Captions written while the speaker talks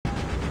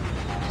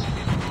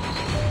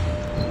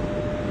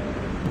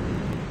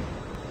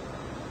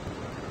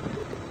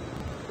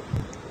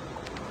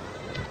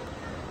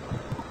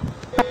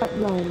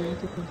Lain.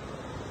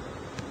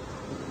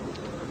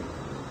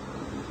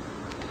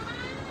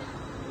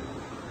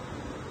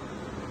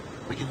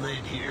 We can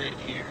land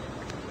here.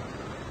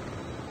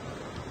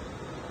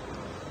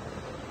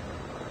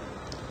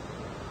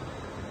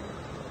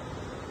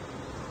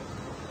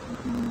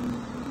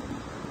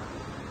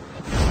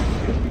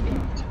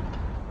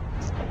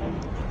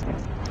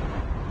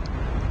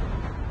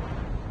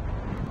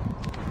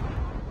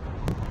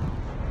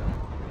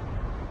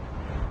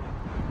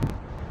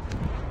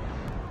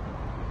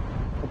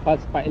 Lepas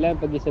pipeline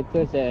pergi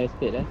circle saya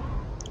estate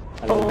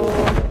Kalau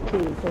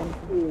Okay.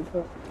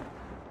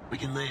 We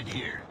can land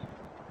here.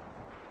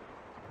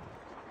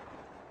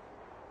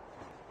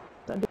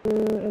 Tak ada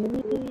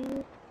enemy.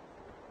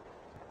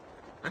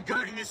 I'm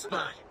guarding this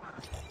spot.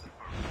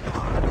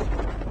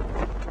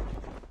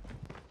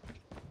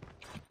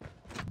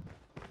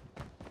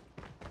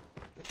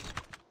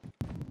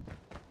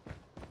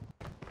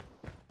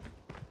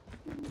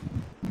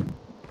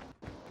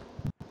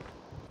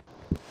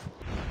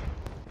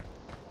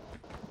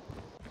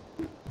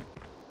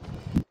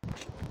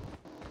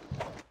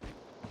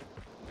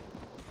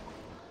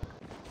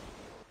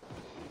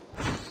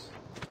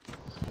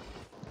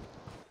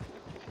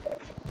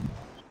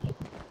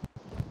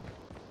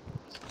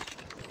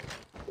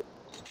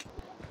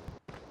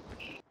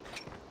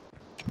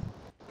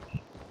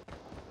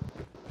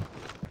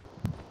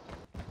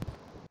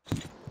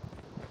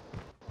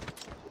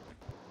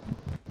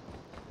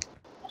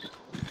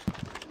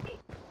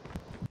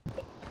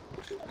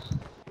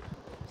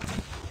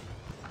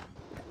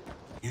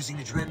 Using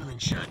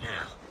adrenaline shot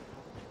now.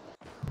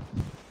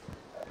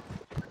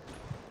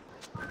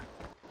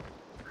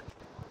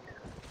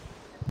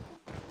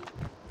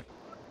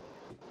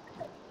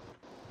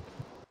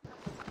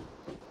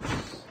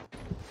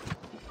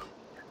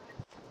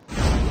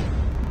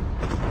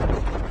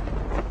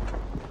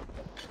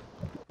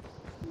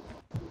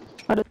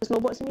 Ada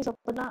snowboard sini,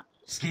 siapa nak?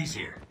 Skis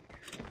here.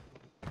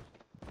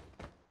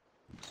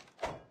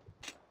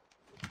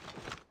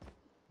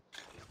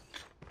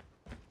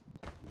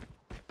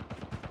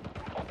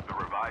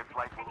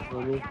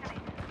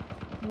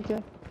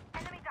 Okay.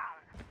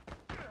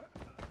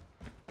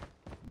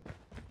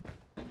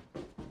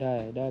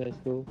 Dah, let's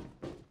go.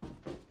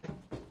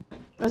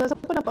 Rasa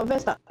siapa dapat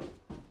vest tak?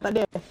 Tak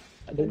ada.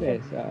 Tak ada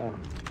vest.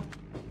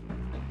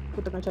 Aku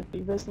tengah cari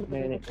vest ni.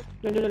 Ni.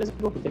 Jom, let's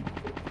go. Okay.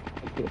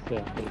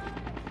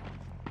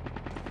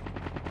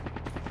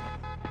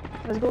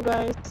 Let's go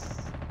guys.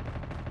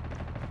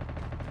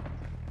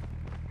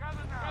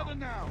 Gather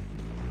now.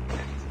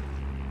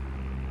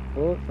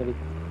 Oh, sorry.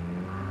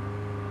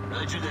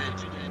 Roger that.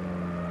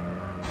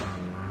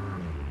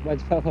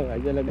 Macam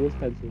aja lagu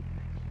Ustaz tu.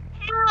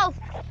 Help!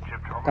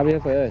 Come here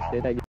first,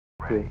 dia tak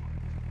gitu.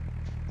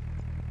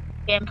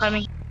 Okay, I'm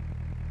coming.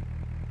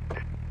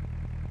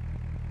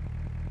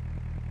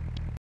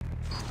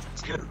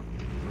 Let's go.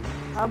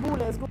 Abu,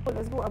 let's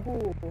go Abu.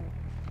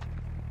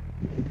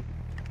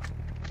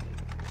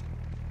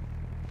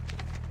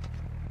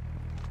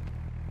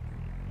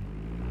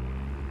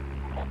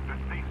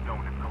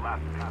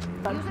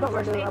 Tak sebab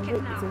ada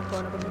upgrade tu kau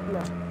nak pergi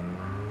lah.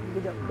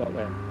 Kejap. Sebab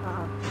kan?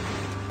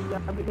 Ya,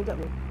 upgrade kejap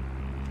je.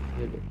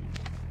 Ya, dok.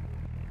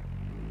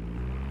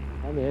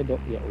 Mana ya,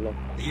 dok? Ya Allah.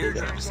 The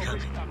airdrop is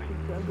coming.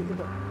 Upgrade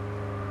kejap.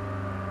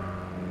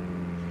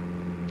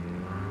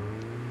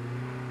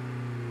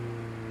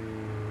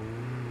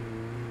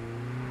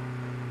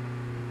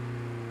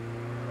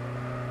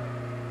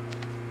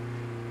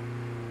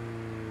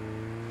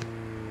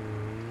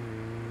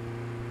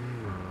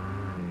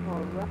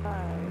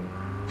 Alright.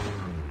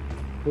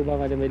 Tu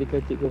bang ada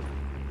medical kit tu.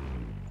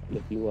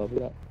 Dia keluar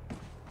pula.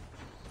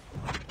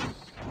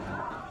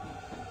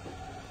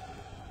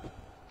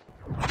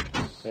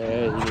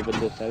 Ini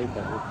benda saya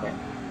tak lupa.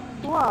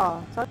 Wah,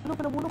 satu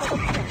kena bunuh kat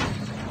atas.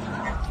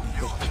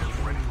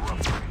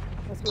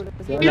 Let's go.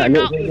 Nak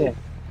loot here.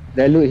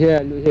 Dah loot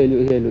here. Hey, dah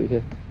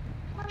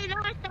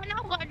start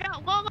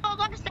now.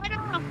 Go, start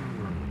now.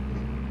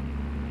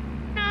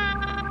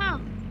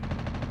 No.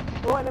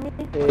 Oh, enemy.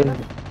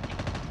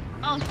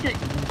 Oh, shit.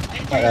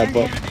 Tak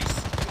apa.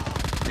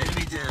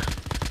 Enemy down.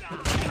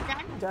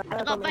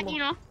 I got back,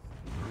 you know.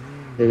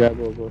 Dia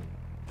go.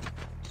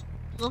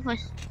 Go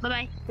first.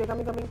 Bye-bye. Okay,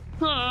 coming.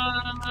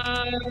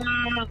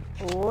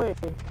 Oi,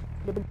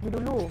 dia pergi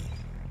dulu.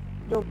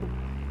 Jom.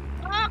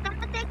 Oh,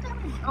 kakak tekan.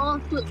 Oh,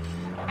 shoot.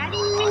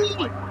 Lari.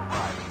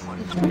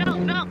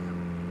 No.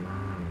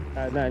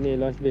 Tak nak ni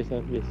launch base.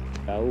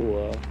 Tahu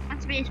lah.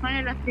 Last base,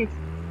 mana last base?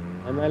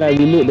 Memanglah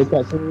we loot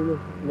dekat sini dulu.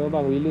 No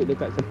bang, we loot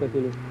dekat circle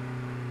dulu.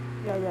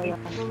 Ya.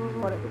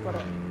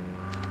 Correct.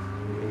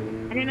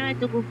 I don't know where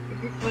to go.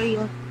 This is for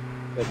you.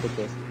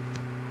 Betul.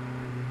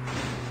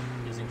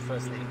 Using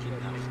first aid kit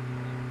now.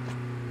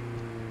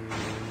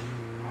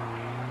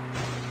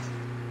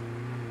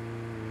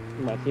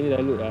 Mak sini dah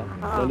loot dah.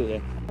 Dah loot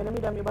dah. Enemy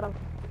dah ambil barang.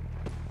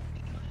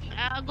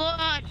 Go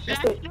last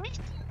base.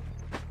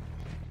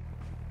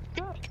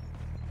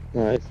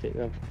 Estate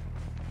lah.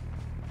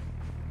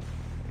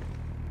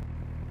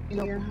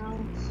 Your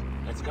house.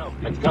 Let's go.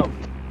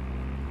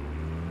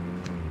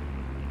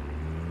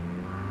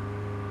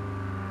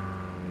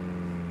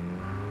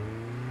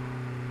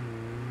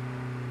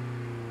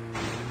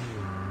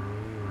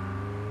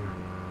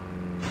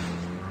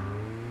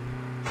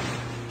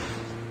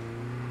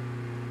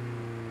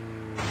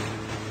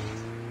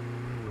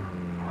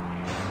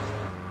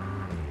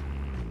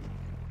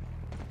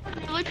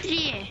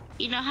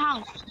 in a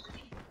house.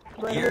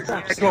 Dua enemy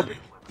tak? Airdrop's coming.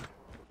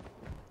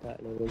 Tak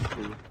level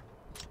 3.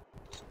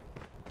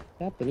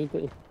 Siapa ni ikut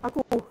ni? Aku.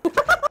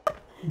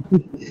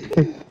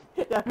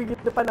 Ya, pergi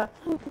depan dah.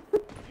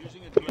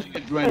 Using Kau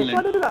adrenaline.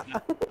 ada juga?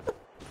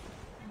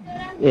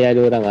 Ada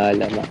orang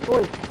alamak.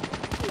 Oi.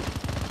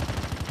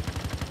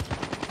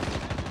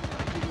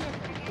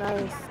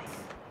 Nice.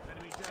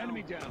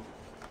 Enemy down.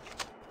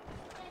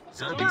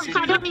 Zombies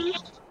Drop incoming.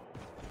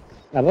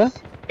 coming. Apa?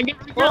 Ada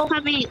drop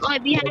coming. Oh,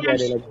 behind Ada us.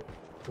 lagi.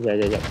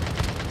 Sekejap.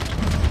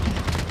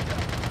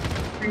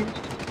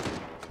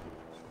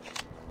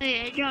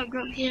 Hey,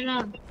 drop here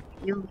lah.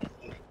 You.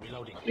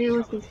 Reloading. We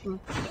will see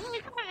soon.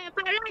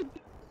 Parang.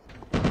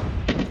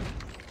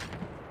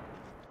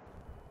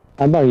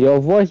 Abang, your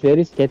voice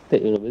very scattered,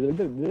 you know.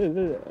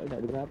 Tak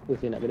dengar apa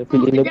saya nak kena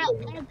fill in the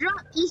The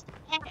drop is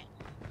at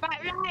part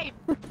right.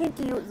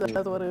 Cute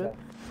lah suara.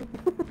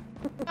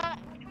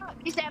 Drop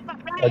is at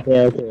part right.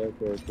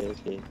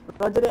 Okay.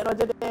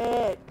 Roger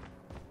that.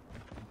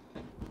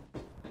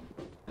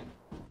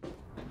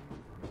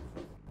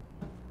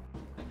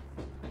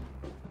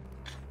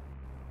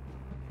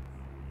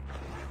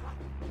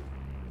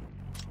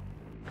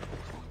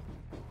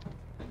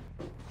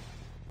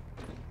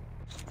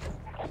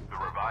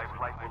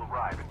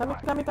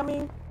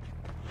 Coming.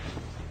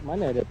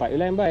 Mana ada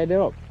pipeline by ada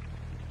rock?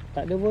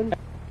 Tak ada pun.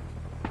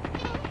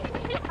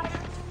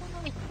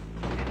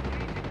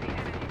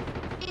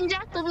 Ninja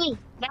to me.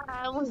 Dah,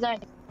 almost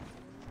done.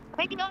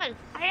 Ready all.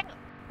 Hurry up.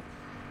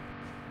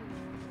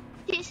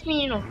 Teach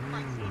me, you know.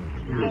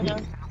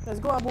 Let's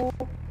go Abu.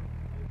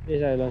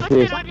 Yes, I launch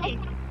Person space. only.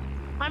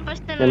 One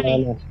person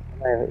only.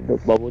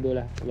 Duduk bawah bodoh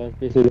lah. Launch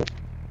space dulu.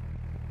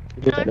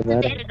 Kita tak ada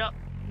barang. The drop.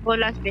 Go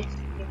last base.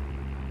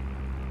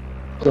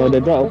 So,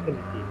 the drop open.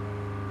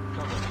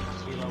 Cover me.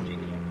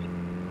 Reloading.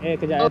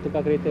 Kejap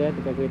tukar kereta.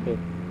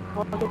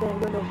 Oh, okay, go.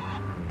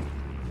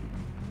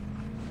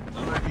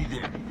 Already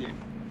there.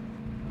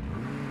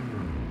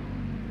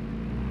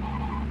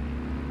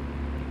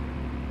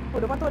 Oh,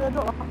 depan tu ada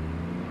drop lah.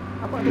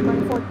 Aku nak tukar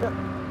info sekejap.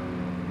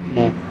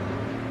 Dah.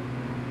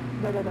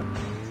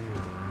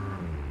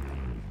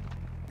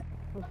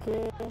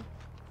 Okay.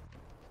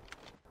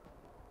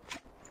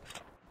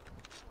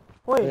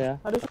 Oi, Ya.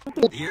 ada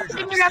shooting. The airdrop's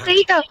Sini lah ke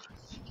kita.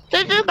 Tu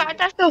kat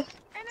atas tu.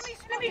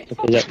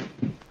 Kejap.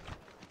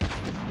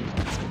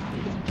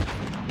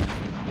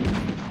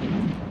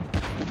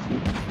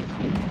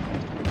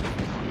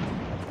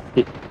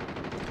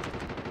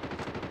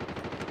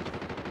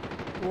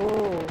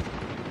 Oh.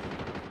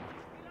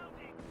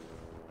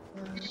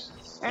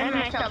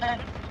 Stop.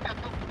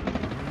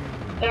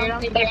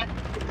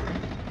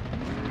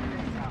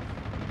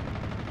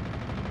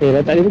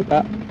 Dah tak boleh buka.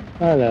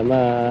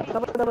 Alamak. Tak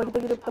apa, kita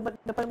pergi tempat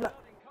depan pula.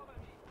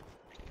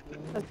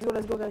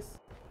 Let's go guys.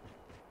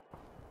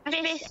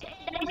 Base.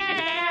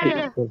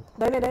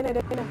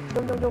 Diner.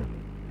 Jom.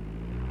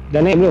 Dah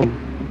naik belum?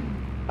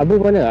 Abu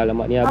mana?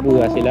 Alamak ni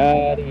Abu Abu. asyik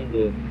lari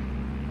je.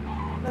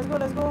 Let's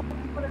go.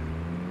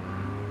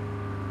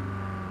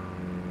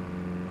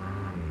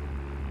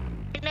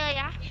 Kena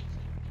ya.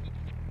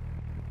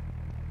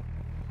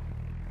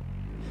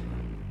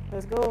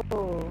 Let's go.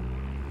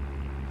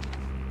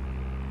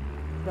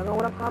 Jangan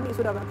orang ambil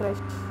sudah kat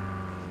crash.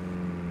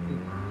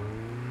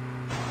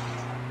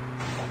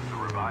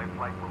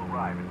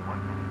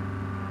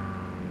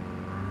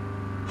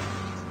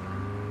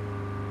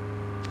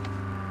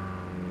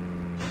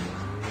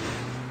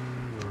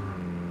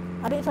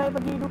 Adik saya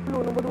pergi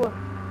dulu nombor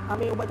 2.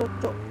 Ambil ubat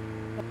cocok.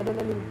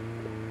 Adrenalin.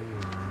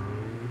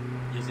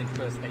 using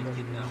first aid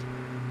kit now.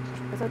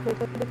 Pasal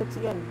kereta dia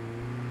kecil kan.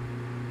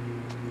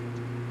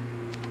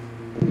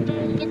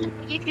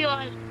 Give you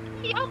all.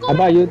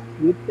 Abang, you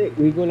take,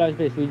 we go launch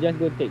base. We just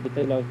go take,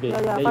 kita launch base.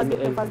 Ya, Then fast you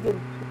game. make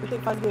We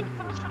take fast game.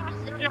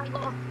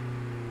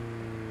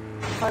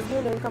 Fast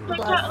game dan kau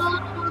keluar.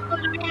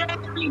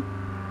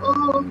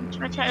 Oh,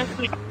 macam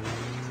aku.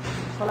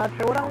 Kalau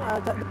ada orang,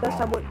 just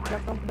cabut.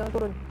 Jangan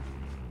turun.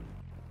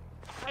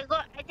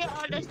 I did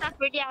all the stuff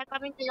ready. I'm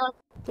coming to yours.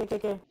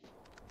 Okay.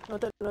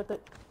 Noted.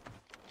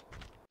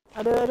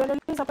 Ada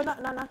adrenalin siapa nak?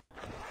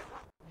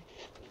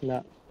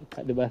 Nak,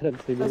 tak ada barang.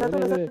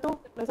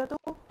 Lagi satu.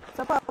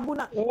 Siapa? Abu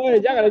nak? Oi,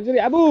 janganlah curi.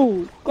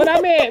 Abu, kau dah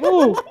ambil,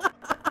 Bu.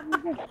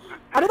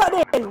 Ada tak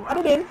Den?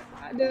 Ada Den?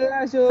 Ada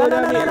lah, Syul.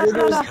 Dah. Dah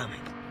ambil. Dah.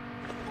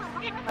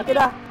 Okay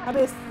dah,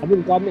 habis. Abu,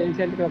 kau ambil yang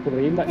center aku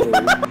berimbat tu.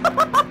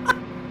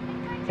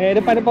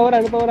 Depan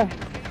orang.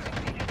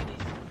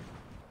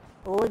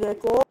 Oh,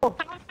 Jeko.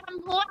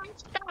 One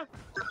stuff.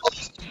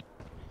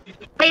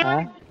 Ha?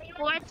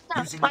 One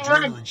stuff. Using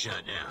adrenaline shot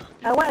now.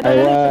 I want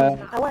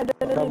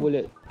adrenaline. Kau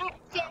boleh.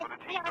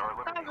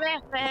 Where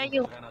are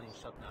you? Adrenaline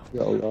shot now.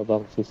 Ya Allah,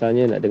 bang.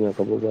 Susahnya nak dengar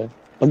kau berbual.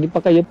 Pergi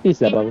pakai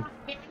earpiece lah, bang.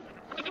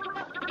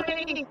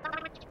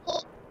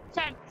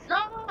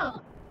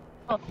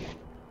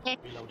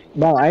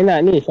 Bang, I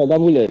nak ni,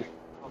 shotgun bullet.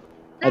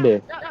 Ada?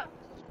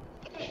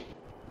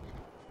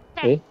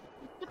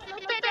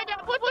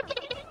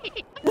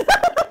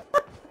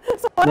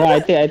 No,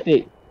 I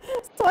take.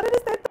 Suara dia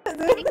status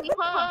je.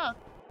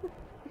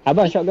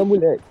 Abang, shotgun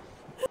bullet.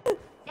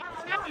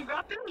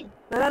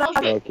 Nah.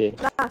 Okay.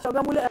 Nah,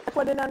 shotgun bullet aku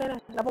ada nah.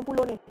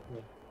 80 ni.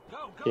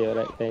 Okay,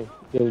 alright, thanks.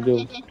 Jom.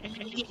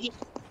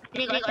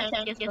 Ni kau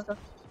macam kes.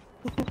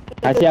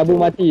 Kasih Abu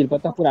mati,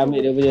 lepas tu aku nak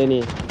ambil dia punya ni.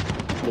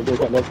 Dia punya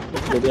shotgun,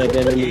 dia punya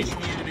adrenaline. Engaging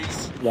the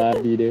enemies.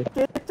 Babi dia.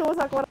 Kecoh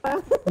lah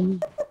korang.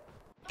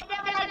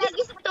 Ada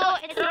lagi satu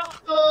airdrop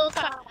tu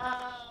kat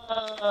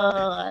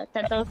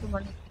tak tahu ke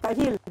mana. Kat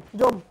hill,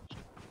 jom.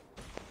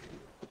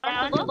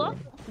 Go.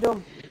 Jom.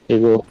 Okay,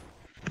 go.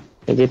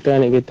 Naik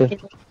kereta.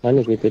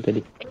 Mana kereta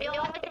tadi?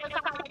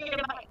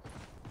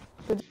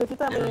 Kerja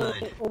kita ambil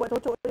ubat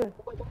cocok je.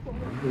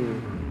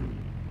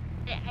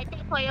 I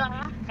take for you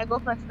lah. I go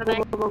first. Bye.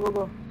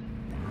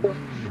 Go.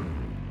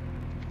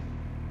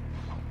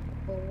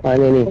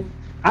 Mana ni?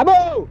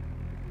 Abu!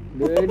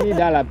 Dia ni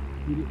dah lah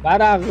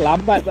barang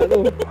lambat tak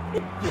tu.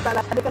 Tak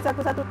lah, dia kasi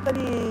aku satu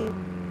tadi.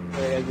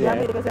 Dia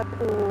ambil, dia kasi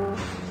aku.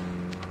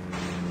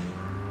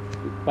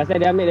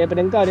 Pasal dia ambil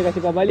daripada kau, dia kasi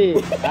kau balik.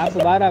 Apa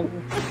barang?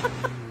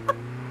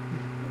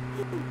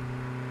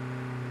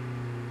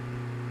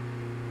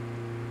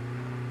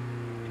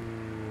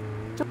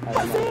 Cepat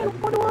sih,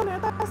 nombor 2 ni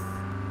atas.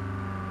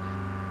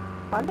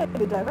 Pandai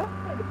dia drive eh?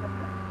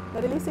 Dah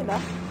ada lesen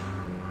dah?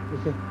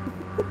 The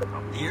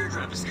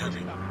airdrop is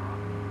coming.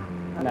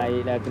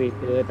 Naiklah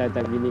kereta,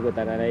 tak gini kau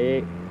tak nak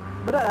naik.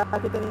 Berat lah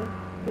kereta ni.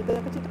 Kereta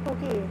yang kecil tu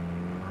okey.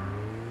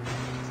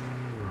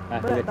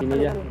 Dekat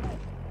sini je.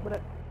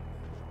 Berat.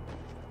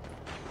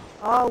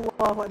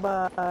 Allahu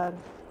Akbar.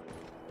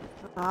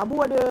 Abu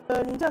ada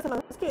ninja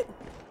senang sikit.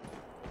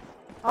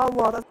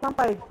 Allah, tak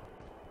sampai.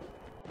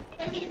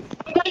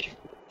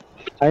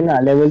 Saya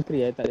nak level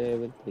 3, tak ada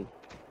level 3.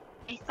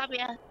 Stop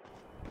ya.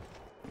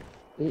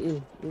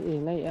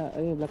 Naik lah.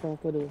 Belakang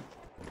aku tu.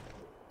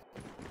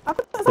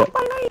 Aku tak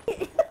sampai naik.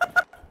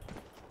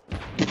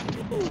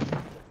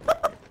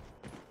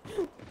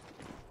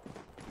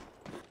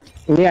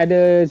 Ni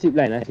ada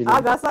zipline lah sini.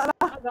 Gasak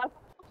lah.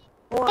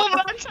 Oh,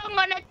 Bronson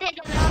gonna take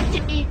the last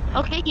sini.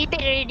 Okay, he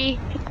take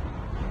already.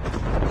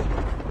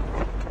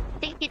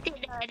 He take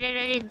the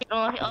adrenaline.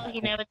 Oh, he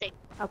never take.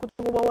 Aku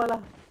tunggu bawah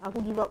lah. Aku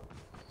give up.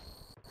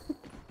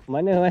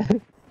 Mana?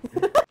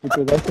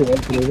 Itu rasa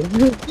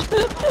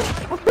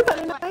Aku tak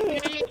boleh naik.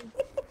 Adrenaline.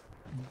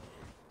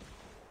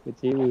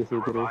 kecewa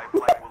saya terus.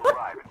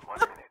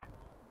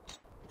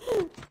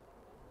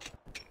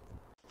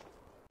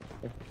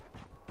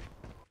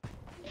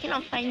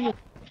 Cannot find you.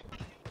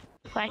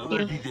 Find I'm you.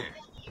 gonna be there.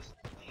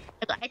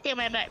 I take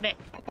my bag back.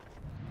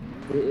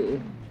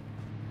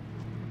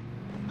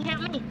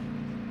 Help me.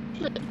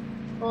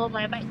 Oh,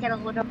 my bike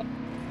cannot go down.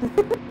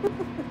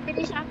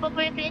 Jadi siapa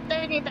punya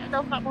kereta ni tak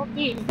tahu kat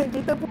mobil.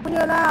 Kita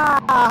punya lah.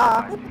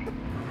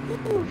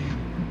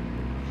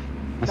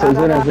 Masuk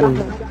zon lah zon.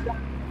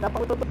 Dapat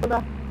betul-betul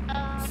dah.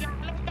 Nak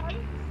ambil tank?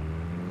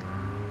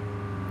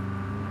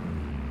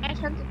 I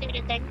want to take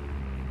the tank.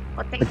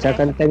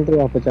 Pecahkan tank tu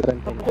lah, pecahkan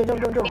tank. Okay, jom.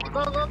 Go.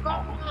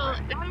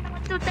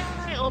 Lambat tu tank.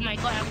 Oh my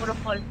god, I'm gonna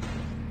fall.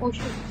 Oh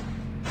shoot.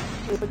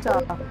 Pecah.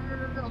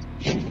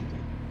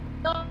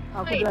 No.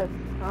 Aku drive.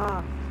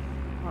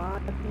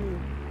 Hati.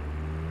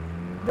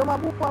 Jom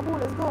Abu,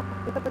 let's go.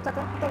 Kita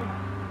pecahkan tank.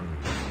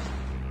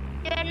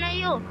 Where are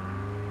you?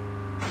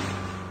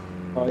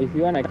 Oh, if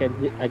you want, I can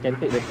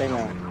take the tank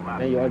lah.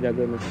 Then you all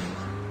jaga ni. The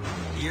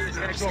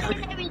airdrop is coming.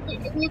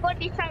 We go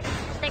this side.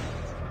 Take.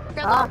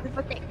 Kita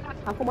take.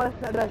 Aku malas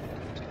nak drive.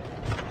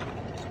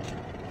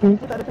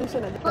 Aku tak ada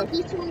passion nak Go drive.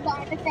 this way,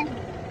 dah ada tank.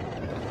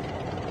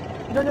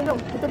 Jom.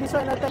 Kita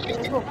destroy another tank.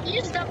 Let's go.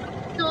 Use the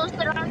bike to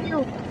surround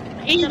you.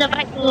 Use the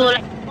bike to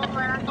like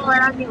go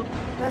around you.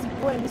 Let's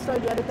go and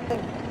destroy the other tank.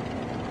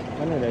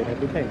 Mana dah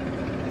satu tank?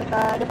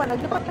 Depan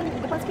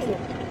sikit je.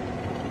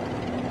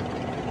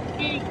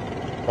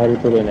 Baru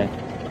turun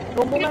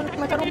Rombongan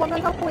macam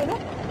rombongan kampung eh.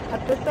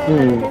 Ada tank,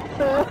 ada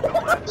kereta.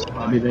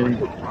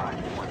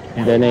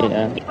 Dah naik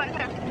ah.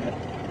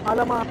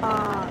 Alamak.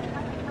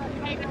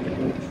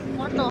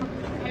 Motor.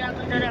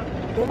 Dalam.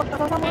 Tembak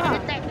sama-sama lah.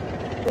 Tank.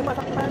 Tembak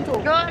sampai hancur.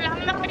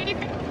 Lama ni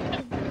tank.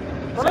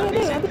 Kau lain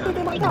ni, nanti kita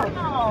tembak kau.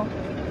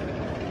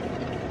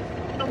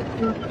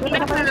 Tembak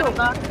sampai hancur.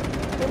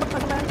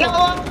 Ya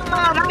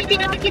Allah, mati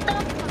dah kita.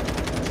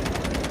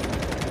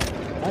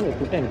 Mana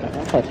tu tank? Tak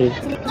nampak sih.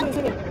 Sini.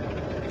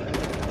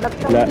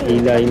 La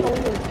ilaha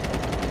illallah.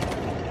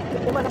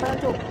 Tembak sampai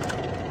hancur.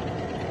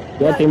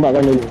 Dia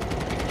tembakkan dulu.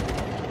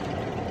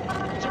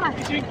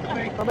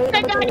 Baik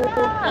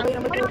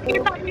nombor 2.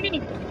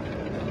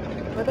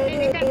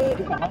 Baik.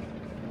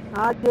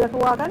 Dia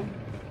keluar kan?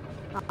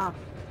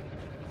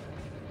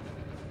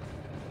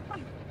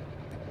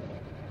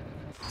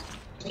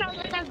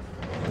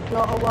 Ya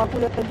Allah, aku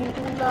dah lagi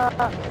pula.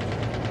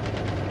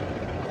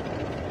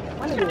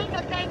 Mana dia?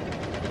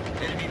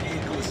 Enemy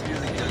vehicle is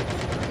nearly done.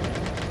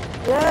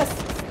 Yes.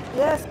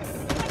 Nice.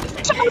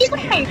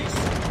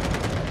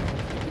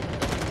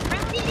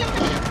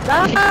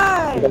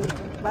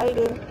 Baik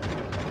dia.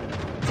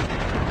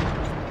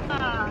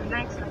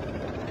 Nice.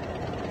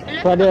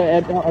 So ada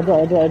airdrop.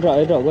 Go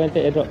and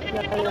take airdrop.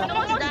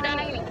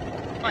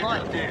 Right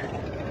up there.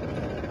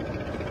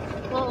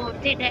 Oh,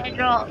 take the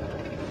airdrop.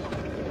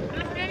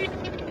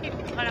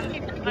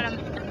 Malam.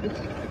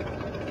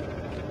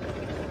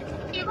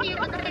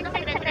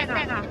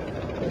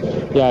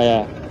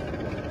 Ya.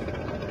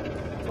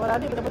 Suara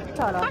adik dah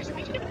pecah lah.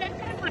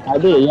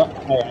 Adik,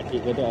 adik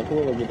kata aku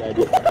pun bagi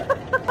adik.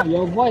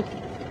 Your voice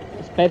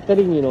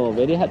spattering, you know,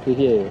 very hard to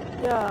hear.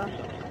 Ya.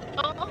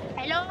 Oh,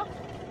 hello.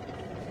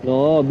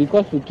 No,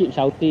 because you keep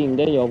shouting,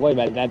 then your voice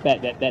like that,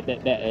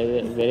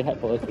 very hard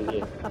for us to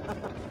hear.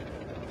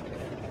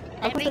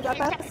 Aku dekat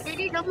atas.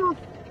 Jadi kamu.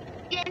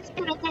 Yes,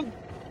 silakan.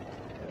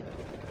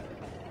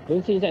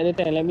 Don't sit inside the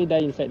tent, let me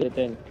die inside the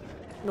tent.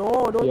 No,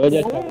 don't You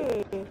just-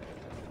 say.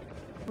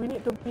 We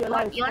need to be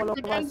alive, You all want of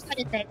to die us. inside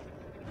the tent?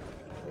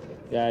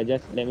 Yeah,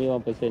 just let me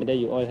one person, then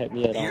you all help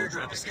me The around.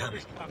 airdrop is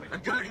coming. I'm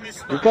guarding this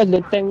spot. Because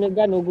the tank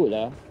gun no good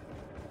lah.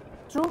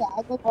 True?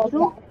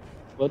 True.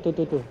 Oh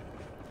tu.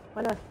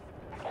 Mana?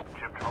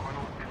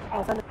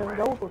 Oh, sana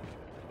jauh pun.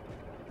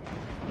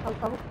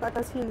 Aku kat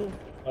atas hill ni.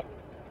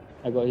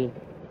 I got him.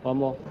 One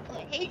more.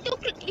 Itu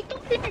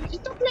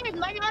plan.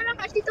 Banyak orang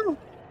kat situ.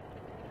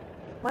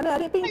 Mana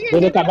adik pink?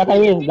 Dia dekat belakang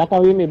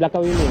windmill.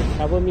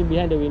 Cover me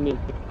behind the windmill.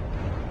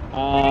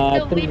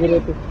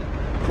 302.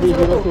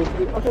 302.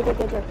 Okay.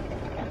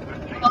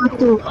 Oh,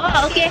 tu.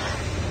 Oh, okey.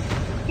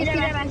 Tidak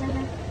ada.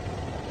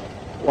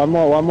 One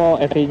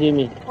more FAJ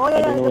me. Oh ya,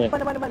 I don't know where.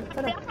 depan.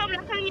 Sana.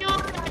 Belakang you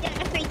ada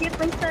FAJ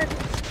person.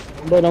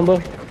 Number.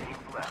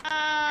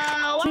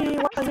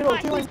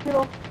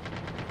 310.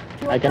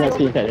 I cannot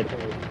see inside the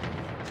tank.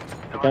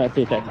 I cannot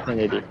see inside the tank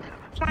already.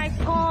 My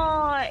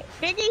God.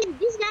 Jadi,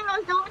 this guy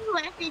was the one who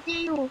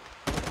FAJ you.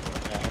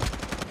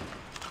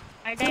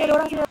 Sini ada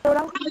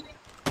orang.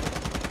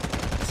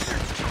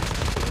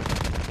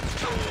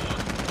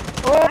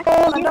 Oh,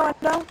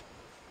 ada.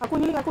 Aku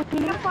healing.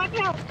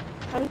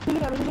 I'm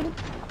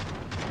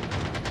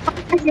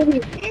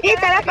healing.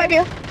 Tak dapat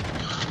dia.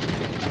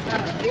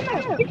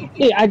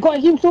 I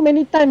got him so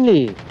many times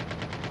leh.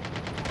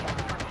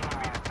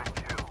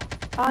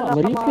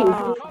 Meripik.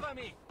 Cover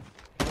me.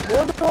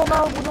 Bodoh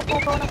kau, bunuh kau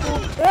kawan aku.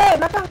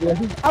 Belakang.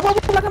 Abu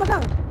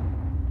belakang.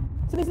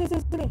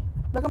 Sini.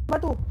 Belakang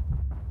batu.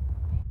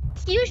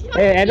 You should.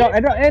 Airdrop.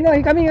 No,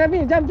 he coming.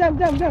 Jump.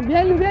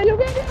 Behind you.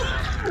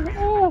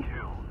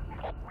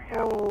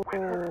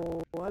 Oh,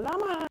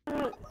 alamak.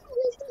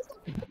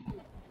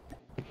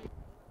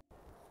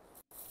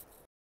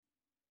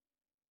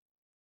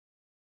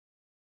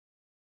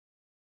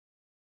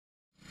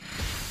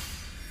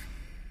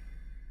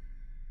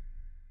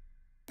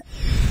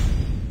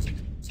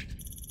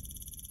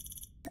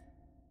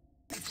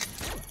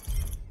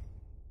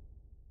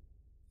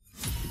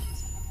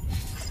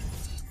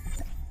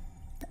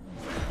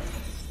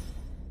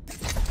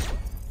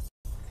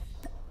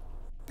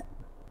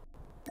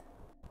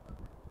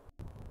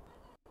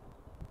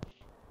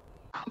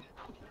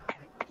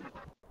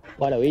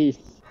 What a waste.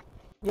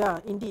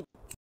 Yeah, indeed.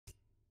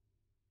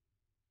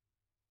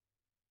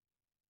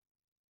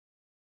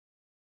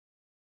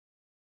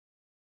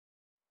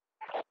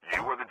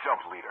 You were the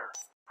jump leader.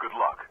 Good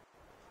luck.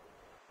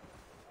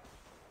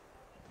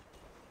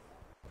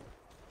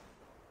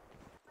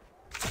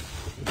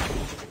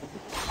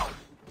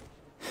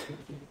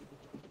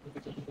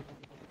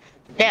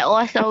 That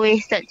was a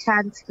wasted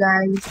chance,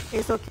 guys.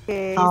 It's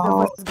okay. It's the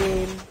first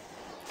game.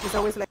 It's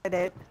always like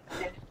that.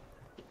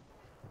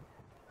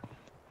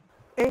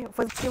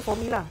 First game for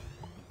me lah.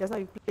 Just now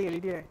you play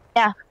already, right?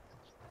 Yeah.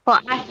 For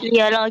us,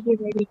 we are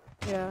login already.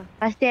 Yeah.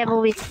 Pasti I'm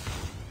win.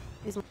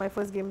 It's my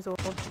first game, so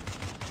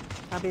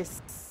habis.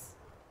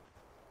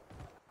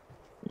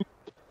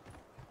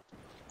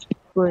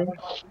 Cool.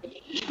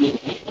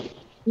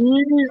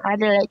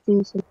 Ada like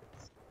tuition.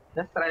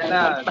 Just try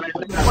lah.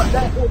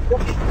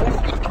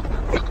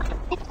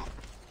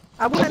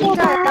 Abu nak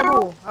ninja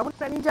Abu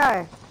nak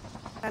ninja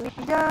Nak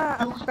ninja,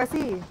 aku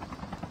kasih.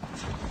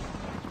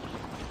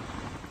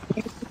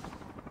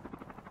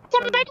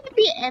 Macam mana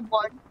be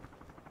airborne?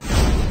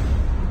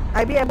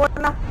 I be airborne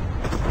lah.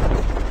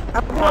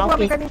 Abu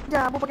okay. pakai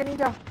ninja. Abu pakai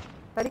ninja.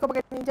 Tadi kau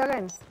pakai ninja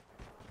kan?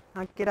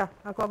 Okay dah.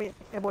 Aku ambil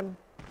airborne.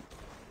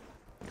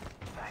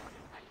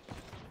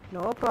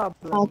 No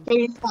problem.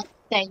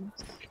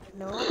 Thanks.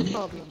 No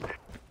problem.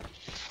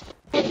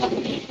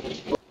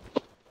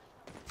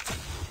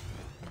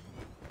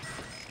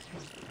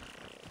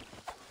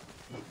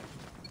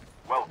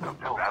 Welcome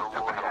to Battle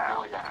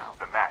Royale.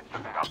 The match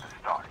is about to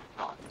start.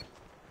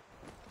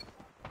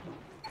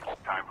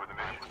 Time for the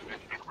mission.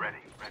 Get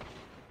ready.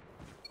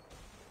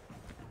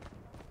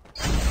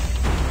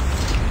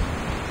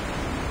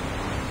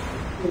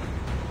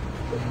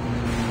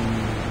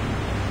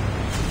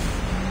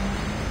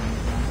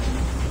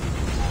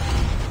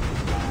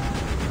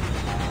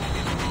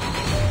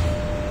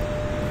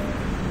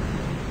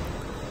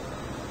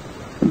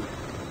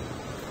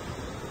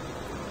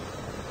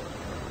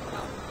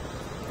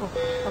 Oh,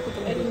 aku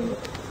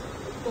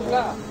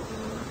tengah.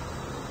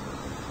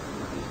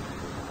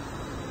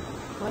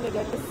 Mana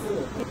guys?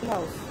 Kill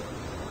house.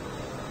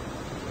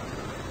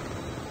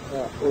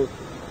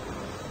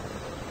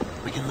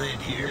 We can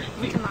land here.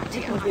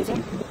 Okay, jom.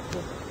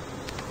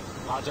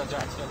 Roger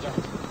that.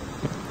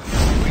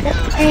 We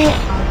Kalau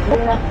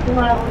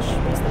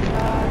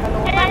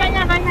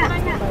banyak.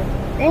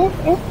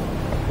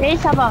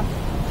 Sabar.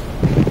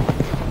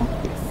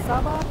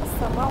 Sabar,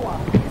 Samawa.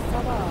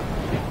 Sabar.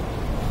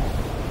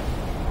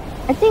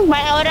 I think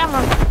banyak orang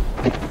lah.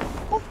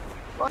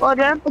 Oh,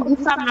 dia orang pergi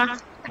farm lah.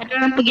 Ada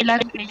orang pergi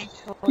lari.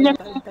 Oh,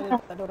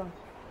 tak ada orang.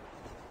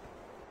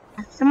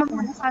 Semua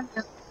pergi farm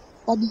tu.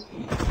 Tadi.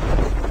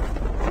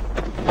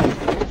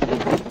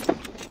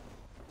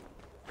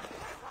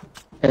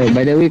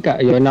 By the way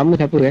kak, your nama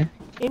siapa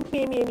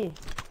Amy.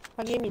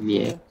 Panggil Amy.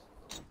 Amy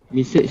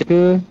Amy search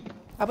ke?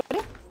 Apa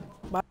dia?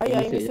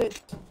 Bahaya Amy Amy search.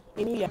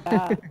 Emilia.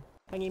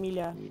 Panggil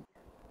Emilia.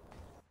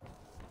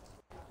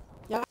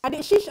 Yang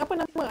adik Shish apa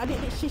nama? Adik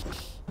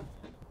Shish.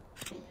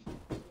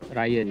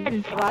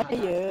 Ryan.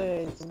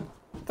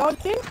 Kau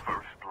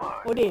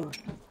Odin?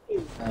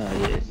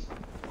 Yes.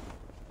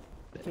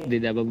 Okay.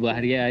 Dia dah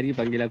berhari-hari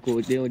panggil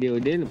aku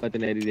Odin. Lepas tu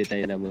hari dia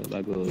tanya nama.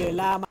 Bagus.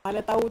 Yelah,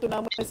 mana tahu tu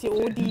nama si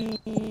Odi.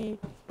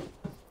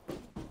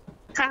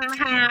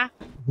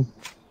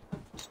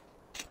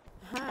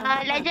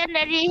 Legend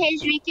dari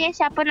HVK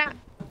siapa nak?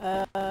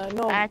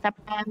 No.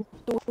 Siapa?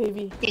 Too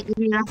heavy. Cikgu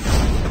ni lah.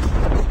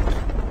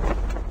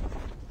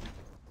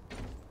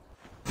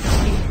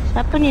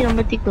 Siapa ni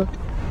nombor 3?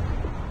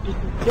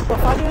 Dia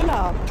father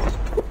lah.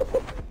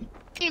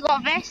 He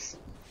got vest?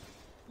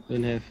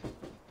 Don't have.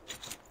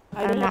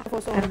 I don't have for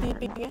something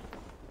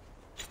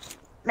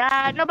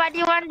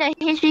Nobody want the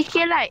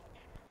HVK light.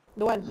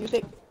 The one you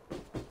take.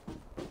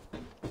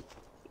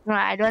 No,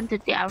 I don't want to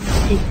take. I want to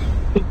take.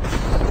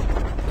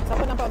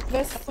 Siapa nampak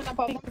vest?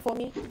 Pick for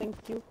me. Thank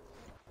you.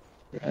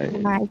 Right.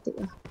 I take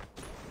lah.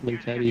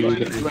 Mencari Right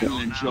juga.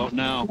 adrenaline shot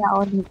now. Yeah,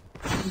 on it.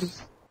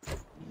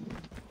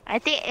 I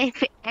take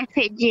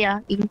FHG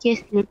lah. In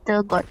case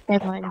later got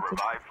time or anything.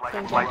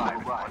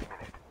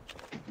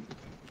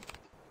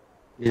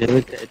 Dia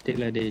never attack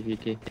lah dia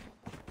HVK.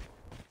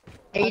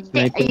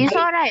 You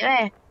saw right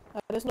where?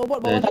 Ada snowboard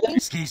bawah tadi.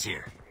 Skis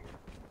here.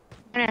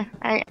 Mana?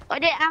 Oh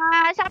dek,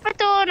 siapa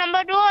tu?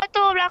 Nombor 2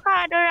 tu belakang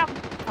ada orang.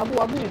 Abu.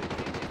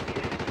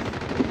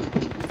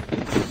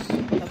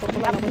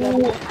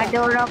 Ada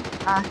orang.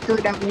 Tu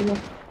dah minum.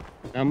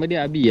 Nama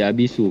dia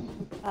Abisu.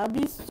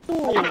 Abisu.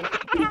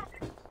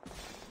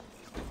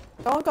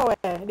 Kawan kau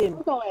Din?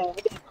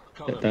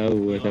 Tak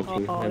tahu siapa.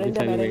 Oh, Tapi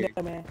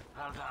random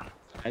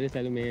ada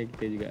selalu main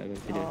kita juga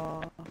consider.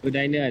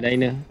 Diner.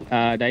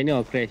 Diner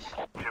or Crash?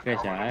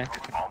 Crash lah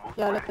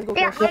Ya, let's go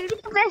Yeah, crash. I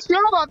need to press low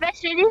or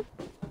press ready.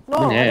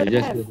 No, I don't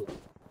just have.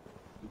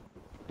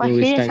 Pas No,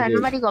 serious waste lah, time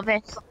nobody got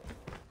vest.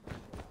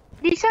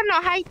 This one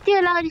not high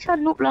tier lah, this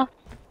one noob lah.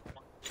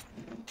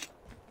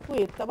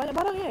 Weh, tak banyak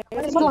barang kat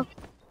sini. Salah.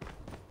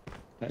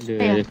 Tak ada.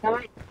 Ya, Just salah.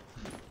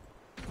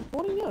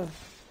 Boringnya.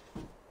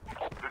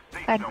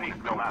 Kan.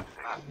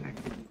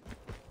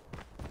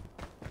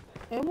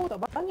 Ammo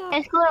tak banyak.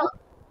 Let's go.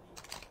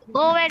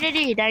 Go where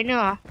ready,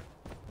 diner.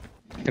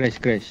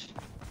 Crash.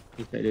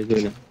 Inside the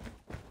zone lah.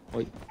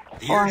 Oi.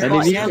 Oh, I Ada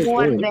got vehicle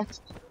one pun.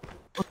 vest.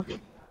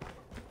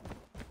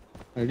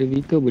 Ada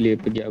vehicle boleh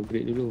pergi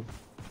upgrade dulu.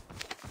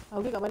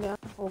 Aku kat mana?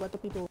 Oh, kat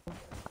tepi tu.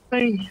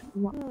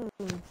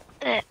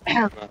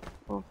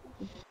 Oh.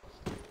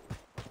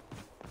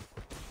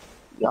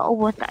 Ya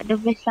Allah, tak ada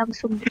vest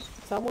langsung.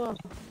 Sama.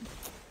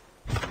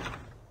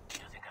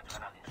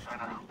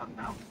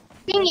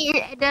 Think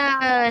the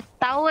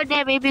tower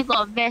there maybe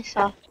got vest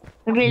lah.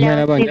 Maybe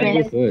Nah, level abang, 3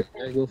 vest.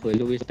 let's go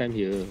first. Don't waste time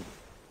here.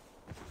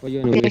 Why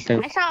you wanna waste time?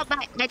 I saw but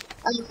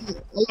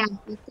yeah.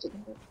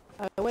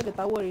 I went the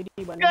tower already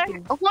but Who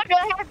nothing.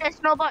 don't have the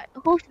snowboard?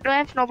 Who don't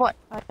have snowboard?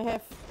 I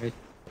have.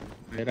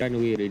 I run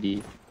away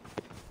already.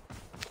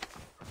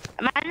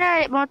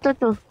 Mana motor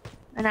tu?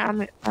 Nak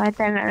ambil.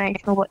 Tak nak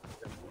naik snowboard.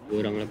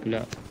 Orang lah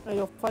pula.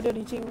 Your father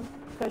reaching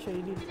crash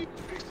already.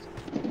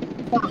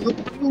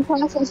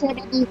 Saya selesai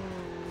tadi.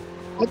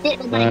 I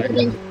take the bike Bye.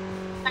 again.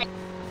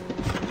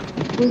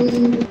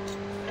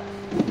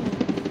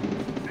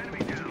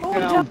 Oh,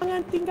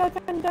 jangan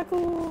tinggalkan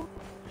aku.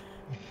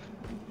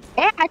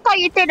 I thought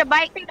you take the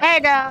bike. The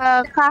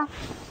car.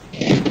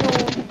 No.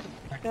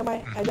 Never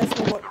mind. I just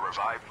snowboard.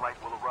 Revived flight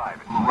will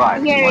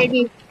arrive. Here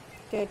already.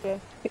 Okay.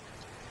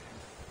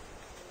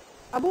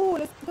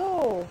 Abu, let's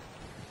go.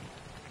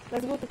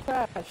 Let's go to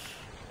crash.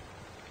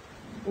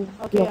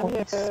 Okay, I'm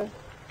here.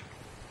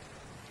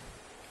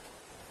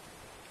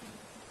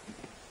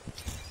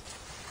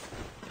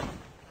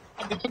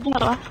 Ada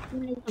drop lah.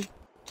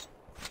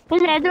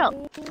 Terus ada drop.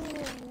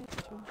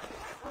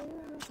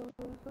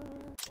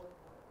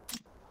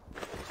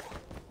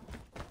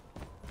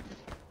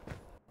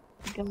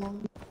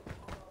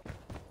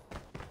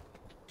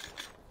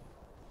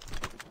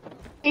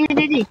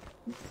 Dedi.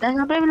 Dah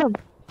sampai belum?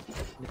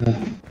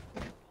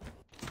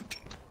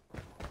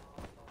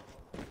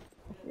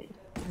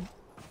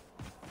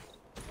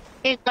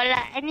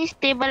 Kalau any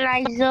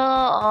stabilizer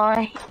or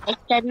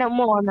extended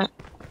mode nak?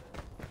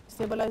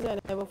 Stabilizer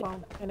I never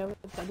found. I never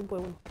tak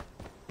jumpa pun.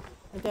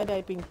 Nanti ada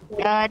I ping.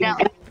 Dah.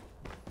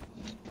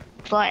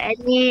 Got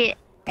any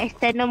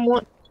extended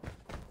mode?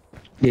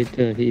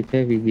 Later, if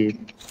we get.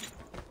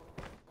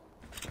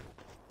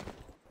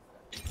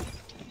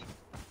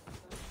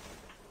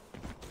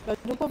 Dah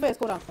jumpa vest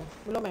korang?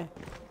 Belum eh?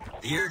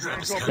 The airdrop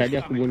is coming. Tadi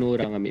aku bunuh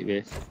orang ambil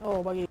vest. Oh,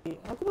 bagi.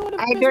 Aku belum ada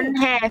I vest don't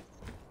ni. have.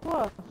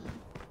 Wah.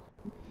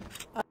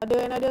 Ada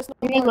another Ini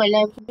snowboard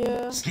golem.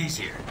 here. Skis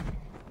here.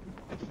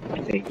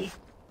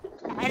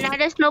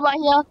 Another snowboard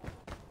here.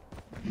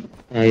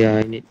 Ah ya,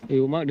 ini.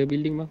 Mark the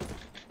building bang.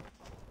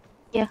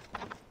 Ya.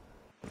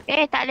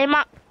 Tak boleh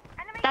mak.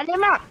 Tak boleh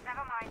mak.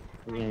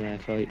 Ya,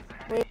 sorry.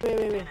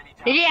 Wait.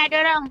 Jadi ada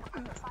orang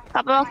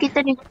kat bawah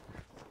kita ni.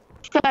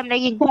 Scram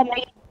lagi.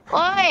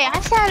 Oi,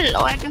 asal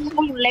ada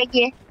orang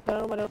lagi eh.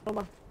 Dalam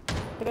rumah.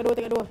 Tingkat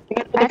dua.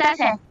 Atas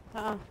eh?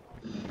 Haa.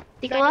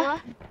 Tiga bawah.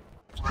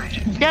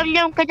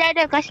 Jom kejar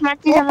dia. Kasih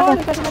mati sama dia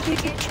dia. kasih mati.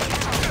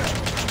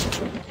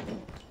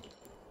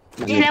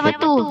 Dia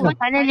level 2.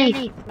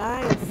 Finally.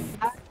 Nice.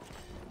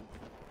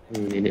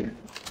 Ini dia.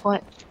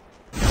 What?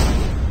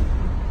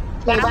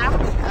 Okay bang.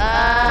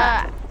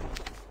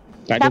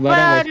 Tak ada barang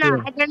Siapa kat nak situ.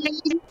 ada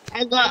lagi?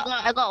 I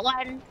got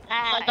one.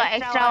 I got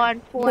extra one.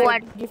 Full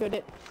one. Give your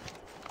dad.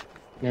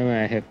 No,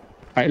 I have.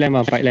 Pipeline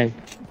bang, pipeline.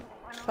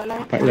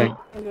 Pipeline.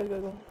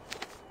 Go.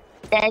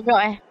 There I got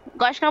eh.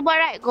 Got snowball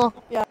right? Go.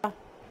 Yeah.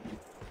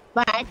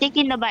 But I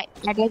taking the bike.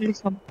 I don't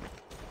listen.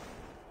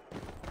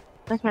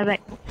 Where's my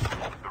bike?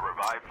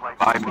 The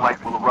revived flight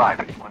will arrive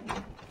at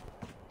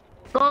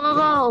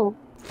Go.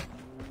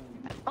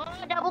 Oh,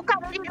 dah buka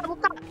tadi. Dah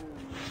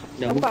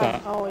buka.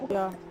 Oh,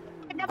 yeah.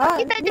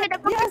 Dapat kita je.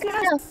 Dapat kita je.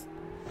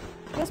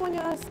 Yes, one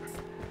you ask.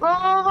 Go.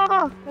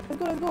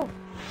 Let's go.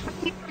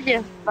 Kita je.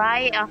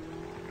 Baik ah.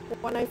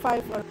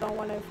 195 around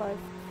 195.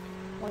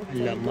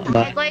 Alamak, I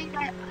bang. going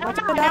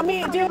Macam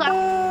damage je.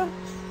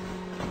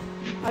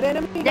 Ada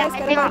enemy Dah, guys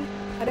kat tengok.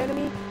 depan. Ada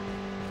enemy.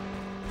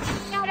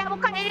 Ya, dah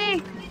buka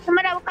ni.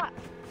 Semua dah buka.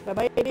 Dah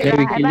baik dia. Kita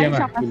I kill dia baru bang.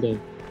 sampai. Kill dia.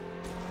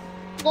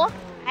 Go.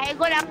 I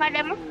go langkah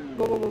dia mah.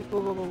 Go.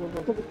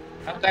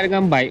 Angkat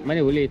dengan bike,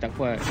 mana boleh, tak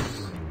kuat.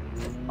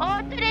 Oh,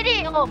 tu dia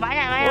ni. Oh,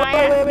 banyak. Wait,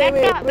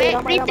 Back up.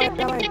 ramai.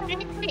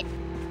 Retreat.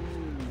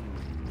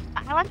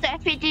 I want to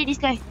FAT this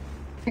guy.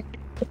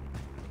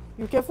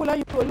 You careful lah,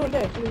 you alone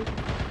there.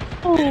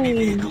 Enemy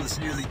vehicle is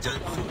nearly done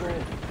for.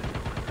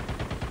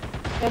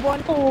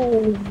 Airborne.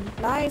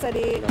 Nice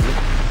adik.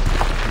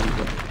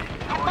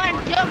 Come on,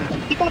 jom.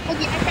 Kita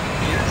pergi attack.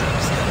 The airdrop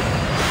is coming.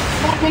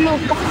 Dulu.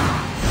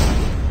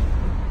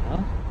 Ha?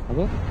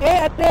 Apa?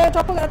 Ada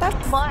chopper kat atas.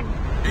 Come on.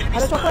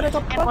 Ada chopper.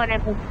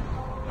 Airborne.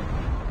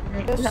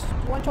 There's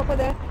one chopper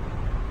there.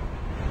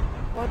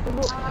 One to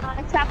look.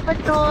 Siapa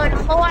tu?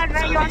 Number one,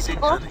 right? You want Zombies to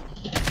go? incoming.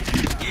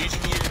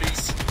 Engaging the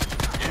enemies.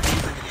 Enemy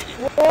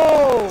eliminated.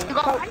 Whoa. You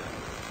got one?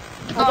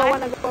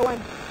 I got one.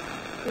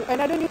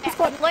 Another new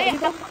spot. Go ahead.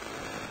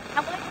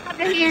 I'm going to come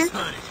the hill.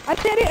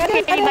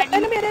 Enemy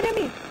spotted. Ada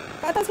enemy.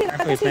 Kat atas hill.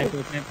 Sniper. Shoot.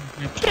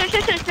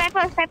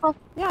 Sniper.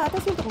 Ya,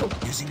 atas hill tu.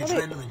 Using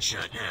adrenaline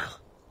shot now.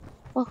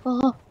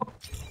 Oh.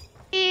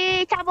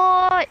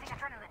 Cabut.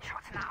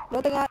 Lo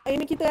tengah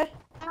ini kita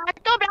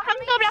Tu,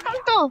 belakang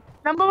tu.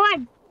 Number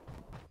one.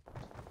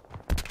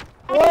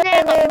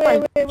 Wait.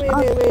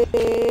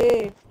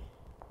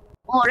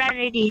 Oh, run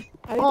already.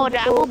 I Oh, need to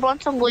dah go. Abu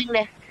Bronson going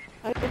there.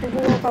 I need to go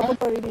cover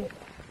already.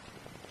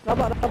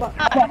 Rabak.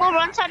 Abu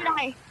Bronson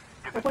die.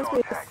 Open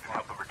space.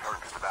 help them return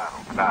to the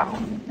battle.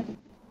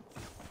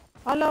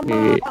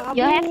 Alamak.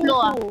 You have Abu.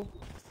 low ah?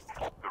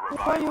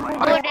 Why you go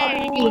Go there, there Abu?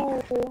 already.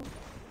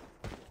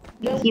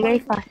 He very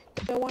fast.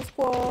 There one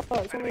squad.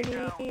 So many.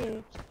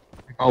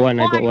 I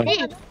got one.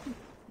 Hey,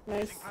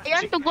 Nice. you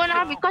want to go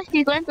now because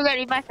he's going to get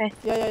revived eh?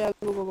 Yeah.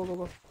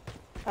 Go.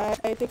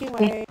 I taking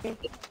my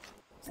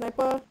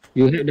sniper.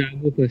 You have the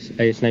ammo first.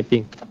 I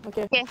sniping.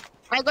 Okay. Okay.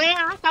 I going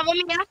ah. Cover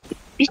me ah.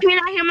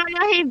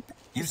 Bismillahirrahmanirrahim.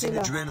 Using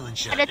adrenaline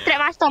shot Ada now. trap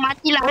master.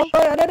 Matilah eh.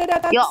 Oh, ada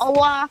atas. Ya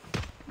Allah.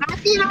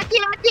 Mati.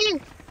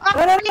 Oh,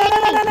 No.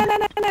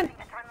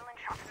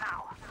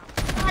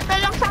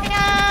 tolong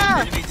saya.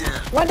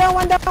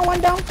 Enemy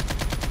down.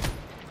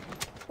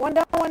 One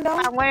down.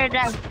 I'm gonna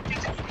die.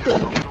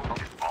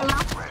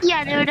 Mati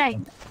lah dia die.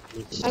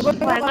 I'm going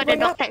Oh, I got the up.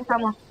 dog tag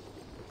sama.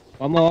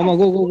 One more.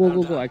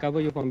 Go. I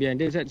cover you from behind.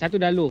 Dia satu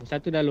dah low,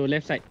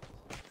 left side.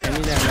 Yang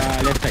ni dah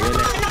left side, your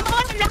left.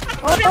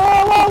 Oh.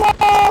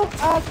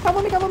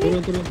 Cover me. Turun.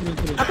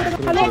 Aku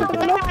tengah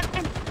low.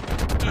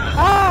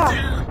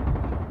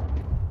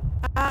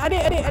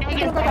 Adik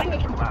tolong kakak.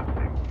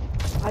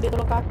 Adik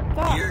tolong kakak.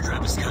 The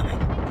airdrop is coming.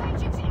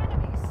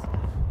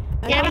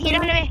 Kita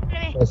lebih.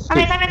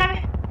 Kami.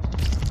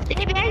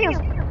 Ini behind you.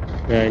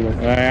 Ya, ini.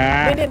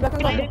 Beden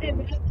belakang kau.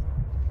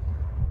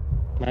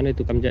 Mana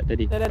tu kamjat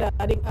tadi? Dah.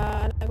 Adik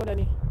anak aku dah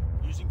ni.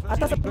 Using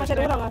Atas fuzzy masih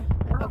ada orang lah.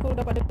 Aku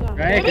dapat dengar.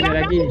 Kena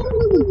lagi.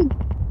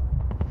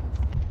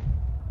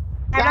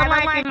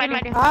 Alamak.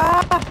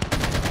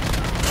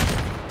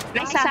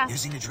 Nice ah.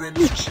 Using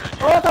adrenaline shot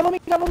now. Oh, cover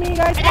me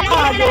guys.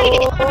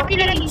 Mati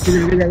lagi.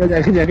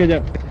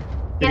 Kejap.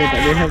 Kita tak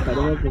boleh help, tak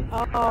ada apa.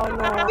 Oh no.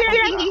 Mati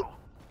lagi.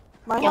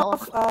 My Yo.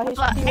 health HP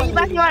Revive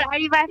 1. you all.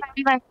 I revive.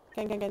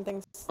 Can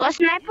thanks. Got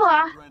sniper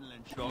ah.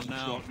 adrenaline shot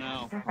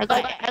now. I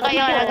got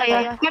you all.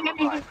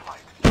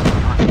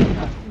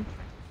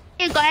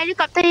 You got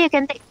helicopter you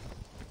can take.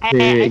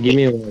 Give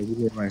me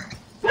one.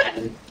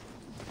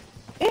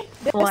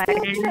 There's Oh, still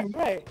I trap,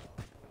 right?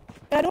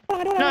 Ada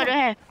orang, No, don't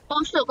have.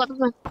 Oh, shoot, got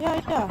person. Ya.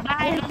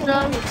 Bye,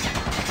 Dia loser.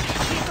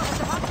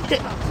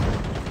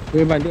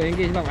 Weh bantu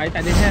engage bang. I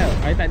tak ada help.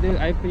 I tak ada.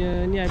 I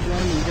punya ni. I punya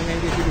ni. Jangan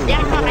engage dulu. Yeah,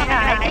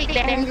 I take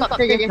the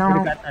helicopter just now.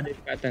 Ada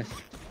dekat atas.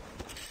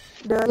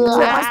 The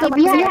trap master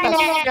He masih behind kat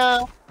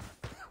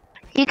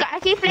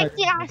atas. He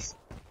flanking us.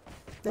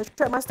 The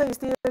trap master is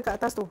still kat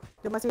atas tu.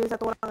 Dia masih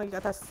satu orang lagi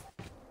kat atas.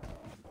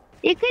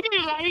 Ke dia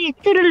lari.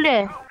 Itu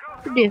dia.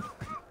 Itu dia.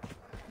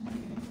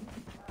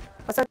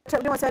 Pasal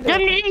trap dia masih ada.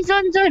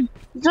 Zone.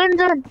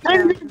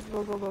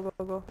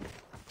 Go.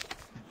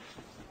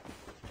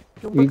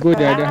 We go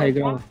dia ada high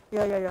ground.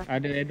 Ya.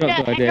 Ada airdrop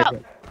tu. Ada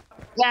airdrop.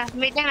 Yeah,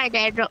 make them like the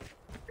airdrop.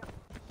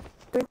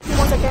 20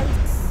 more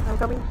seconds. I'm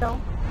coming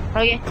down.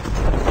 Okay.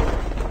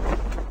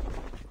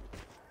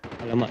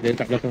 Alamak dia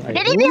kat belakang I.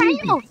 Dia behind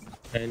you.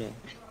 I know.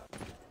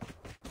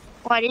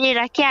 Wah, dia ni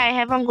laki I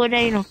haven't go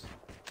there, you know.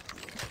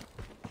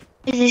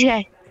 This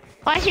guy.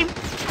 Watch him.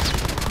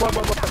 Buat.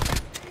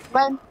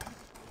 Bang.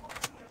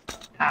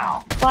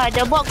 Wah,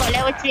 the bot got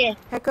level 3.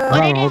 Hacker. Oh,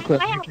 dia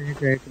Hacker.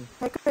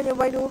 Hacker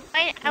nearby tu.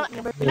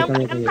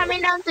 I'm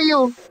coming down to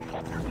you.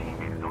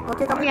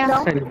 Okay, coming Yeah.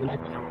 down. Asal dia boleh.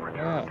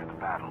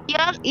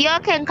 Ya. You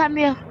can come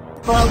here.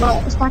 Go,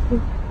 starting.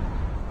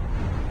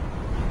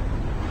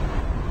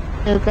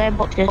 The guy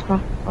box just now.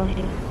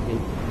 Okay.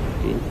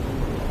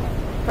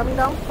 Coming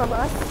down.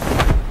 Cover us.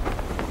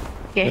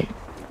 Okay.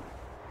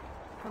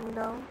 Coming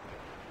down.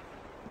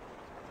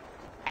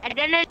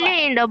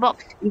 Adrenaline in the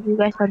box if you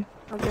guys want.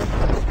 Okay.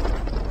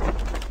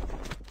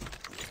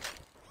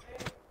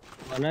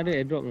 Mana ada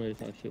airdrop ni?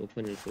 So she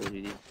open also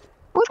already.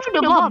 Who threw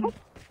the bomb?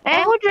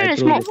 Who threw the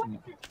smoke?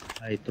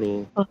 I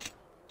throw.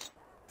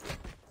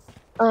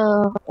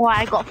 Wah,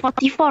 I got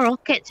 44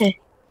 rockets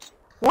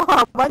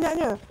Wah,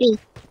 banyaknya.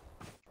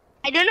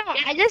 I don't know.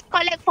 I just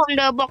collect from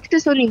the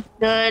boxes only.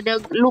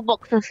 The loot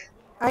boxes.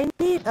 I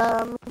need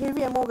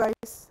heavy ammo,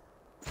 guys.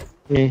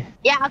 Ni.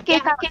 Yeah, okay.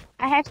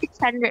 I have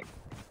 600.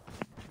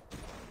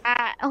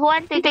 Who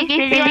want to give?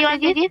 You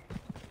want to give?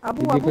 Abu,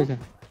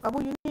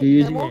 you You need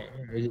use ammo?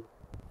 it.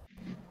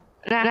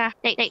 Nah,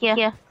 take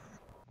here.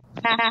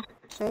 Nah.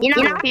 Thank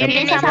Enough. You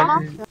finish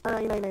ammo?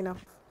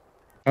 Enough.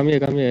 Come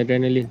here,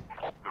 adrenaline.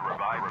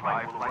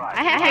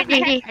 I have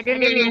ready.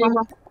 Adrenaline.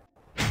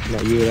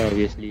 Not you lah,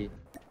 obviously.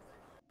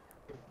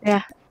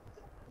 Yeah.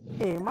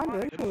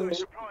 Mana ni?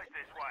 This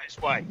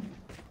way.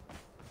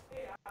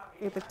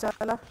 Pecah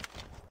lah.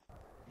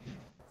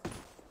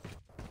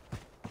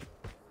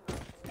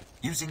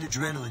 Using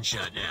adrenaline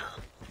shot now.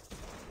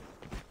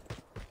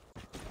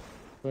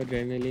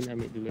 Adrenaline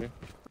ambil dulu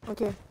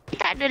Okay.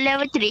 Tak ada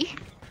level 3.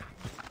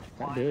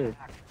 Tak ada.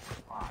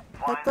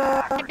 Hacker.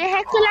 Ada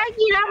hacker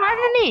lagi lah.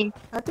 Mana ni?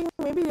 I think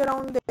maybe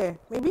around there.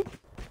 Maybe?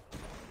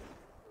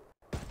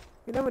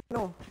 You never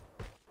know.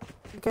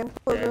 You can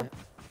pull ke?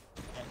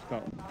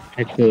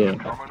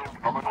 Hacker.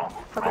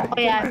 Oh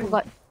yeah, I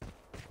forgot.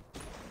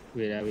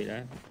 Wait lah.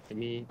 Let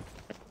me.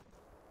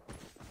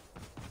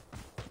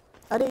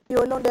 Adik,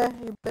 you alone there.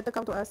 You better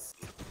come to us.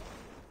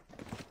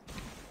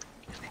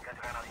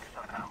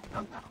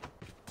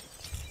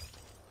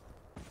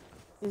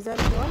 Is that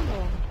one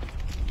or?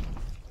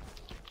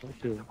 Not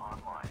sure.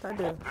 Tak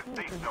ada.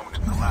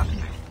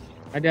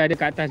 Ada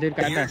kat atas, dia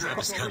kat atas.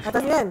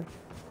 Atas ni kan?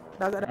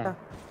 Dah agak dah.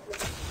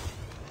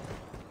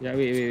 Ya,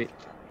 wait.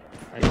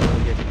 I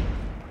don't get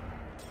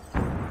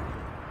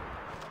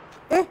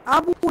it.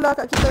 Abu lah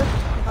kat kita.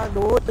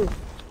 Aduh. Wait.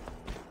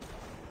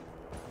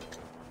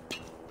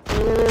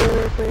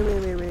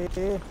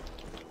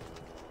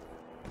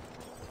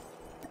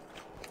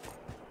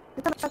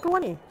 Kita nak keluar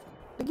ni.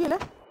 Degil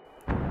lah.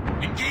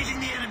 Engaging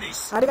the enemies.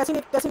 Dia kat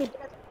sini.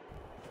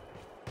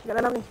 Kat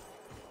dalam ni.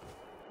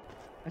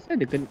 Asal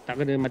dia tak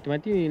kena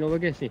mati-mati ni Nova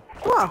Gas ni?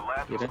 Wah,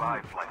 Kira.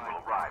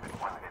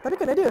 tadi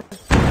kena dia.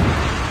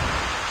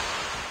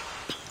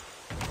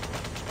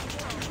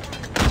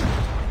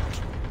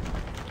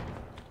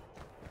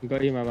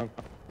 Got him abang.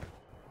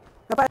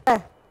 Dapat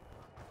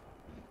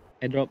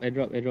Airdrop.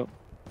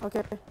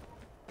 Okay.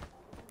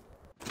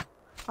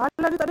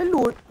 Alah, dia tak ada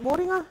loot.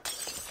 Boring ah.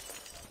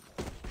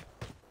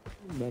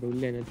 Baru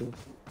land tu.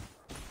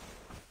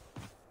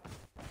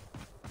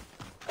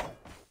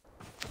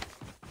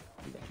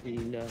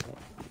 Gila.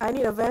 I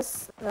need a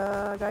vest,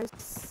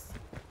 guys.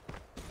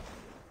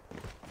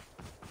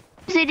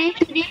 Sini.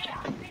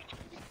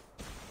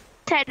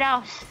 Set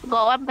down.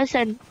 Got one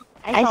person.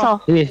 I saw.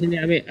 Sini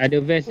ambil. Ada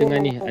vest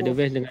dengan ni. Ada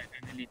vest dengan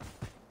adrenaline.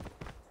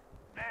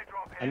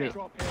 Ambil.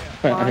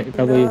 Cepat, ada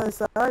cover you.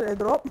 Mana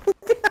drop?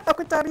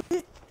 Aku cari.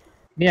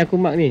 Ni aku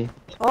mark ni.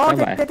 Oh,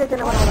 Nampak, okay.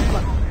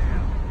 Nampak.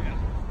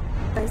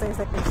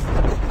 Thanks.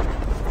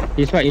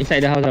 He's right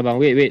inside the house abang.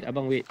 Wait.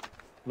 Abang wait.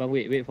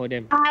 Wait for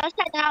them.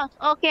 Outside the house.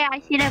 Okay,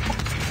 I see them.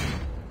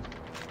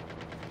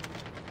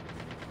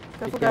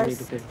 Careful,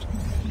 guys.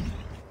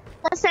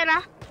 Person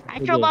lah. I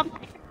throw bomb.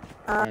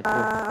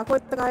 Aku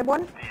tengah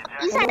airborne.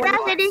 Inside the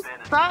house jadi.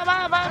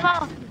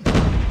 Bawa.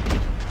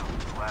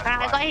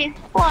 I got him.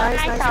 Oh,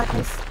 nice.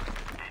 Nice.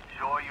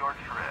 Enjoy your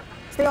trip.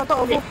 Stay on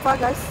top of roof,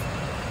 guys.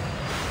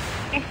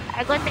 Okay.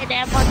 I go take the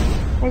airborne.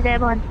 Take the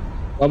airborne.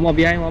 One more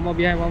behind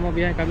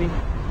coming.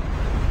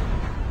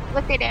 Go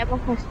take the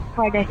airborne first.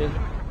 Before I die.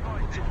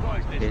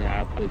 Okay,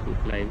 apa tu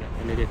fly kat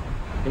mana dia?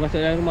 Dia masuk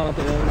dalam rumah.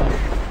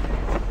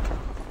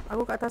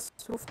 Aku kat atas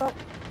rooftop.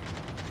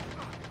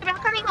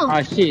 Belakang ni tu.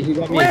 Ah shit, he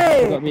got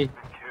me.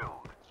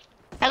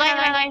 Go.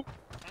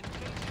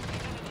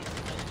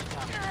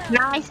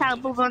 Nice,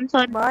 Abu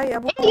Bonson. Bye,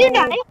 Abu. You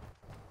die?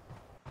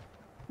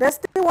 There's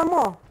still one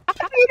more.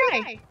 How you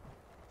die?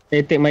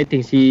 Hey, take my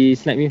things. He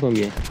sniped me from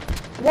here.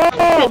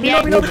 Whoa!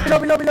 Below.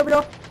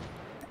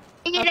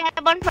 You get the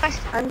airborne first.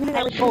 I'm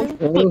healing.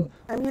 Oh.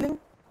 I'm healing.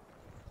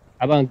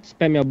 Abang,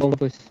 spam your bomb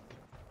first.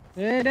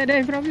 There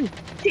in front of you.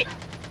 Shit.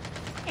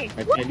 Hey,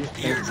 I what? tell you,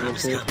 spam your bomb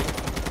first.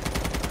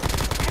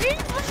 I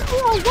didn't know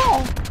you were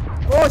wall.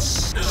 Oh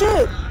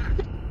shit!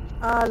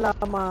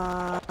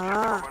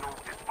 Alamak.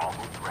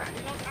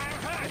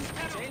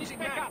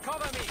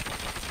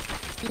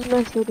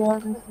 Gila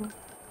sudah.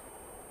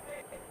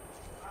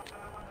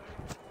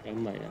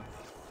 Ramai lah.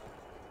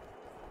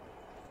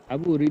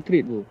 Abu,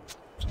 retreat bu.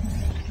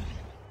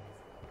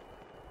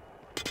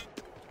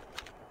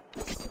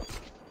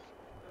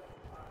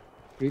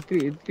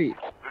 Retreat. The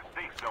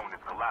safe zone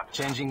is collapsing.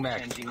 Changing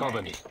mag. Cover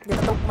me. Dia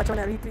tak tahu macam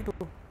nak retreat tu.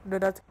 Dia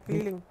dah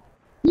keliling.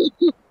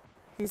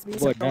 He's busy.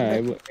 Bot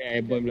dah,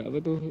 airborne pula apa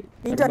tu?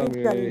 Ninja.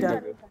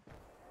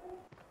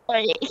 Oh,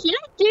 he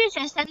like to use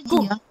a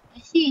strategy. I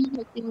see him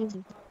like to use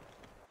it.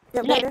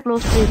 Yep, Like there.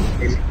 close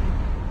range.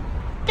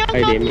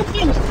 Ay, damn it.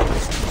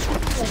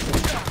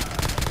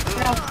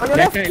 On your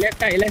Left left.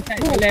 side, your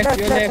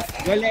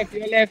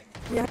left.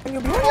 Behind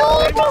you.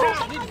 Oh no!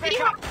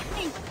 Behind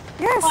me.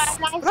 Yes. Oh,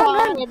 nice Run.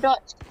 one. The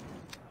dodge.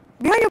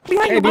 Behind you.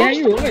 Hey, behind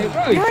you, bro.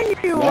 Behind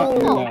you.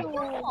 Alhamdulillah.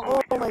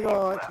 Oh my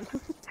god.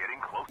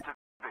 Getting close to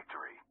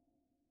victory.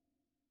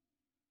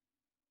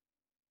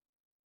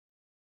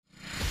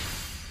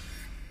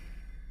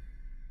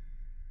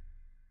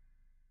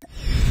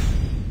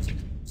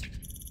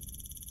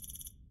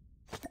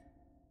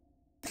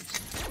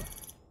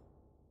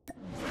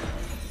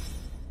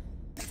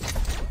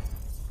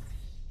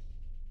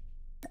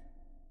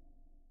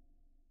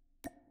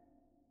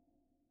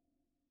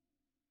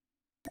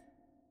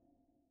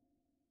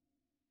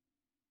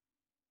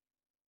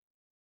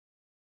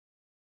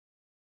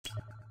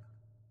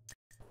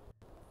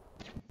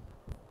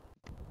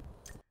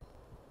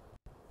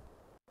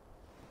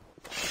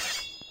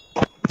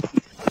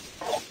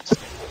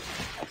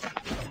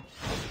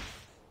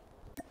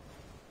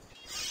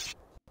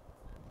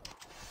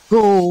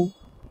 Go.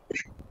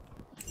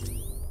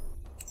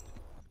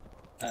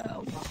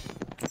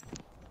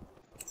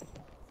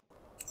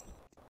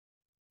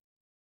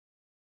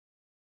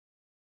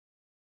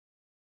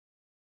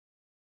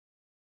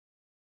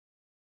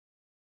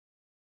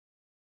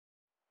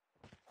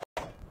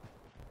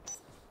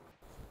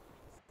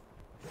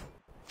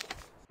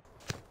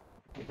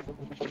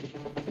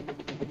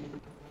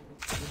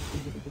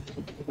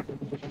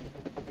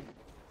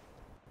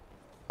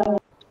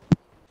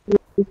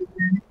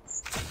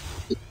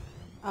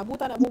 Abu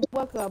tak nak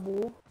berbual ke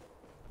Abu?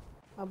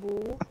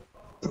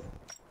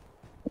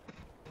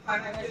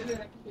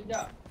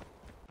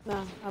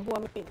 Nah, Abu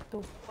ambil tu.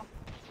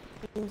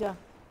 Ninja.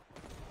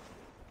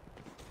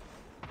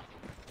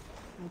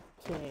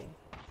 Okay.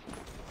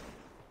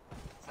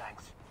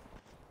 Thanks.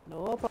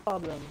 No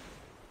problem.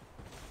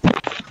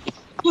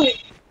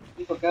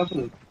 You pakai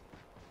apa?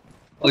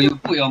 Oh, you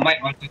put your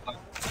mic on.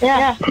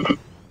 Yeah.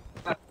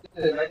 Start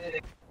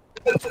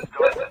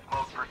the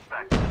smoke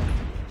perspective.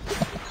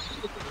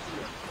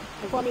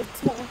 Aku ambil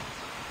smoke.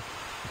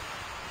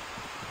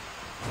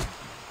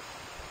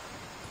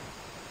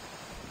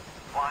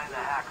 Find the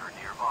hacker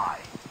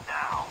nearby.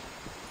 Now.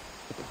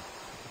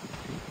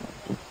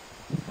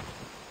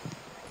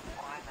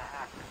 Find the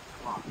hacker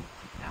spot.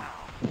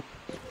 Now.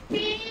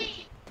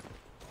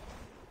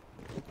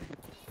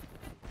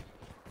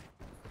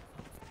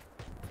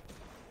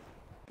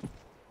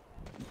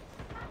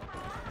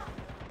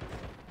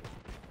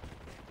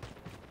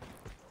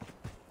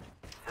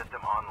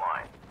 System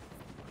online.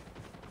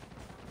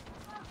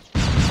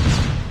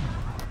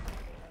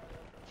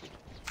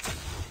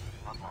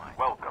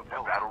 Welcome to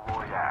Battle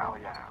Royale.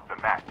 The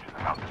match is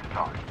about to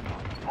start.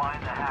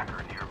 Find the hacker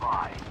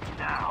nearby.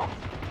 Now.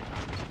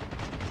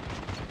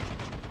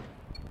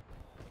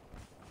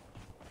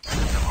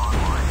 System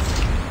online.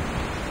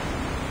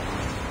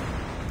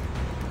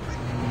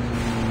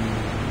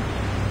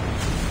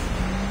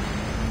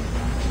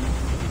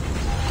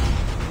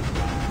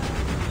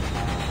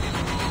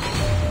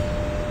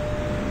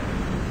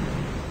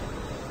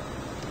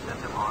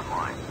 System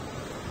online.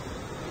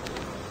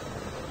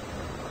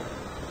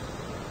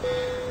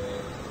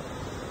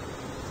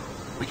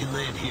 We can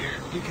land here.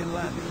 You can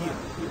land here.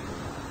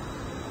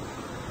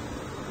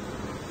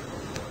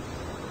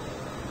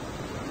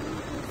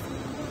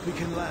 We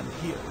can land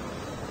here.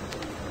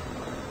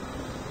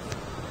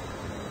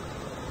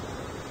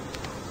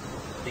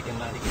 They can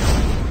land here.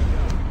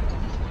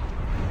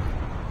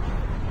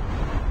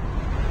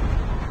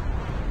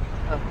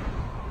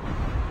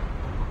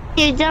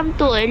 You jump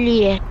too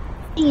early.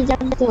 You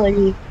jump too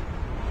early.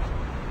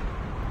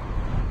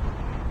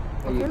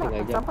 What you Okay lah, think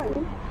I jump? sampai.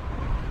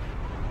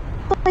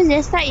 Because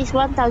the start is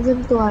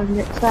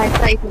 1,200, so I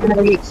thought it's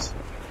gonna reach.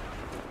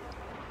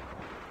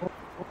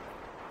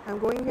 I'm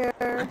going here.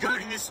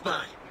 Regarding this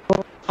spot.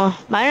 Oh,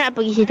 mana nak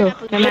pergi situ?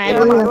 Memang Ada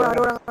ada orang, orang.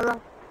 ada orang.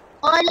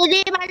 Oh, jadi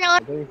mana I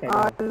orang? go inside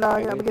now. Alah, I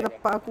nak go pergi inside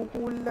tempat aku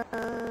pula.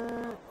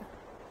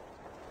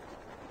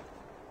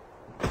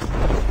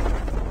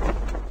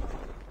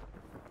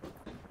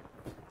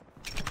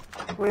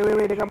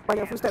 Weh, dekat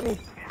banyak footstep ni.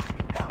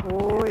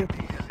 Oi.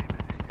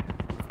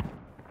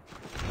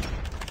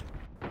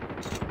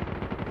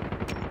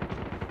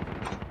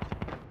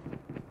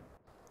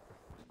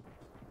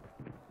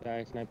 now.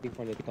 I'm sniping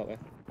from the top.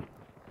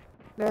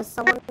 There's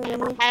someone near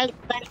me.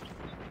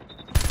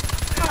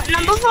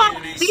 Number 4,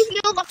 please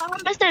you got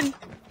 1%.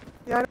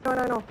 Yeah,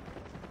 I know.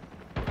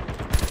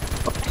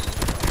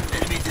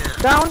 Enemy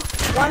down. Down.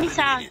 One is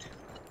I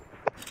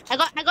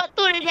got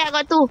 2 already, I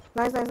got 2.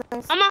 Nice.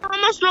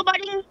 Almost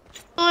snowboarding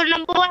to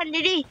number 1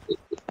 already.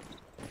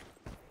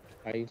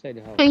 I'm inside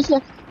the house. So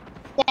here.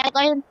 Yeah, I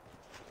got him.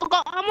 Oh,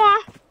 got armor.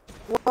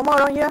 One more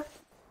around here.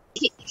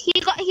 He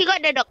got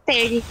the doctor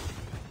already.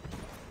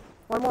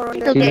 One more around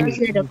He there. took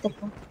the doctor.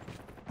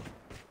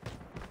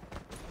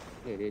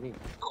 Yeah, dia ni.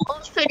 Oh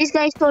shit, this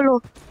guy is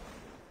solo.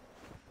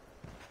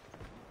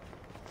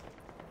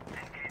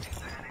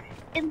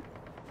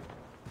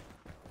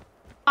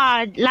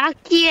 Ah,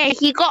 lucky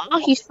he got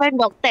his friend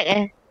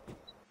doctor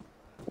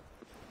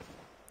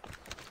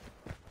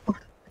Oh,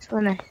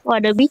 so nice.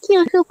 Wow, the BK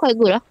also quite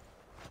good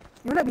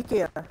You like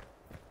BK ah?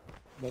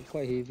 But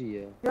quite heavy.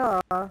 Yeah.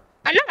 Not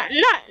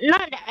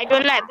that I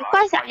don't like,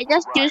 because I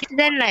just use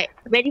them like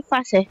very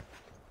fast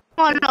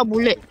Oh, a lot of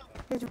bullet.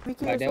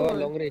 BK But that one also.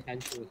 long range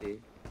hancur sih.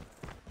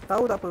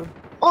 Tahu tak apa.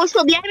 Oh,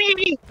 so behind me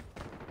already.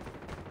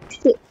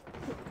 Shit.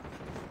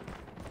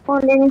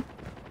 Oh, then.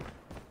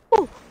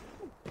 Oh.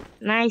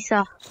 Nice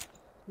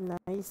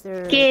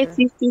Nicer.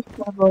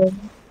 K57.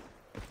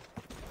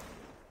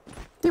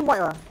 Team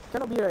white ah?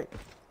 Cannot be right.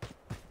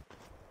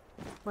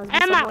 Must be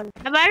Alamak,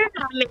 someone. baru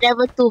nak ambil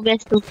level 2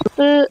 best tu.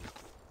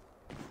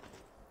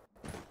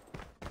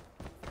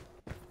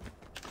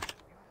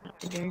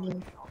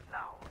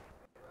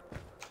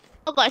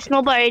 Oh, got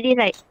snowball already,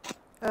 right?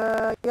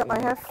 Yep,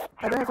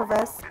 I don't have a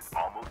vest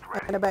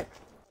and a bag.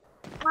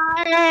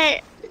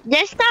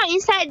 Just now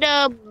inside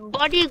the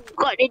body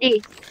got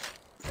already.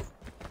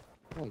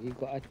 Oh, he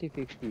got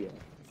RT50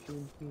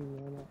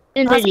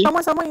 Already.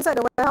 Someone inside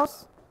the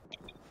warehouse.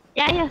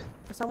 Yeah.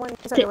 Someone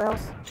inside the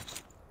warehouse.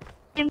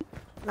 Him.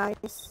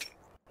 Nice.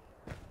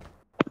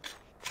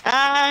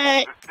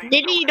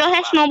 Jadi you don't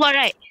have snowball,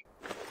 right?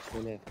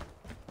 Don't have.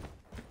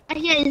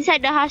 Here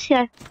inside the house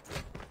here.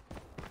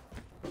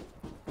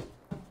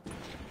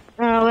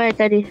 Where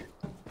tadi?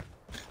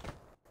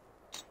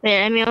 Wait,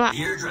 let me mark.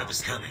 The airdrop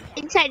is coming.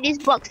 Inside this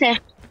box there.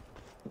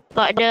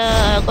 Got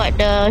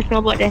the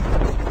snowboard there.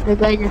 The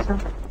guy just now.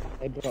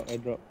 I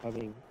drop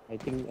coming. I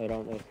think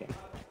around us.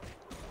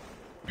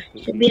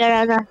 Should be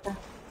around us.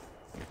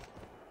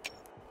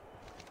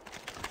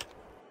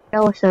 That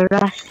was a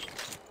rush.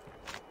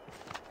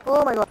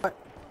 Oh my god.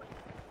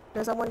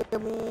 There's someone near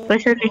me.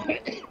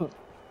 Personally.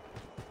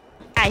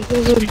 I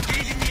hear him.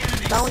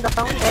 Down.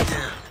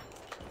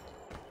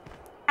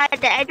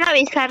 The airdrop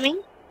is coming.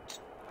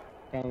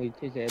 Sekarang we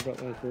chase the airdrop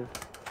also.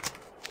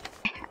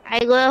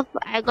 I got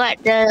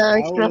the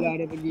Tahu snow. lah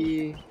dia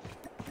pergi.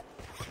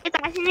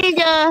 Kat sini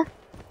je.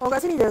 Oh kat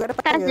sini je, kat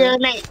depan Tak je. je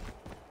naik.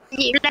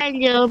 Zipline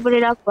je boleh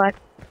dapat.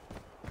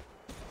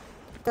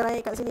 Kita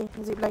naik kat sini,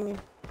 zipline ni.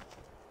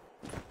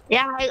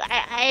 Yeah,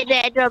 I the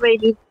airdrop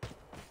already.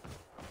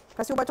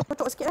 Kasih ubah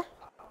cocok sikit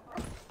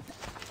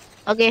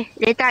Okay,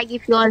 later I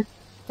give you all.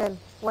 Can.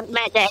 One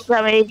Met the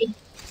airdrop already.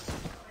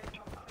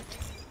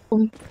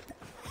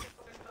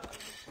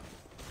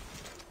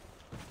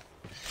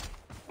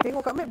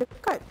 Tengok kat map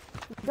dekat.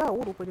 Jauh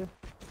rupanya.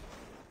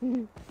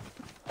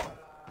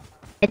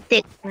 I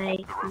take my.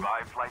 The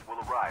revived flight will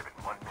arrive in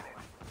 1 minute.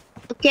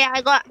 Okay,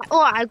 I got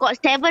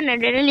 7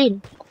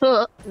 adrenaline.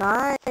 So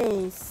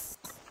Nice.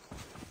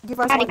 Give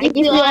us I one. give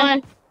you all.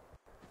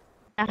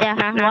 Yeah,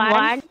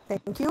 one.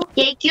 Thank you.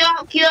 Okay, queue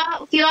up. Queue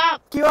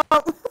up.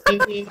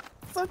 Okay,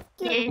 So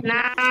okay, cute.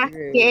 nah.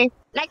 Okay,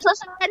 like so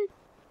son.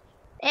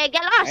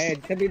 Get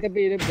lost. Tepi dia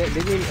ni nanti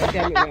ambil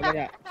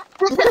banyak-banyak.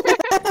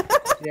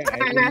 Ya, I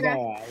risau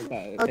lah.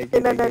 Okay,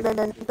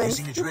 done. Thanks.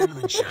 Using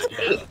adrenaline shot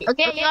now.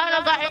 Okay, you all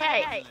got it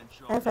right.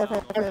 Have.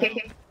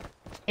 Okay.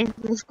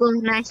 Let's go.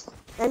 Nice.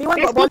 Anyone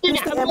got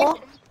ballistic ammo?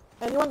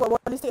 Anyone got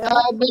ballistic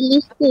ammo?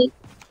 Ballistic.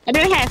 I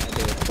don't have.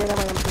 Okay,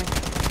 never mind.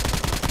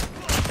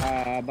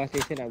 Bus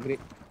station upgrade.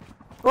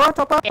 Oh,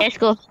 chopper. Okay, let's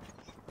go.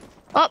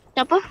 Oh,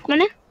 chopper?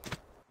 Mana?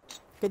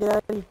 Okay, dia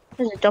lari.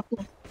 There's a chopper.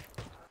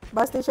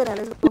 Bus station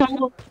let's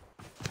go.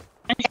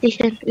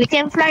 Station. We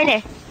can fly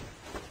there.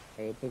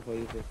 I open for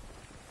you first.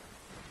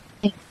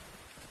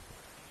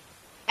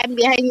 I'm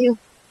behind you.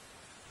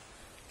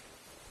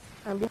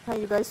 I'm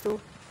behind you guys too.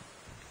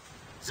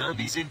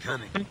 Zombies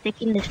incoming. I'm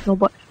taking the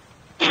snowboard.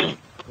 Okay,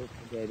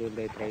 I don't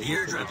die trying. The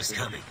airdrop is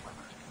coming.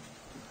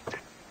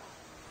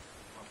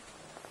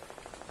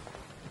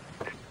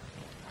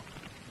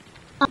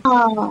 Yep.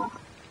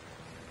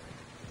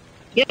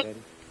 Thank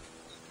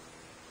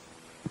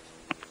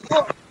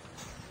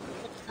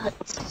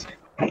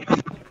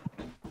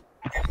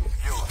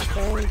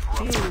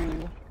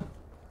you.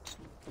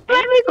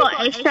 Where we got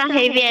extra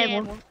heavy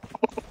ammo?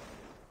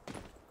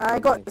 I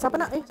got, siapa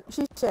nak?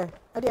 She share.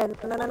 Adik,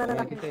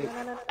 nah.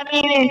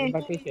 Amin.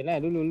 Bang station lah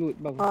dulu loot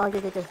bang. Oh, okay.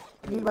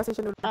 Pergi bus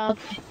station dulu.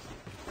 Okay.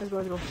 Let's go.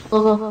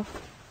 Go.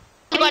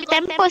 You got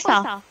tempos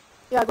ah?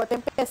 Yeah, I got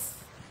Tempest.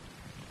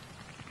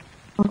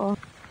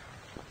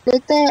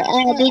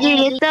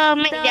 Later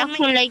make their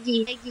phone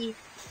lagi.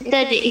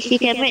 Later she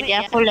can make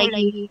their phone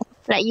lagi.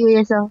 Like you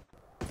yourself.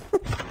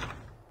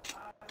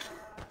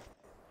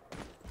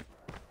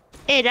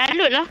 Dah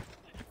load lah.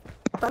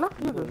 Tak lah,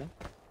 you ke?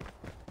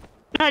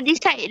 No, this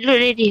side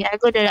load already. I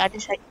go the other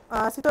side.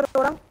 Situ ada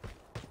orang.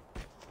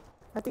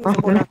 I think it's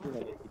a bola.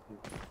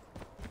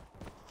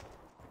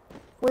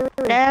 Wait.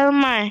 Never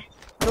mind.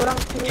 Ada orang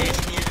sini.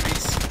 Engaging the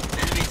enemies.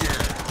 Enemy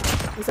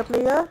down. It's a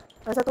player.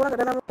 Ada satu orang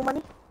kat dalam rumah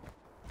ni.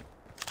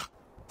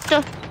 Tu.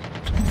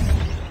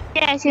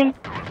 Yeah, I see him.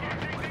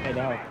 Inside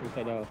the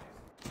house.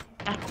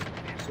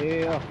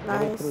 Yeah,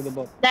 Nice. through the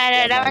box.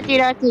 Dah mati.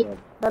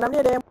 Dalam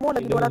ni ada ammo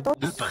lagi 200.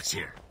 Loot box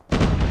here.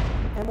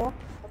 Ammo.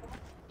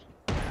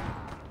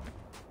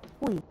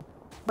 Ui.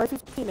 By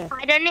 15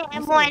 I don't need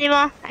ammo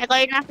anymore. I got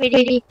enough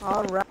already.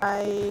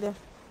 Alright.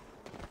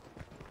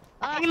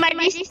 Anybody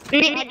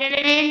need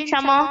adrenaline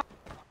some more?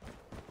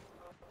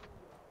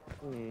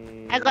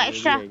 I got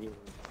extra.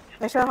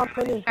 Extra how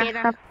many?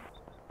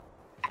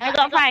 I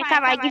got 5.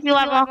 Come, I give you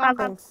one more. Come.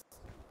 Thanks.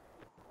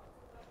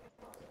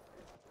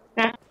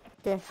 Nah.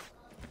 Okay.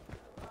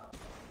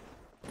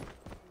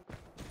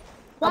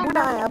 Abu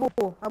nak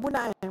Abu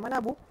nak Mana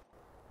Abu?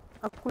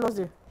 Aku lost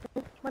dia.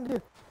 Mana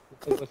dia?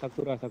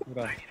 Sakura.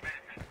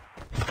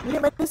 You need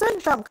medicine?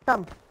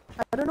 Come.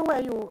 I don't know where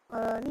you.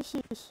 Ni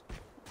shish.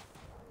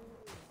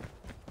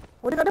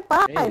 Oh, dia kat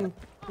depan.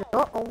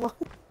 Ya Allah.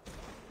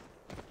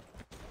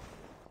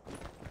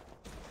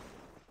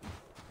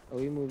 Are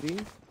we moving?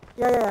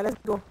 Yeah,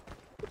 let's go.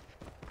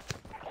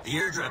 The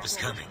airdrop is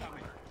coming.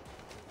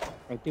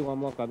 I think one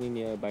more coming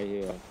nearby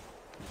here.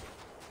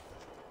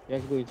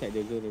 Let's go inside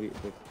the zone a bit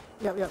first.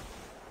 Yup. Yeah,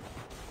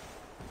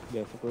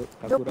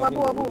 Jom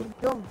Abu.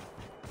 Jom.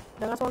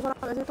 Jangan sorang-sorang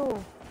kat situ.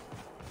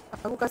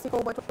 Aku kasih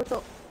kau ubat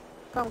cocok.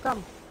 Come.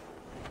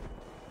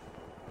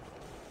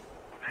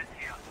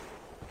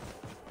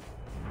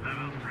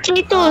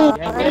 Itu.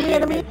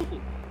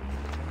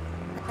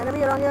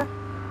 Enemy around here.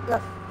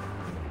 Yeah.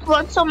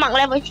 Want so mark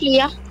level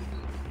 3 ya.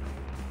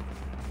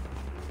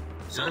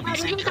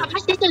 Zombies Ini kat incoming.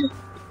 pasti tu.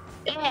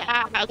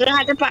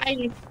 Gerak tempat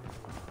ni.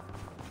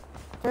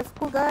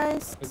 Careful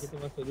guys. Kita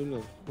masuk dulu.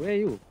 Where are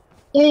you?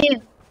 Yeah.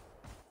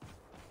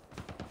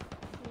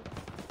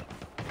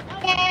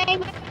 Okay.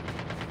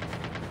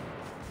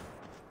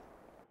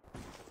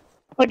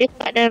 Oh,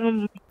 dekat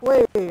dalam.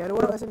 Weh, ada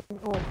orang kat sini.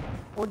 Oh,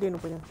 Odain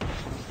rupanya.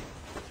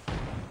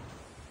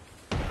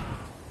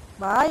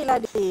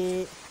 Baiklah,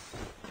 dik.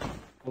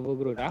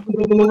 Overgrown. Aku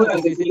belum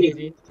di sini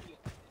sih.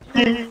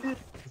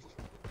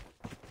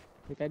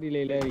 Ni tadi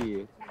lari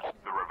je.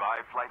 The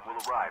revived flight will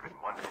arrive in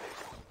 1 minute.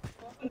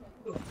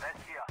 That's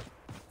here.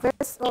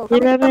 First,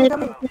 coming.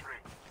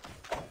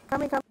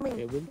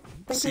 Okay, boom.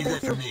 See that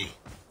for me.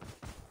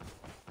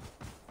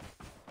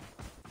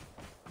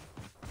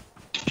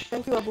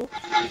 Thank you, Abu.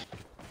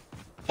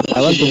 I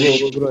want to go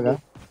overgrown lah.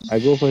 I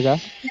go first lah.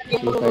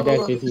 If I die,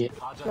 save me.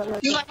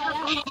 Yeah.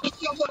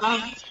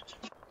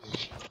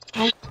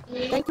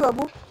 Thank you,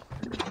 Abu.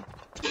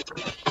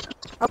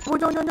 Abu,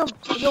 jom.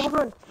 Pergi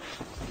overgrown.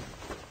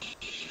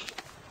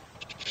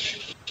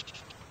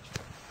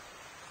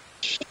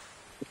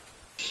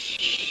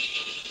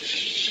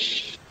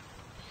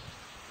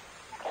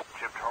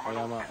 Chip terminal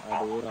Alamak,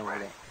 ada orang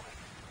pula.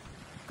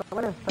 Kat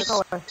mana? Kat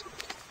kau eh?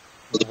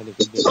 Ada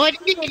kerja. Oh,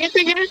 dia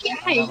kerja dekat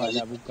air. Alamak,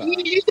 dah buka.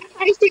 Dia dekat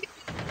air sikit.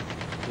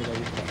 Dia dah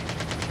buka.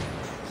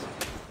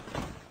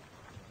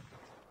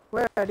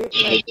 Where, dik?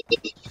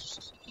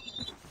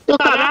 Tu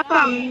kat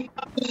belakang.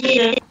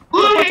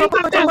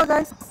 Cuba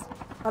guys.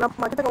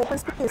 Alamak, kita kat open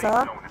space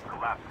lah. zone is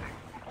collapsing.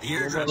 The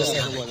airdrop is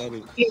Buat coming.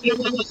 lari.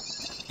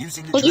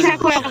 Using the Pergi drone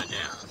aku. shot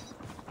now.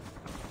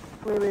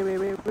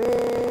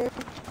 Wait.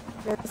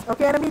 Yes.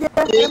 Okay, enemy here.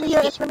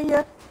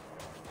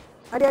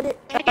 Adik.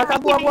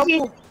 Abu.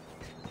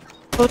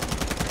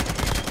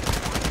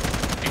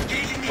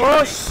 Engaging the Oh,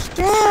 enemy.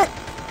 shit!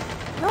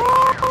 No!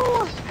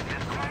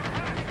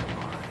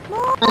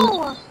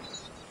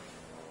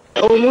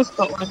 Almost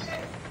got one.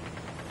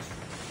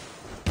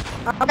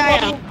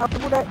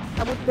 Abu dead.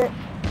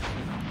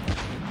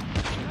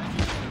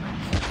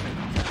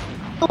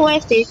 Oh,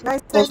 where's this? Nice.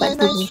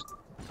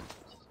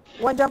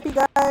 One jumpy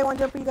guy.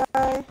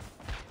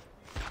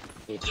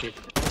 Okay.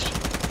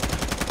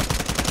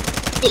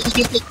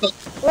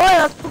 Woi,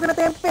 aku kena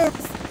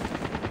tempes.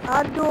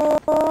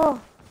 Aduh.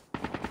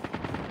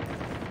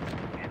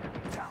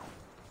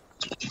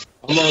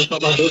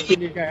 Doktor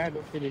ni kan.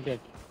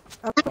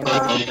 Aku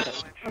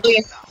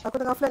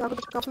tengah flank.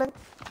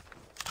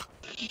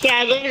 Okay,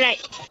 I go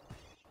right.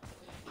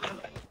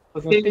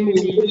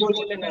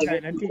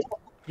 Nanti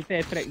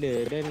kita attract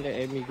dia, then let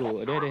enemy go.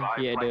 Dia ada,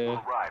 he ada.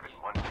 Will arrive in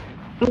 1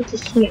 minute. I'm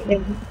just smack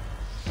them.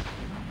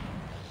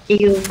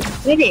 You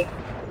ready?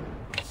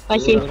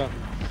 Passing.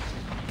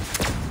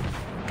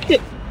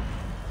 Shoot.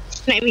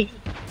 Snipe me.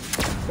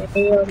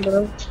 Damn,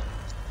 bro.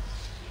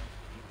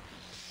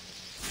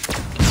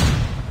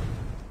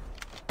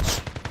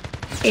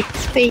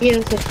 Stay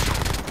here,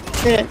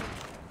 sir.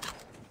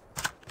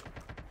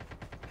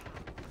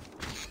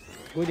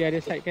 Go di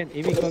other side kan?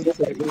 Amy kau go di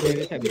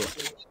other side bro.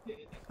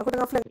 Aku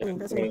tengah flank ni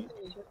kat sini.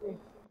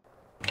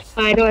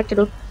 I don't want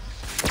to do.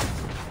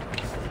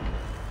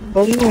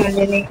 Bomba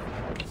dia ni.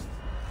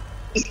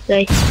 This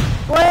guy.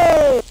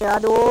 Weh,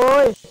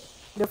 aduh.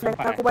 Dia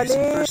flank aku Using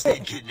balik. first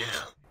aid kit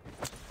now.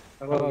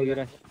 Kau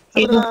Yuras.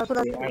 Aku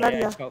dah lari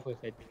lah. Kau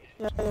first I think.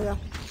 Ya.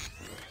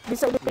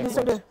 Distract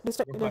dia.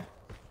 Stop.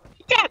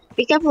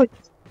 Be careful.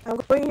 I'm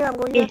going here.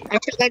 I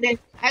took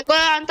garden. I go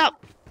on top.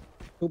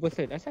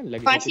 2%. Asal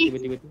lagi Pasti. satu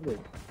tiba-tiba.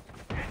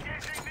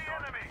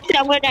 Shoot,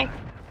 I'm gonna die.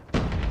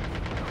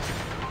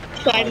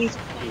 So I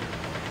missed.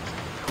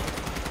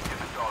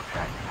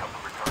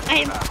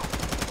 I am.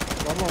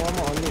 One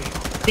more on me.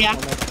 Yeah.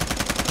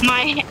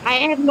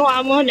 I have no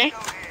armor left.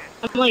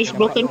 Armor is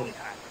broken.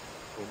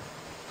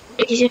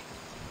 Okay, sir.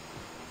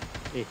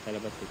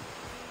 Salah batu.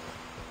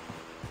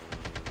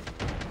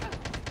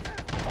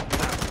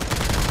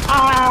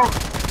 Ah.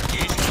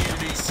 Engaging the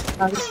enemies.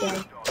 Bagus ya.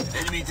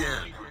 Enemy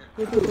down.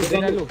 Dia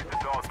lalu.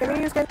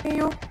 Scanning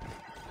you.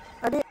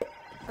 Adik.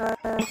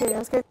 Okay,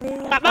 I'm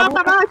scanning. Kat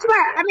bawah.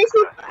 Cepat. Ambil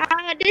su.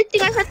 Dia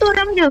tinggal satu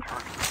orang je.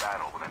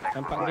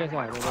 Nampak gas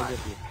lah. Nampak gas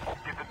ni.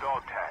 Get the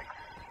dog tags.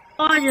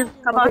 Oh je.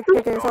 Kat bawah tu.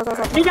 Okay, so.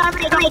 Dia dah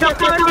ambil kawan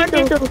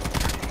dia tu.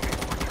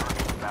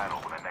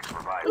 Battle when the next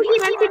revive. Uji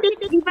nanti dia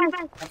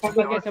device.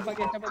 Nampak gas.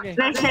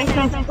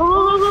 Nice. Go.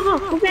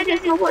 Kumpul dia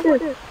snowboard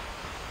dia.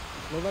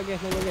 Nampak gas.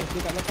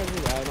 Dia kat belakang tu.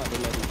 Mak dia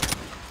lari.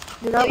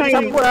 Dia dah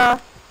cabut lah.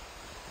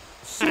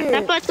 Shit.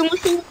 Dapat tunggu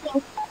sini.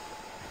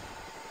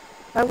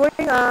 I'm going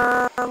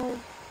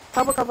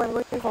cover. I'm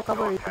going for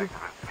cover already.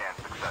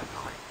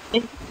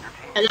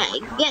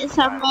 Like get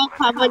some more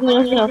cover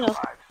near here.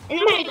 And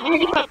then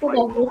I helicopter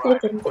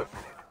dah.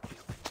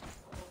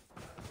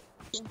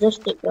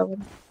 Just take that one.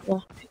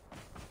 Yeah.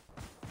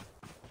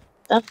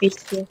 Tough is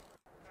here.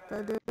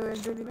 Tak ada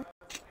adrenaline.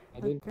 I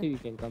don't think you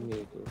can come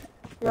here tu.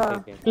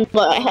 Ya.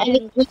 But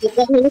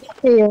helicopter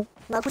here.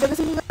 Nak aku jaga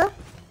sini ke?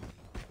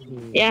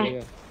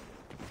 Yeah.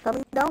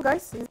 Coming down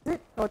guys, is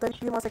it? Oh,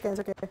 30 more seconds,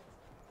 okay.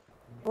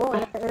 Oh,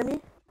 enemy.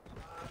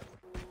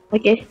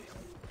 Okay.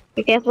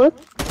 Be careful.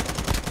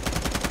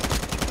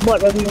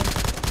 Bot on you.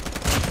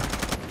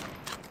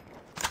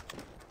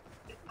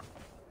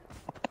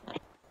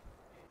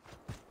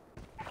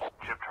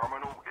 Chip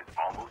terminal is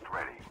almost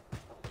ready.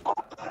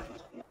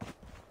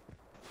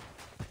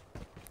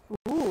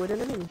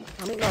 Adrenaline.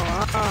 Ambil kau.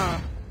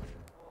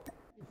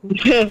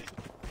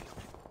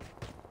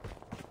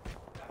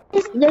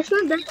 There's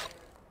one there.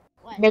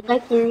 The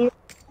guy kill you.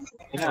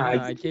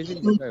 I chase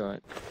him back what.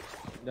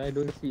 I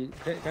don't see.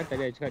 Kan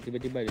tadi I cakap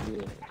tiba-tiba dia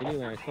dua.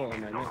 Actually when I saw on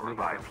my map dia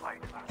Revive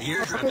flight. The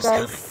airdrop Okay is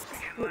coming. guys.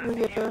 Meet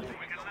me here.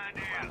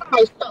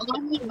 I stop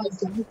running like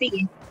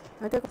jumping.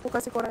 Nanti aku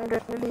kasih korang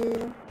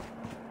adrenaline.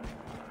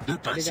 Loot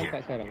tak ada box here. jangkat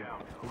sekarang.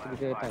 Nanti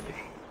kita datang.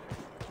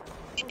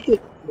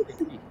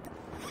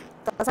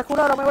 Tak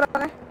Sakura ramai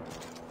orang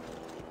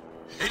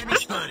Enemy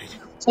spotted.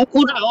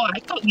 Sakura, oh, I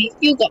thought with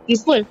you got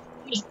people.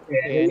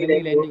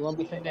 Enemy landing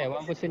 1% there.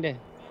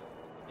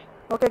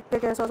 Okay,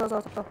 so.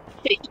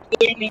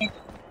 Yeah, man.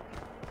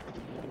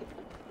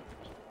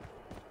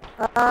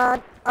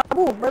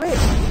 Abu, baik.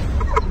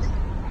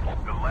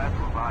 The last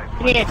revive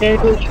flight. Yeah, there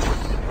is.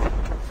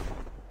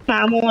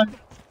 Come on.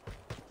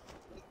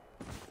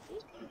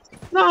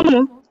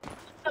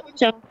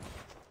 Macam.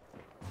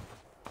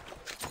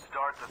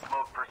 Start the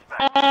smoke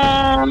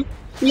perspective.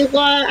 You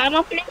got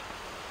ammo plate?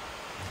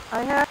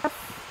 I have.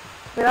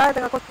 Wait, I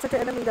tengah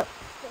concentrate enemy jap.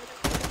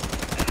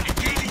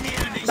 Engaging the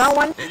enemies. Down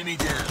one. Enemy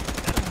down.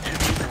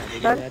 Enemy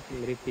eliminated. Done. Hati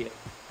merepek.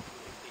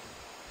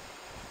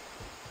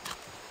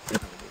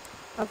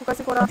 Aku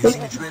kasih korang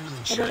Using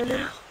adrenaline shot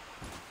adrenaline. now.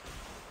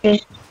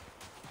 Okay.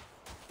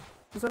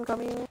 This one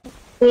coming.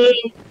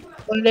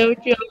 Level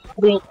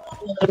 3 broke.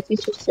 Level 3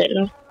 susah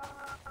lah.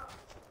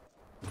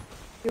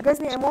 You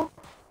guys need ammo?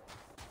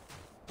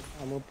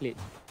 Armor plate.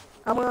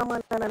 Ammo.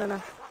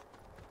 Nah.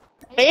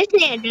 I just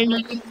need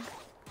adrenaline.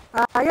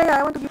 Yeah,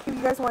 I want to give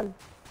you guys one.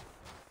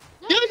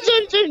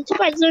 Zone.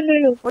 Cepat zone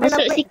dulu. Oh, dia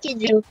Masuk nak sikit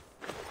je.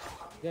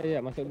 Ya,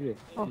 masuk dulu.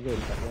 Oh.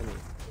 Zone kat mana?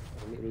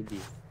 Ambil ruby.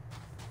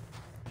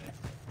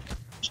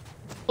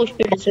 Push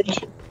dulu, sorry.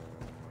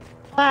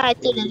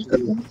 Itu dah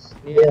ikut.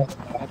 Ni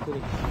aku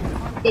ni.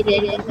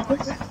 Dia.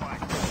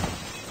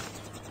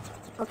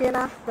 Okay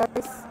nah,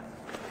 guys.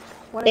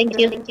 One Thank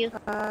you.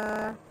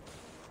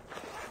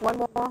 One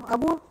more.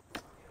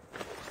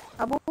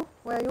 Abu,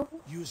 where are you?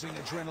 Using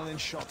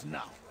adrenaline shot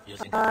now.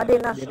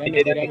 Adin lah. Dia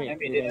dah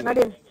ambil.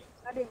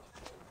 Nadin.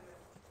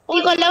 Oh,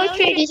 you got level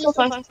 3 already so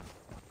fast.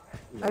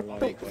 I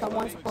took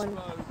someone's phone.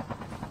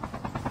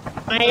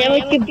 My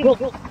level 3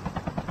 broke.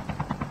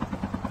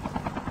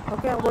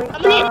 Okay, I'm going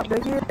Apa ni? up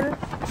the hill.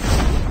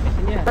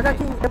 Sini lah. Belakang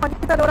kiri, depan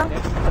kita ada orang.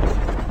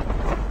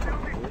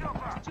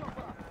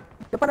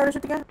 Depan ada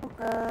shooting kan?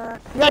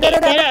 Ya, ada.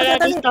 Dah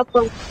Atas di ni.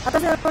 stopper. Atas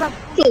ni ada orang.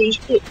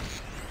 Shoot.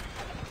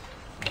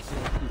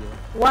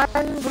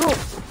 One group.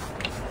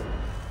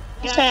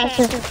 Asal.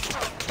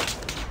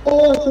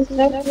 Oh,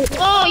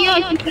 oh, ya,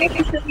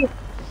 kita shoot.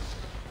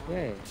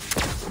 Weh.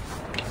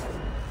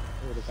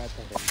 Oh, dekat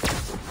atas dah.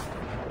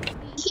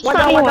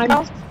 One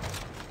down.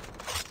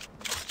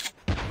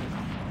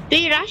 Do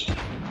you rush?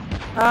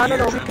 No,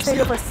 we stay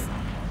here first.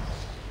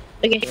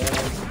 Okay.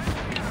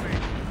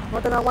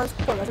 Gua tengah one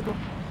spot kat situ.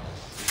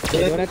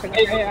 Dia orang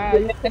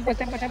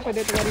tengah tempat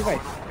dia tengah revive.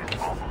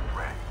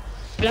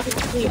 Belakang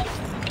sini.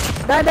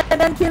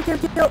 Dan kill.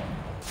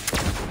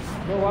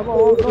 No,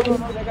 no,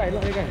 jaga.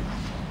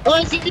 Oh,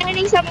 zipline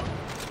ni sama.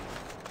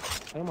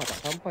 Alamak,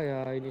 tak sampai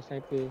lah ini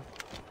sniper.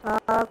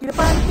 Di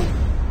depan.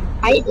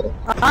 Air.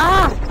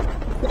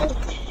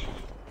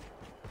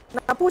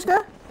 Nak push ke?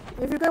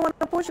 If you guys want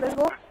to push, let's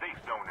go.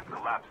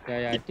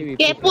 Ya, I think we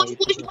Okay, push.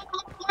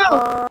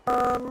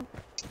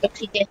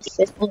 Okay,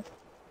 let's go.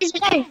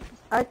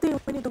 I think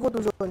we need to go to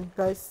zone,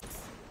 guys.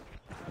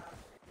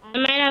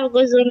 Maira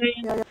go zone.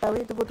 Yeah,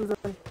 we need to go to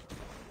zone.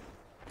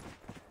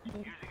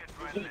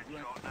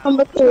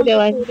 Number 2 that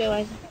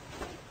one.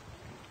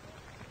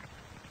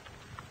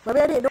 Babi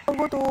adik, don't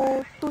go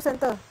to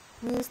center.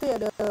 We stay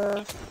at the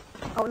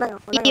outline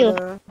of Video.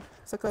 the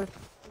circle.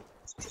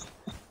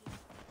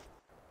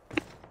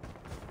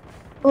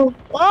 Oh,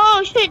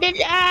 shit, there's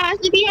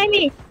behind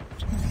me.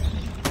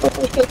 Oh,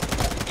 shit.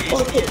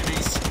 Engaging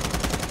enemies.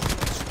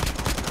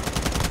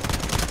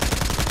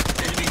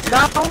 Enemy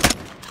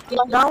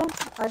Down.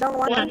 I down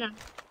one.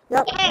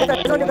 Yup,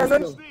 dekat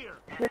zone.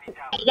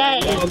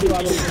 Dah.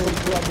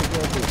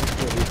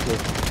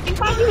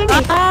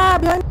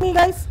 Behind me,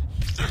 guys.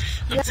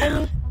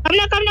 Behind me.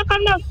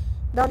 Come down.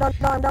 Down.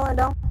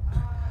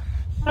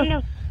 Come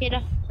down. Okay, dah.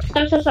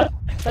 Stop.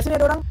 Kat sini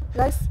ada orang,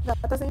 guys. Kat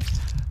atas ni.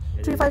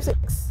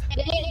 356.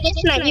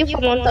 Let's not you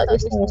from on top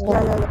this thing.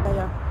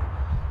 Ya.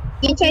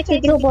 You try to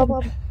throw bomb.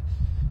 Oh,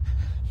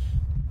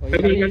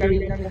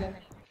 kami.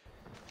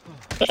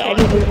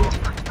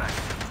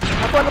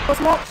 Aku ada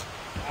smoke.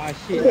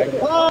 Shit.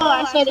 Oh,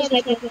 I saw this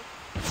like that.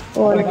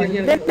 Oh,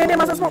 Dia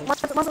masuk smoke.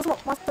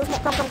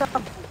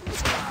 Come.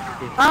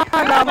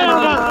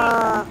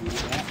 Alamak.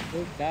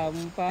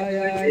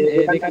 Sampaian.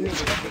 Dia kami.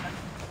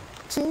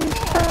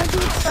 Cinta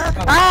kita.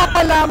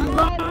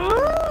 Alamak.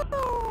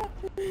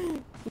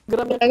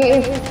 Geramnya.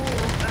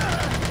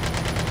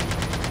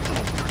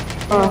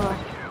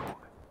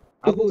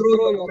 Aku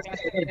throw your class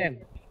at them.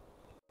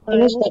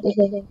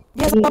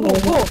 Dia Abu.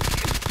 Go.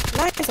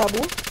 Nice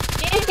Abu.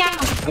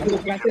 Aku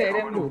cluster at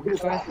them dulu.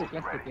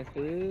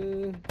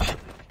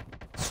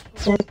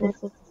 Cluster.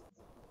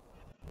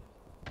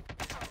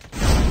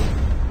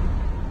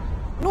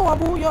 No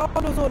Abu, you're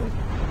out of zone.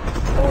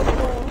 Oh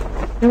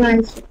no.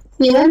 nice.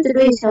 You want to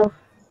do yourself.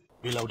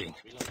 reloading.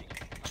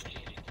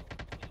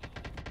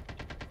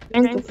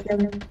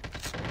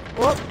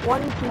 Oh,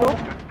 one kilo.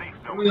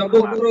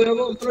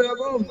 Throw your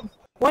bomb.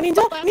 One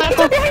ninja.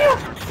 Ninja behind you.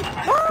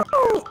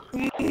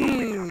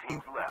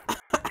 Teams left.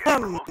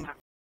 Close to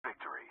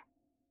victory.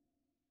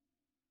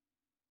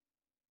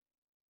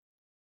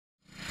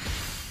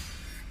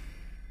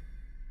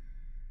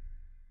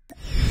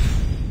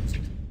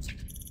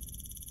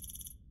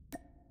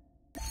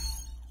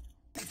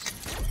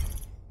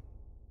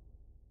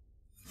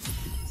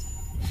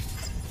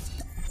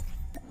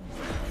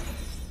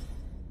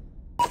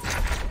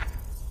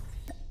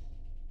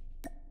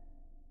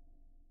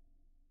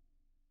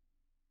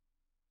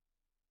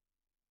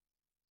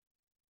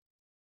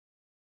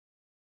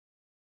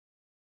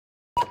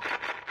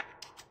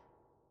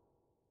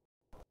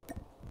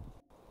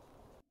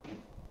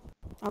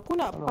 Aku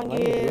nak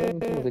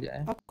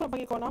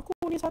panggil kawan aku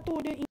ni satu,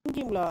 dia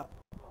in-game pula.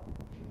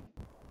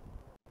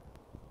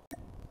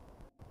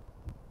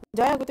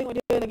 Sekejap aku tengok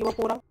dia lagi berapa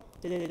orang.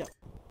 Sekejap.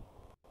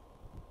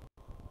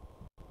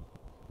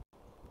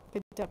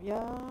 Kejap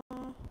ya.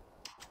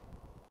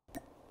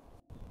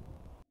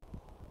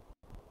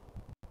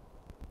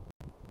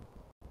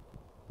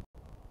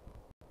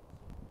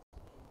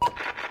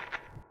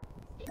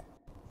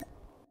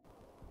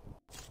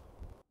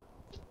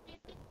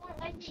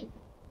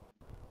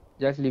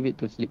 Just leave it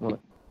to sleep mode.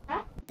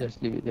 Huh?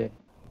 Just leave it there.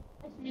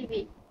 Let's leave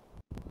it.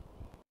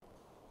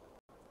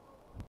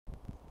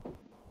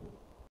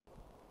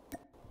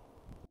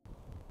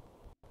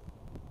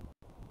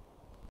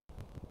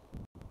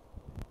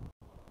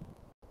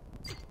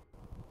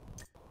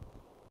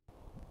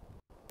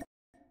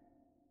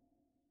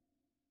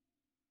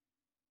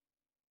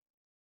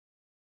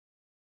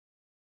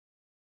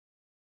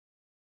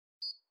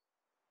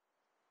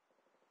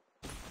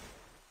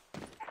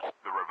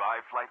 The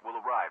revived flight will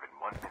arrive in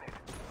 1 minute.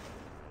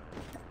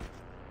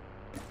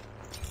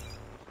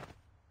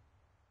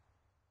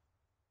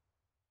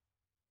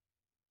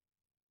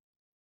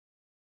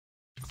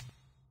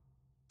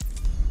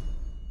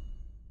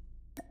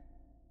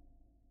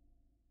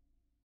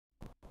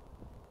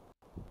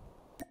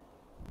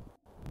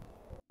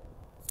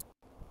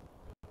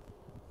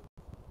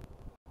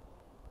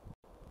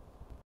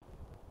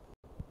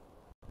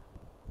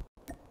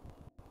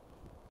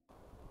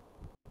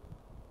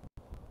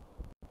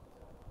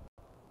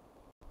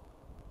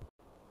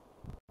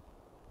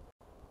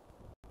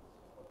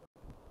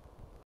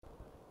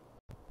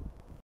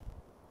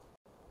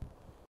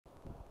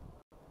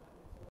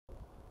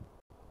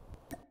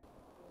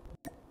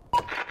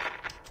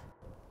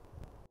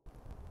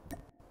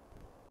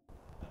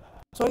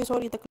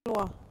 Sorry,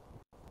 terkeluar.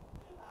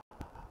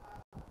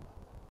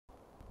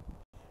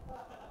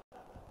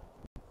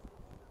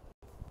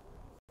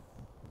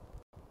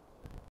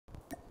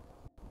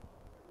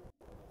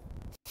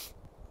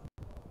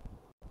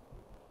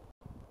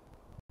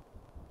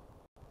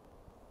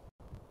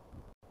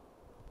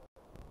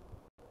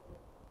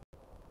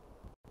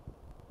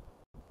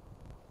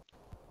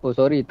 Oh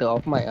sorry,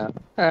 off mic ah.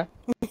 Ha.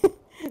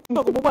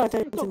 Kau berbual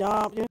macam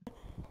senyap je.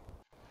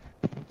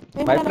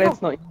 My Mana friends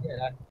kau? not in yet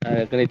lah.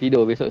 Kena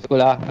tidur besok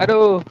sekolah.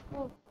 Aduh.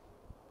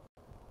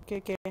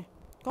 Okay.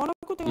 Kawan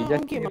aku He tengah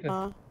just main game came.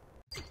 lah.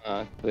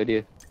 Tu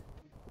dia.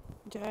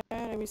 Sekejap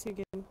let me see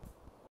again.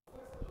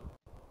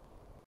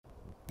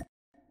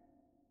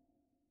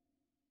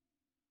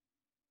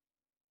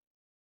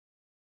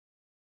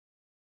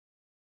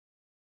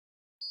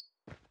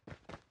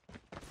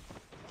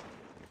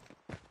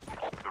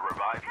 The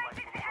revived flight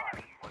will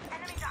arrive.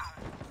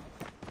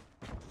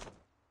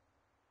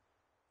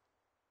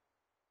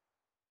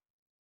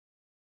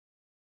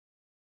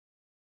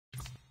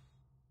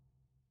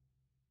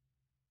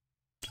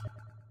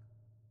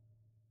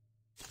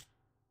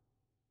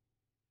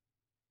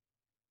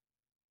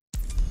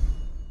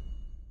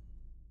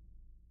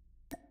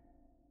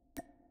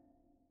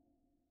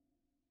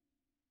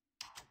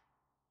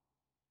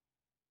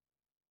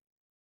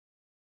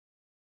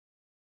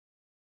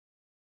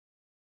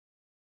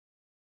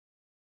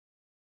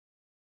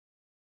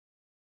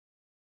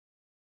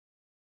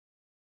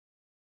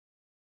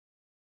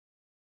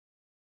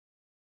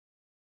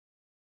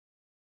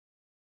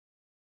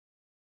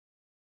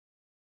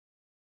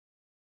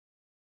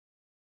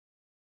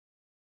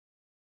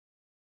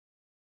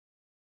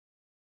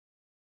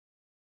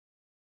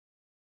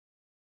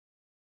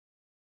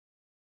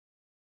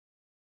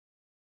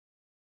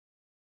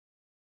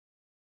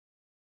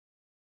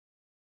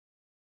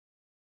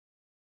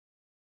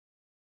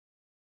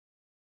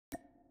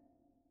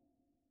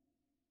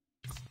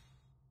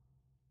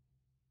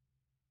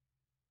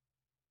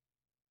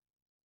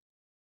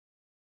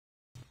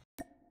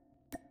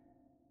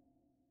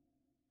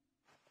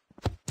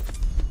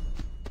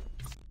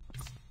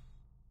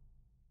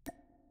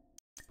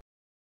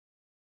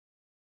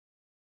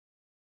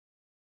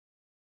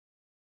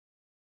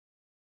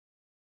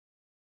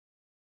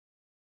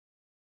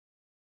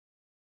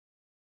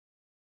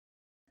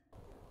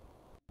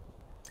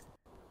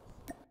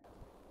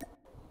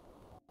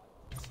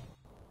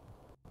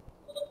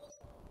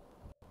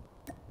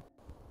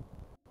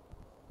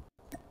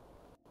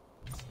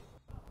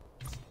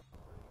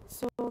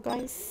 So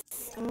guys,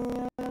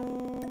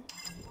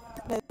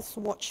 let's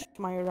watch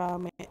Maira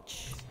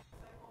match.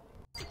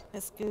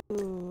 Let's go.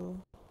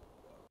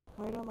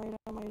 Maira.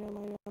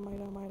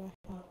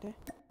 There.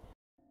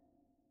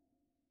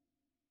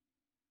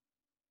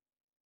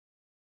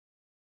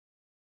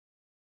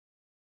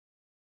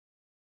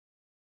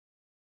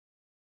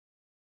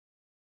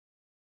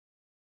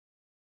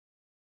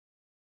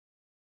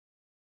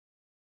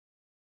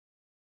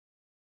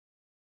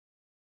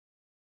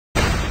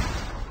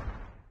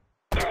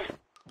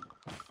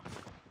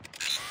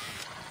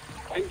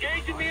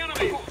 Engaging the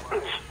enemy!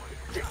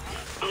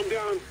 I'm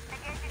down.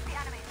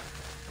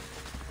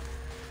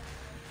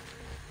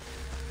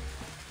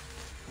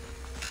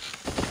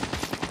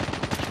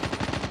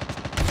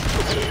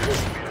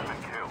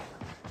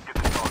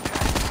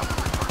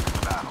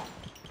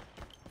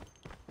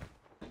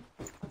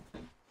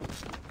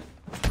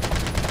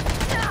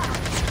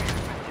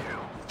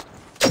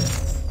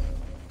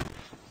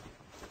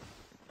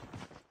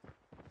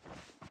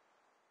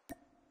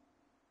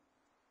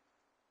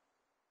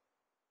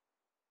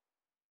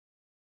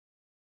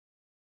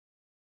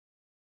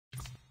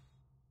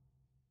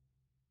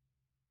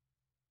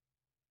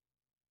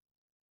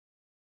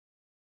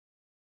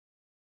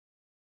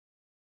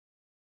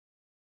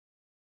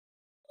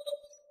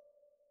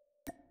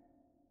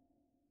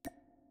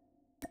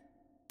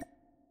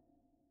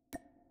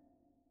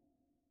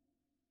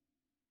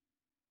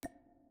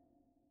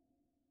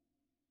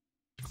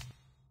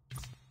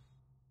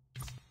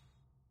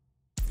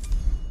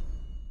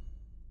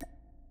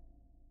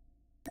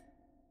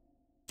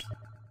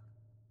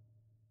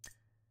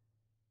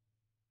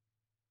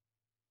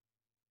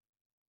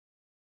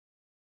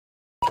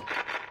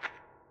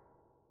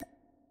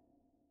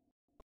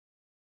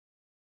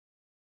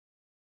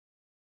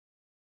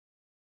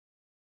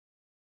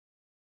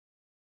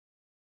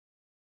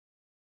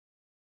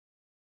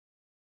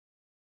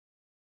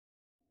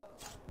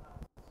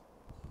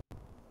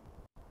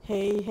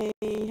 Hey.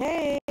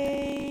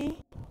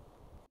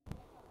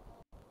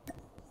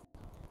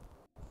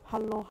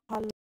 Halo.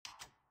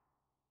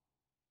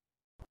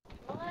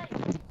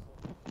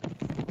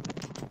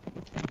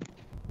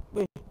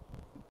 Weh,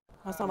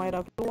 asal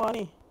Maira keluar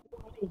ni?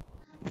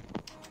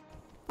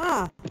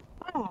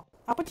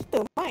 Apa cerita,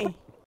 Mai?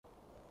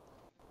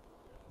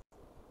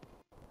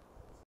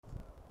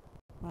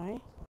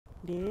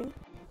 Din.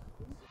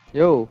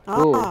 Yo,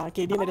 bro.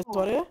 Okay, Din ada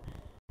suara.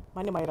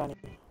 Mana Maira ni?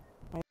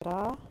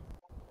 Maira.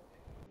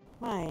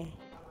 Mai.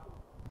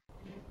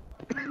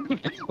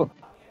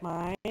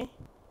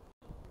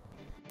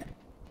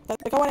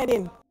 Tak ada kawan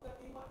Din.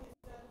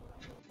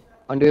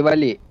 On the way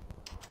balik.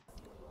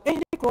 Dia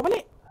keluar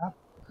balik.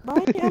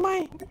 Baik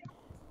Mai.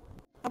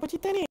 Apa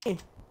cerita ni?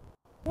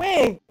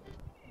 Weh.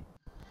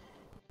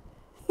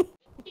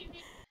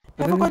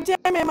 Kenapa kau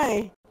jam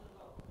Mai?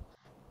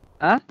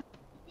 Huh?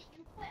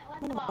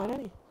 Mana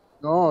Maira ni?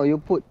 No, you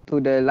put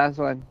to the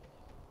last one.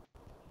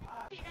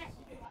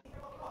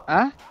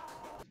 Huh?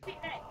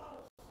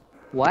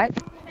 What?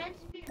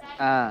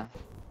 Ah.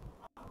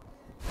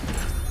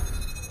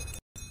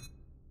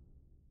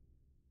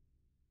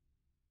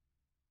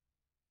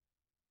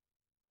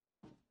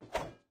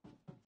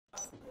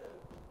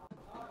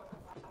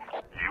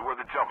 You are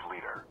the jump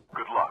leader.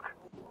 Good luck.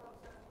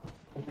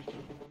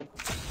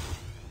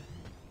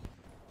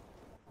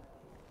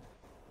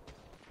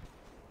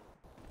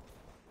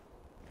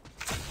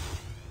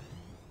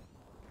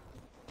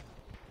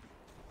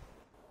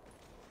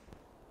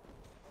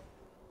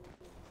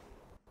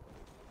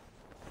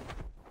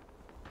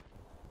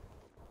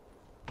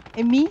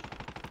 Me?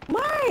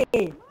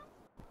 Mai!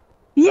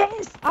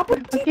 Yes! Apa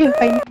Okay,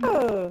 cerita? fine.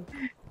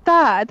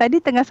 Tak,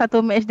 tadi tengah satu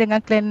match dengan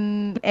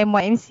clan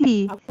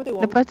MYMC. Aku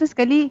tengok. Lepas tu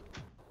sekali,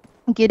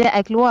 okay, then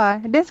I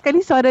keluar. Dan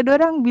sekali suara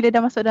diorang bila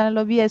dah masuk dalam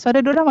lobby,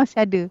 suara diorang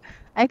masih ada.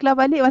 I keluar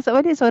balik, masuk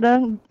balik, suara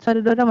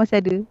diorang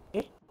masih ada.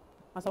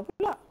 Masa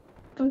pula?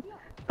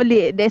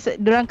 Pelik,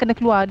 diorang kena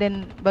keluar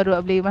dan baru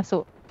boleh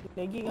masuk.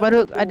 Lagi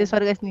Baru ada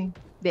suara kat sini.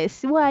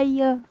 That's why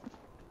ya.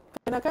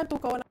 Kenakan tu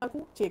kawan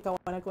aku.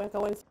 Kawan aku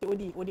kawan si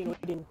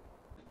Odin.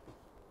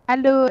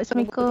 Halo,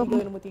 Assalamualaikum.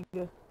 Nombor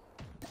 3.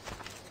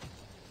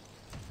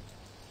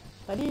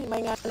 Tadi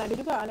main dengan anak dia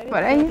juga. Anak dia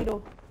Buat tengah air?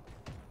 tidur.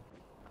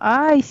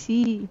 I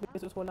see.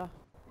 Besok sekolah.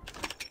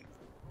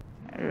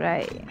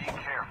 Right. Be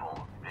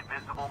careful.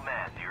 Invisible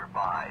man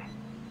nearby.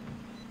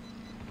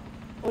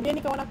 Oh, dia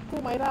ni kawan aku,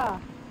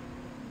 Maira.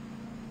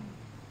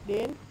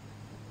 Din.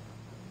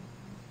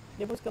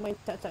 Dia pun suka main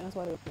cat-cat dengan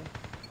suara.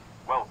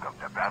 Welcome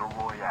to Battle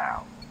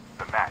Royale.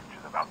 The match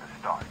is about to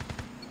start.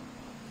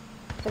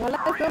 Tengah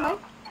live ke, Hurry Mai?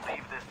 up.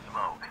 Leave this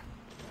smoke.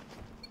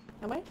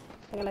 Mai?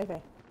 Tengah live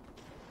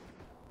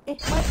Mai,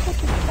 kau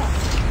suka tak?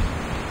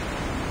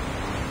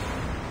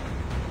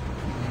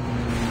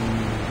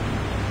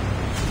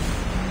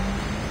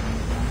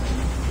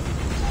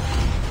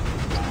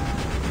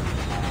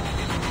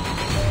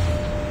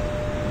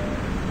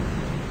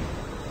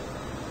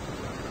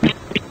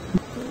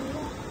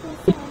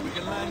 We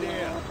can land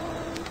here.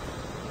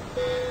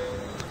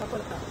 Siapa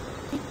letak?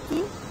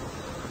 Kiki?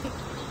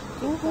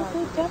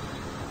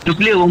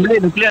 Nuklear orang boleh,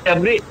 nuklear ada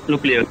break.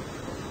 Nuklear.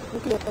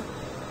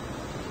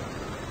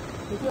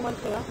 Nuklear mana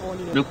lah? Oh,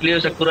 ni dia. Nuklear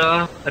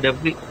Sakura ada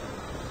break.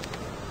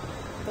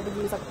 Kita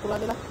pergi Sakura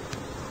dia lah.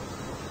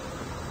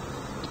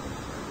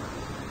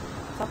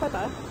 Sampai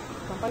tak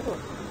Sampai kot.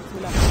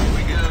 Bismillah. Here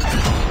we go.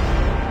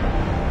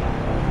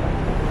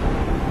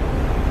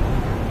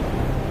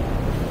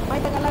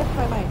 Mai tengah live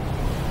Mai.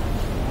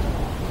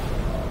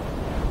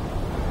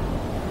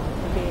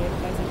 Okay,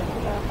 live sekejap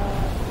pula.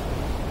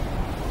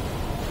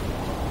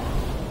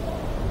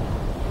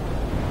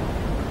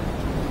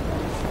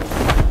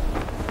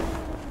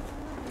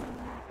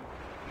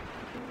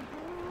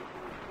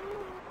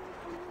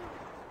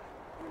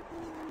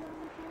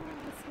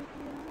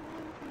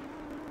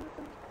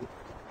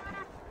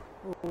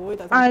 Oh,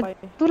 tak sampai.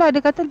 Itulah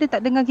dia kata dia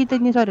tak dengar kita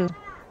punya suara.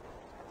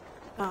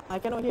 I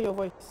cannot hear your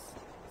voice.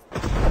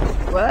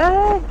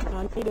 What?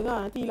 Nanti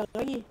dengar, nanti hilang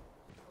lagi.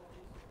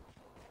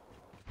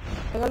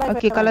 Tengah live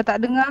Okay, kalau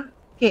tak dengar,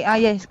 okay,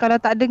 yes, kalau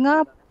tak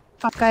dengar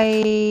pakai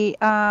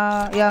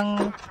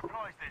yang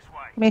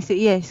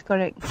message, yes,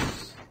 correct.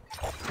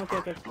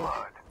 Okay.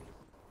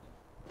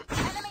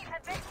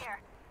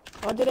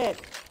 Roger that.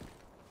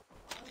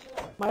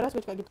 Maira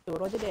suka cakap gitu,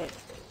 Roger that.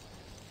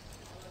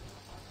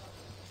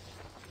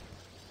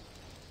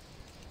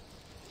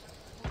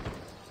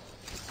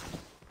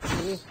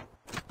 Okay.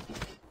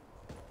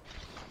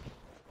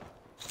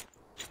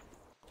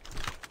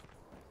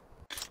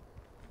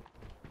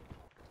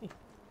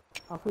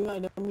 Aku ingat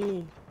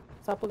enemy.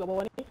 Siapa kat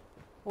bawah ni?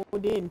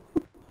 Odin.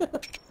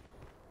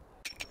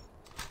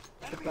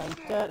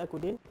 Terpelancat aku,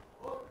 Din.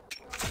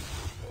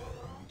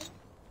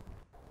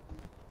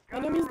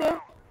 Enemies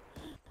there.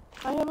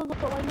 I haven't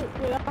got my loot.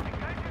 Wait lah.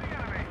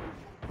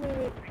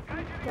 Wait.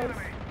 Guys.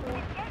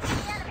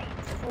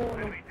 Oh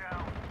no.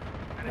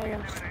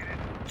 Yeah.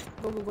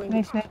 Go.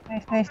 Nice.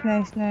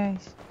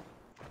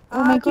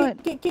 Oh my god.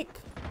 Kick.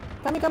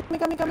 Coming.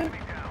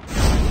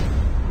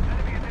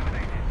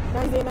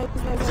 Nice.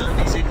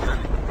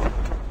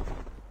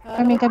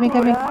 Enemies incoming.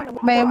 Coming.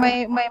 My.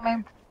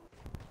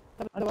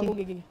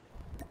 Okay.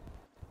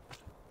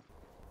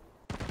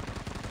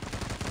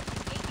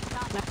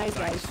 Nice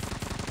guys.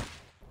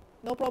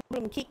 No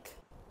problem, kick.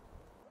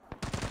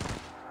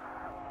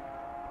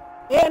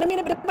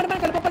 Enemy depan.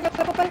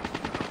 Kalau popal.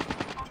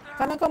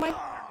 Kanan kau, Mai.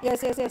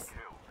 Yes. Get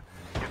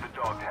the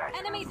dog tag.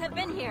 Enemies have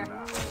been here.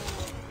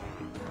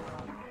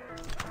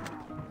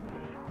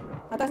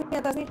 Atas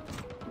ni.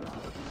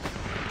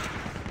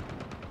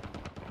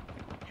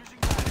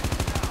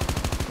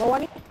 Bawah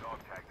ni. Dog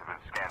tags have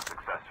been scanned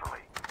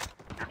successfully.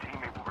 Your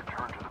teammate will return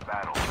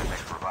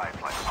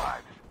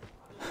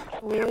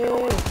Weh.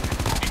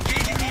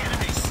 Engaging the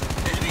enemies.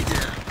 Enemy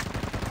down.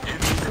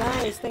 Enemy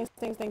Nice.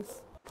 eliminated.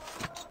 Thanks.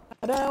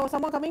 Ada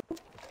someone coming?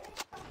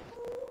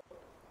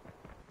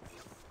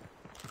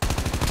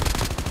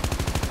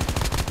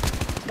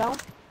 Down.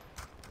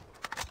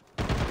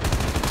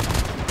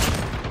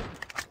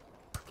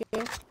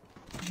 Okay.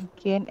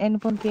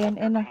 KNN pun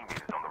KNN lah. Teammate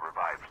is on the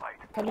revive flight.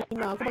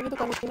 Kanina. Aku panggil tu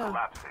Kanina.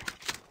 Collapsing.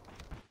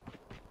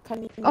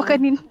 Kanina. Oh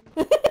kanin.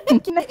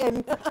 KN.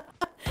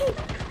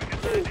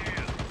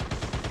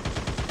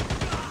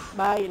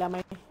 Baiklah,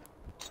 Mai.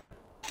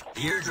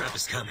 The airdrop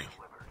is coming.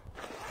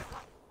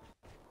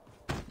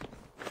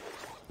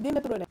 Dia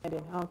dah turun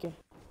dia. Okay.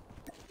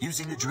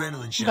 Using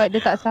adrenaline Sebab shot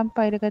dia tak now.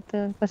 sampai dia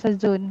kata pasal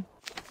zone.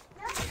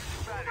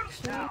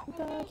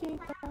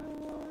 Cinta.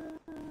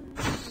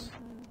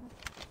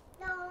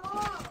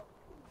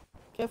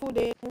 Careful,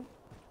 Din.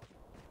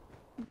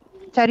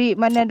 Cari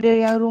mana ada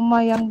yang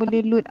rumah yang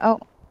boleh loot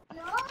out.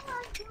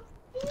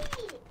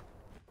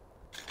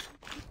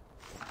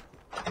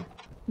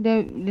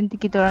 Dia nanti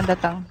kita orang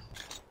datang.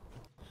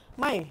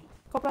 Mai,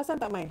 kau perasan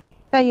tak, Mai?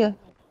 Saya.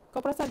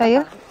 Kau perasan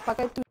Saya? tak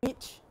pakai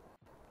Twitch?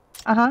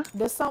 Aha.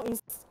 The sound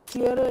is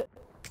clearer.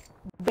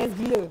 Best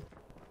gila.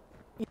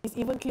 It's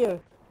even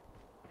clear.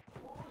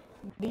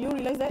 Do you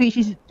realise that?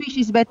 Twitch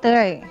is better,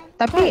 right?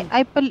 Tapi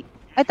I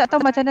tak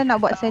tahu macam mana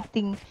nak buat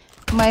setting.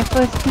 My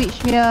first Twitch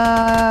punya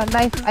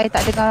live I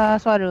tak dengar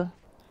suara.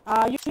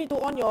 You need to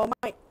on your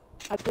mic.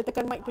 Ada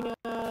tekan mic punya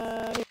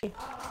ni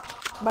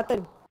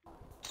button.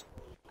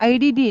 I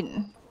already did.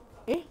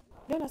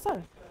 Dia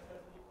asal.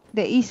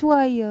 That is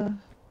why You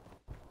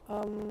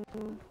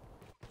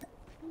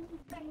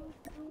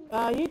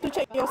need to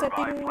check your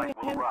setting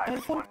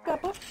handphone ke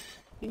apa?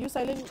 Did you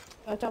silent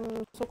macam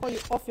so called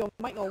you off your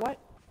mic or what?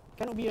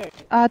 Cannot be right.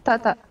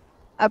 Tak.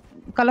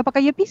 Kalau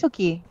pakai earpiece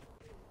okay.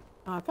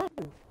 Kan?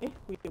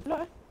 Wait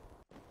pula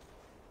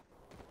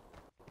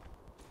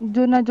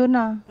Jona.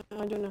 Jona.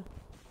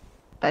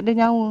 Tak ada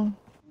nyawa.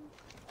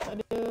 Tak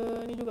ada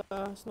ni juga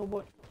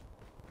snowboard.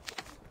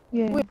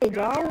 Yeah. Weh,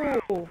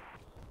 jauh.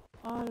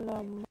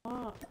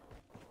 Alamak.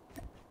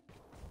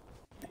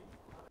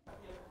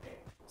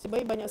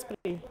 Sebaik banyak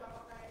spray.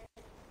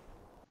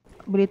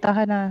 Boleh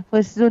tahan lah.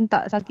 First zone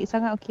tak sakit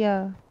sangat okay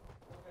lah.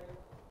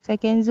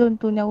 Second zone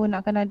tu nyawa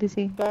nak kena ada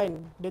sih.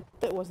 Kan, the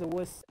third was the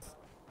worst.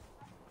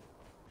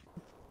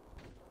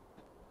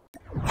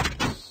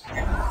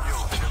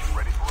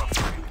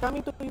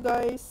 Coming to you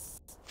guys.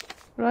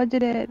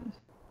 Roger that.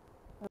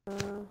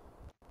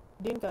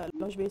 Din kat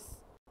launch base.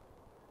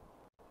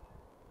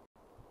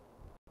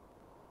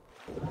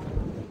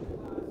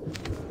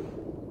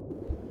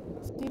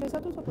 Sila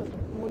satu siapa?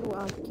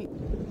 Nombor 2 kick.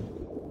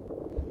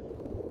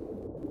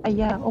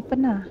 Ayah,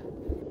 open lah.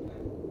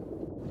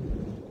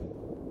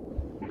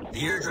 The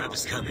airdrop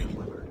is coming.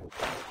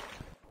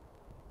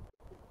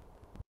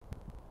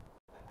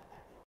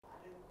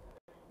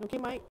 Okay,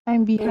 Mike.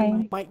 I'm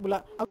behind. Mike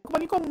pula. Aku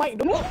panggil kau Mike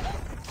dulu.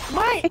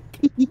 Mike!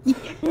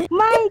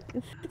 Mike!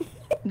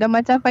 Dah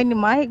macam find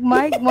Mike.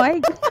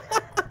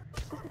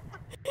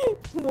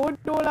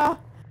 Bodoh lah.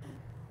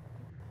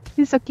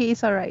 It's okay,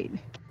 it's alright.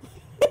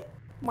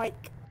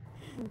 Mike.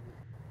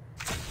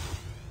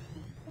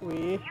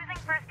 Weh.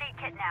 Using first aid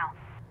kit now.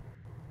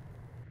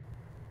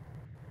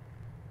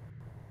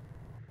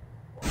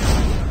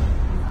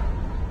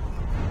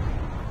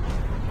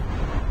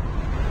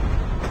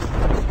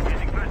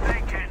 Using first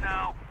aid kit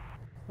now.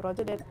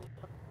 Roger that.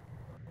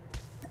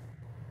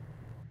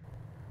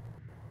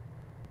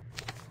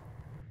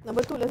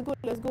 Number 2, let's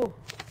go.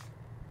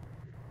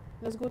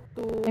 Let's go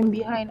to... I'm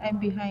behind.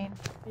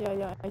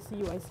 Yeah, I see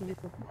you. I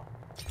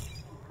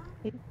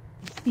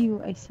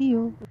see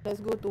you. Let's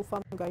go to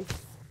farm, guys.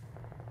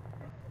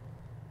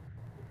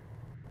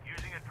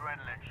 Using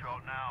adrenaline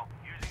shot now.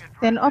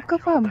 Then off ke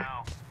farm?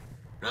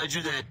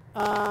 Roger that.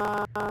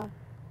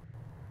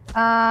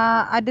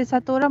 Ada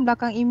satu orang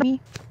belakang Imi.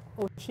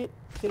 Oh shit,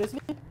 seriously?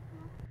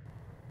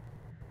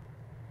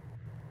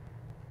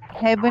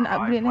 Heaven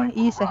upgrade lah.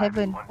 Is a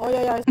heaven. Oh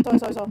yeah, I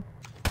saw.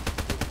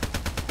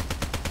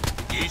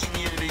 Engaging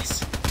the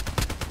enemies.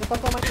 Depan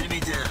kau mati.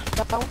 Enemy down.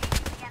 Down.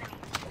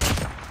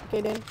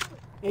 Okay,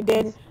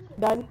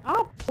 Dan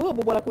apa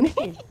berbual aku ni?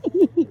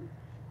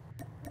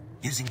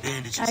 Using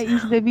bandages I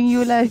is now. loving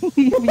you lah.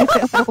 Bila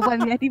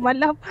perempuan ni hari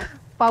malam.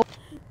 Power.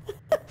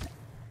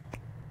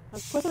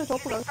 Aku rasa nak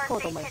chopper kat kau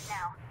tau, Mike.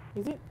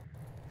 Is it?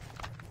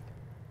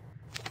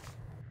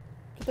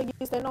 Kita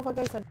pergi stand off lah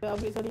guys, ada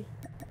upgrade sekali.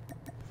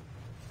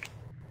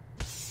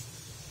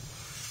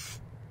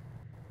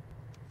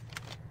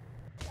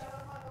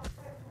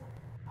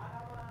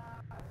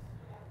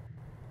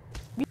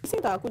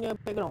 Bising tak aku punya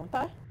background?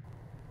 Tak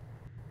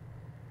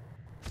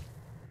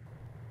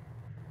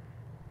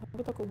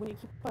Aku takut bunyi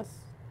kipas.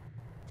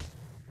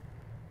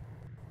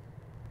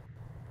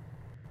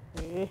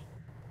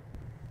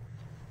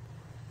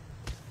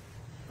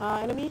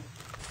 Enemy.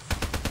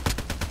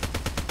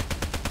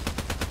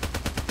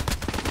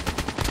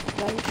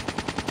 Nice.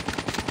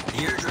 The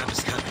airdrop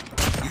is coming.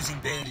 Using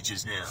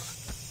bandages now.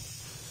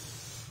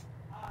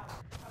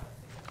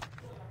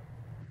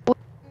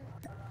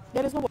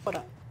 ada snowboard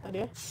tak? Tak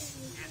ada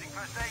Using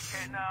first aid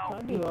kit now.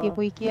 Tak ada Iki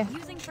apa iki lah.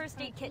 Using first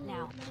aid kit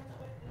now.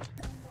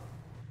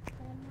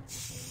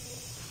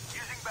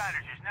 Using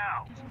bandages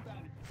now.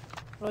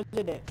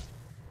 Roger that.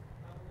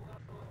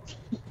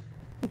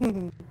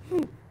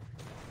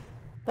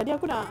 Tadi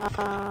aku nak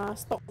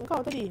stop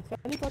kau tadi.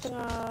 Sekali kau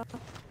tengah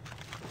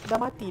dah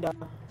mati dah.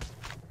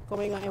 Kau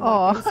main dengan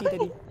emergency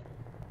tadi.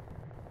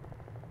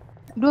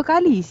 2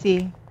 kali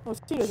sih. Oh,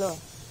 serious ah?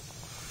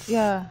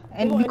 Yeah,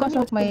 and Tengok because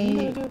enemy of macam my...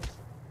 gila je.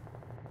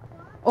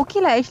 Okay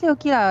lah, actually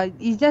okay lah.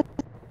 It's just...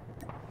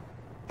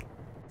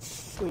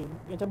 Weh,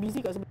 macam busy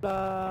kat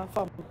sebelah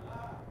farm.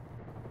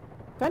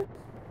 Kan?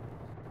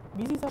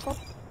 Busy sah farm.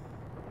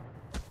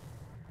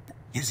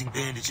 Using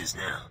bandages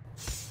now.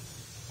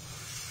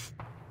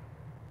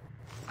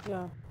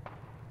 Ya.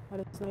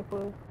 Ada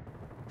sniper.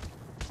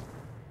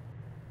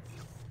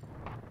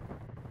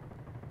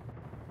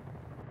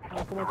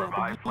 Aku macam nak Revived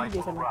pergi flight je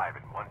will sana. arrive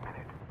in 1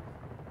 minute.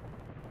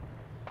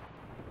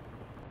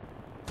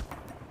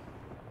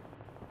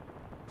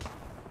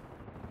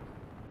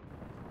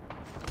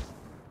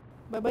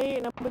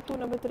 Baik-baik, number 2,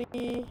 number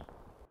 3.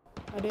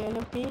 Ada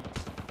enemy.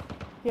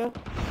 Here.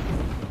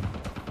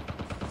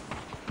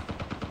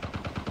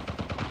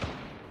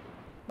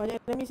 Banyak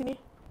enemy sini.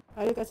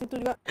 Ada kat situ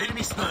juga.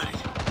 Enemy spotted.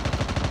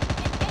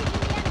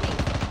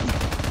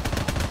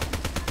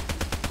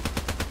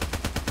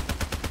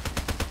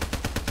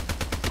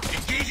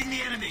 Engaging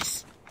the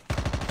enemies.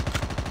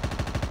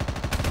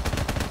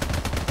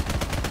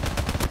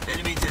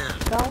 Enemy down.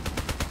 Down.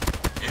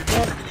 Enemy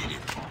eliminated.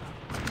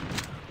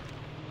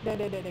 Dah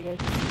guys.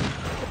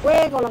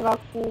 Weh, kau langgar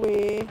aku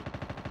weh.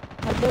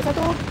 Ada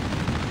satu.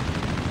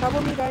 Cover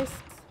me guys.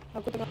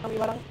 Aku tengah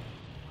ambil barang.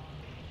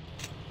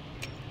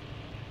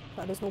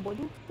 Tak ada snowboard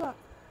juga.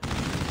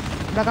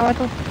 Belakang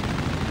batu. The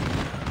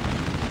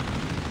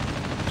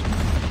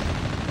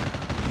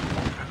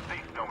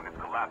safe zone is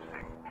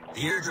collapsing.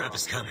 The airdrop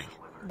is coming.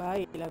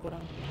 Baiklah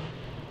korang.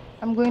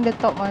 I'm going the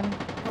top one.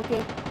 Okay.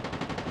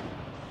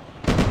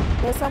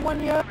 There's someone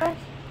here.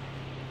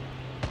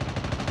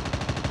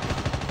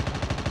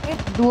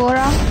 2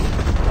 orang.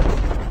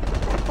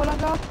 Kau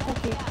langgar.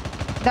 Okay.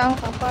 Down.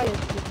 Sampai ya.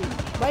 Okay.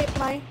 Baik,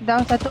 Mai.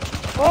 Down 1.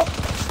 Oh.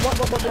 Buat.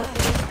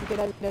 Okay,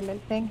 dan.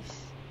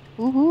 Thanks.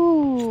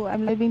 Woohoo.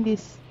 I'm loving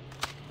this.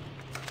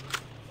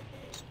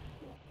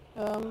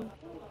 Tak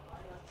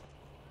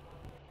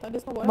ada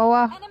snowboard.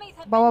 Bawah.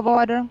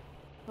 Bawah dorang.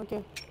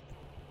 Okay.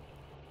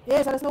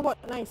 Yes, ada snowboard.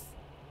 Nice.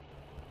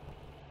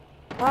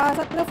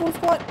 Sana full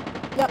squad.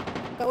 Yap.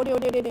 Kat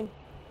Odain.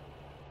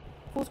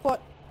 Full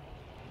squad.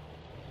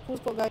 Full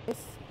squad guys.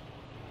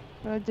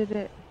 Roger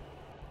that.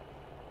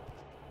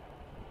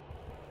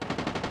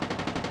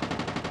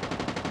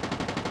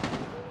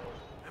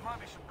 There might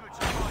be some good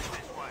supplies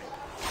this way.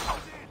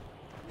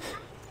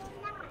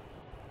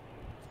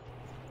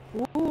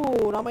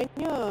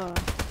 Ramainya.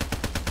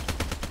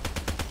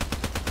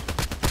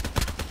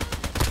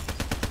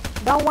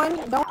 Down one.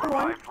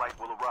 Revived flight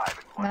will arrive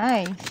in 1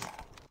 minute. Nice.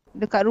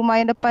 Dekat rumah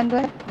yang depan tu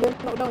Dia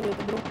knockdown je,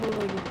 belum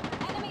lagi.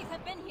 Enemies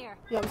have been here.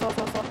 Ya, saw.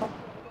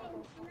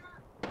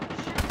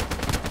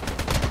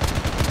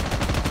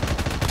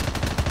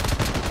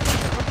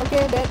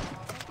 Okay, dead.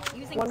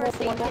 Using One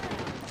first aid more. kit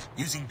now.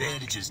 Using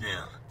bandages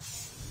now.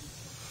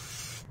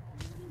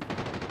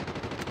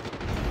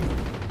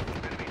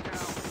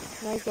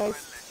 Nice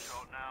guys.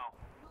 Shot now.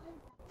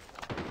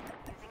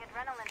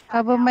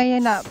 Cover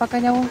main yang nak pakai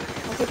nyawa.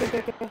 Okay.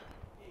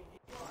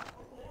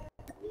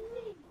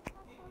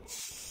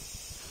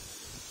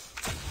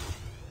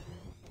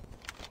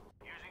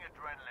 Using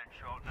adrenaline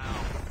shot now.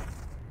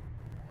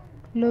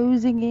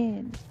 Closing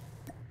in.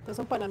 Tak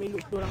sempat nak ambil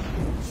loot diorang.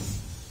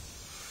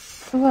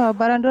 Wah,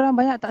 barang dorang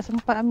banyak tak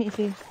sempat ambil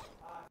sih.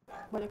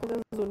 Banyak kena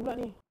zone pula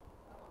ni.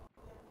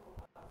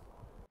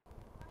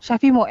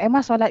 Syafi mau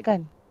Emma solat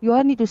kan? You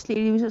all need to sleep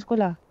early besok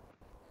sekolah.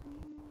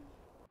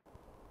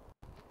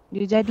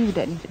 Dia jadi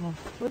budak ni semua.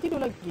 Kau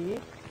tidur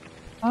lagi?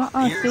 The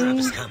airdrop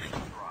is sih. coming.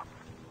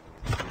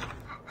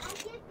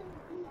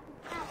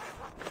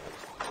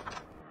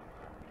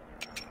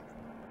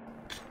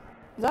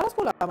 Zara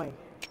sekolah Mai?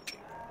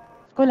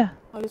 Sekolah.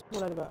 Oh, dia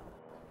sekolah juga.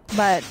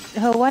 But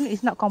her one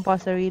is not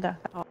compulsory lah.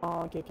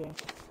 Oh, okay.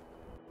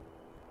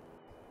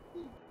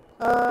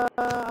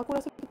 Aku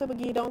rasa kita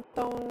pergi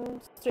downtown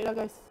straight lah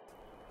guys.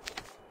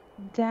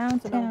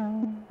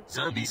 Downtown.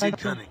 Zombies Baik.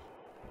 incoming.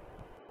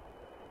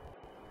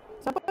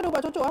 Siapa ada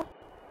buat cocok ah?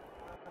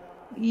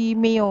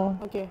 Mayo.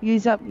 Okay.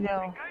 Use up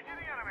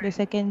the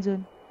second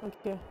zone.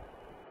 Okay.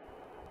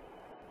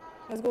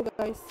 Let's go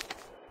guys.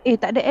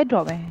 Tak ada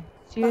airdrop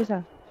Serius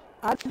lah.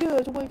 Ada,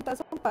 cuma kita tak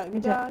sempat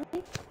kejar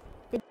ni.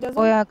 Kejar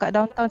Oh zone. ya, kat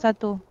downtown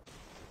satu.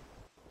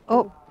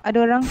 Oh,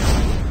 ada orang.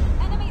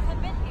 Enemies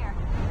have been here.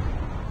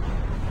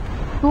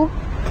 Tu.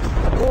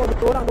 Oh,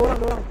 dua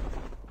orang.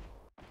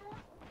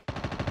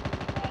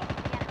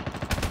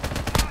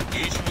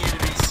 Engaging the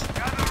enemies.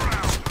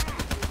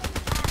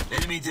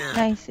 Enemy down.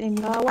 Nice.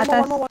 Ini. One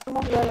Atas. more.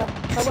 Ya.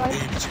 Sabar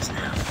Using bandages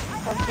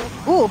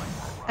now.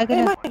 I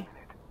kena.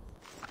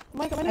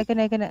 Mai kat mana?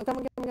 I kena.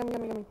 Come.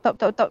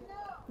 Top.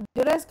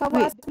 The rest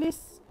cover Wait. us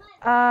please.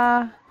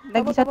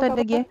 Lagi Cover, satu cover,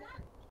 ada cover. lagi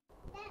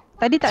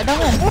Tadi tak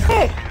down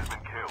kan?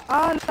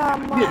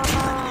 Alamak.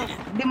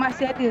 Dia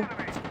masih ada.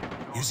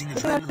 Using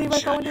Kita nak adrenaline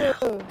revive kawan shot dia.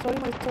 now. Sorry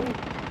Mai, sorry.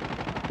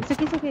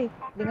 It's okay.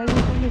 Dengan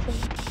you punya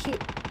sorry.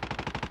 Shit.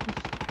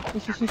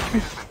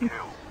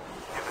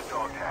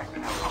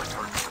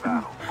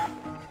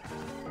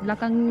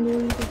 Belakang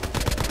lu itu.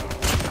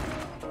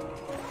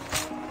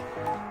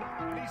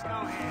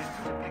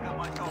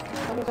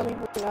 Kami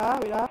wait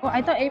lah. Oh, I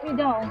thought Amy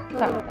down.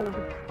 Tak.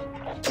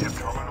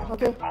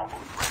 Okay.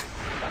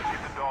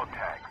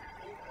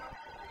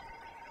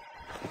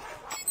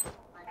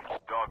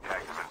 Dog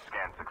tags have been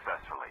scanned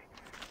successfully.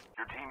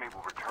 Your teammate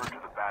will return to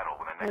the battle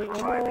when the next Wait,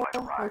 revive flight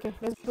arrives. Okay,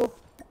 let's go.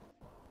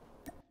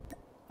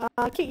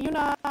 Kik, you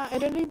nak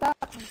adrenaline tak?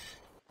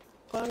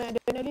 Kalau nak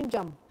adrenaline,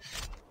 jump.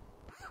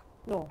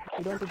 No,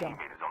 you don't want to jump.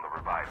 Teammate is on the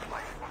revive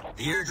flight.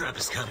 The airdrop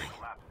is coming.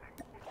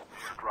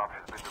 Airdrop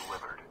has been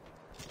delivered.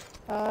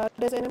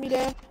 There's enemy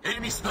there.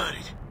 Enemy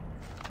spotted.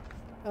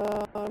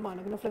 Mak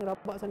nak kena flank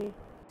rabak sana ni.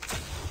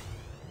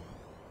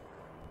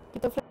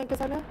 Kita flank ke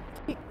sana.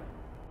 Kik.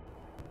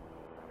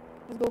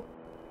 Let's go.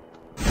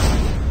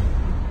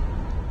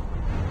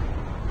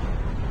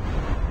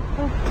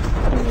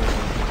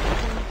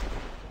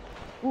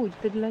 Oh,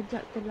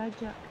 terlajak.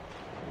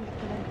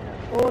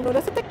 Oh no,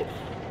 there's a tank.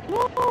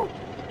 No.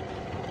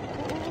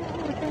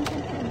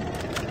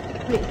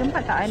 Wait,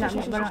 sempat tak I nak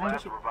ambil Shit. barang I?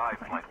 Last revive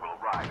flight will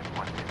arrive in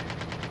 1 minute.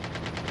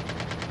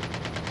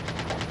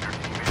 Your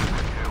teammate has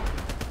been killed.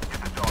 Get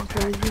the dog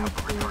tags to help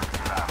them return to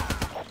the battle.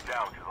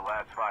 Down to the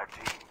last 5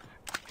 teams.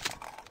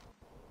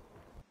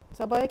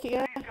 Sabar ya Kik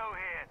ya. Go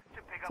here to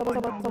pick up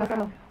Sabar.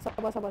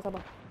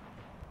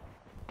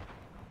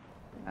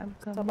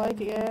 Sabar ya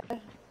Kik ya.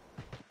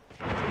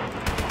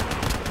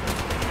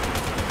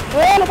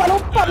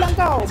 Lompat lah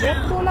kau.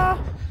 Betul lah.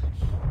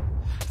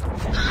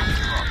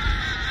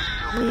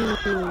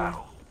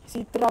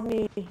 Si Trump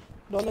ni.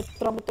 Donald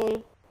Trump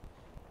betul.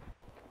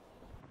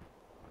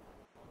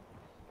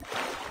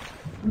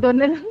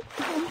 Donald.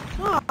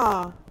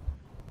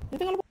 Dia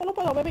tengah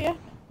lompat tau, baik-baik ya.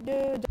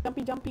 Dia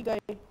jumpy guy.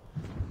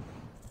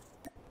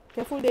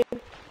 Careful dia.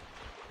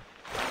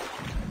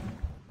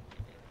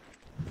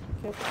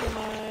 Careful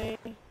Mai.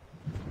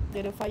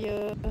 Dia ada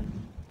fire.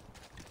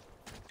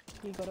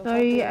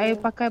 Sorry, I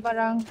pakai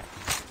barang.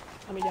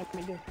 Ambil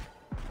dia.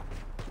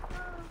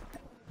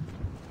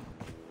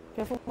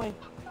 Careful Mai.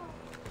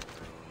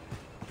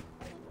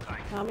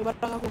 Ambil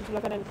barang aku sebelah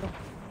kanan tu.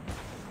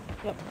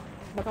 Yap.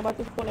 Belakang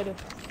batu pun ada.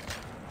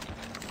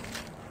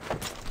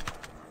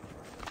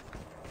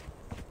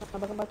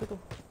 Belakang batu tu.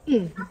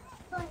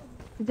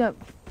 Sekejap.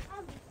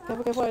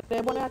 Careful. Ada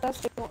airborne di atas.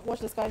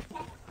 Watch the sky.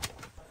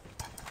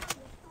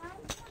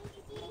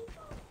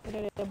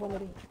 Ada airborne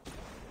tadi.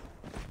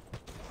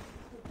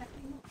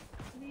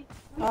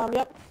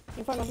 Yep.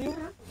 In front of you.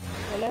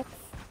 Your left.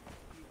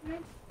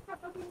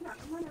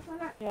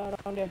 Yeah,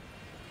 around there.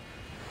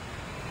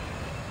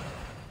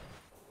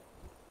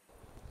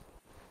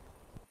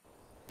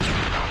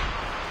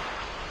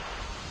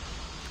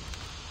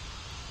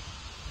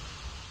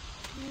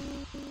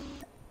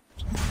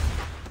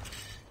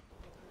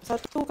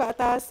 Satu kat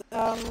atas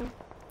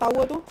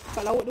tower tu,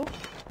 kat laut tu.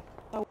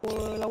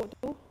 Tower laut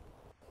tu.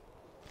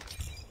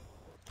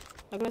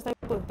 Nak kena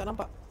sniper, tak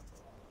nampak.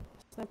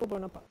 Sniper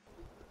baru nampak.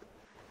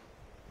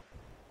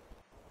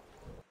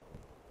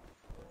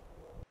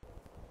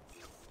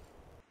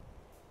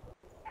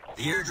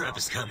 The airdrop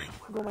is coming.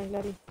 Go main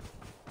lari.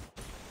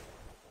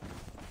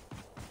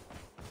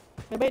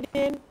 Baik-baik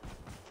Din.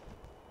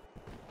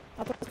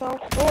 Atas kau.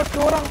 Oh,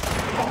 dua orang.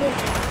 Tak ada.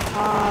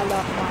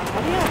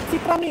 Alamak. Ni lah si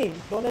Trump ni.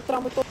 Donald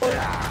Trump betul.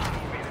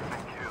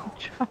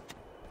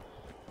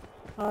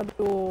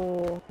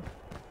 Aduh.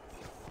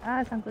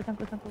 Sangkut.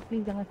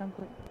 Please jangan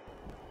sangkut.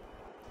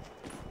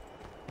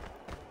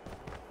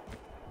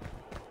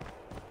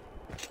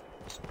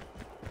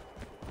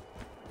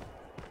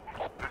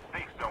 The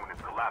safe zone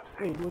is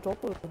collapsing. Dua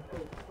chopper.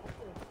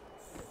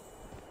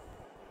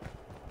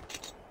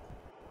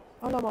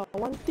 Alamak,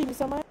 one team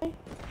sama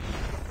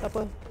tak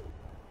apa.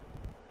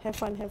 Have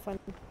fun.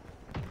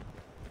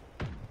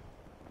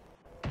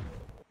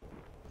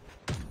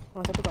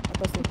 Satu kat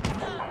atas tu.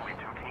 Only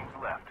 2 teams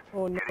left.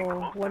 Oh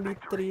no,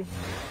 1v3.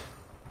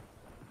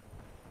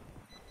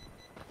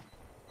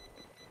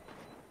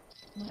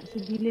 Mak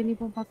segila ni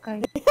pun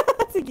pakai.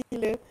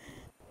 Segila.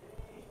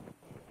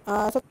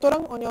 Satu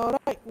orang on your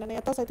right, nak naik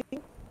atas I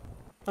think.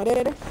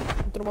 Ada.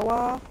 Turun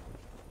bawah.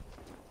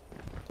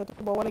 Satu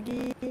bawah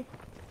lagi.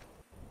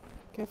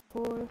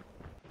 Careful.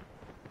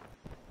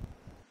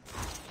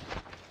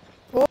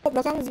 Oh,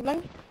 belakang zipline.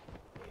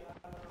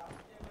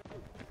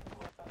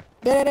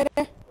 There.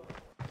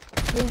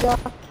 Ninja.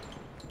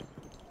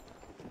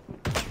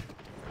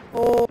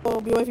 Oh,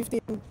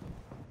 BY-15.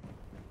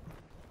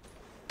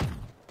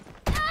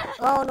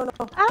 Oh, no.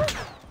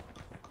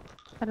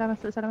 Salah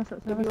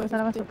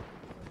masuk.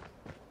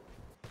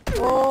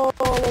 Oh.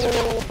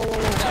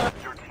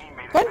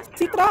 Kan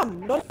si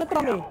Trump, Donald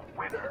Trump ni.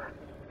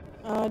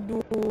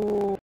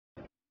 Aduh.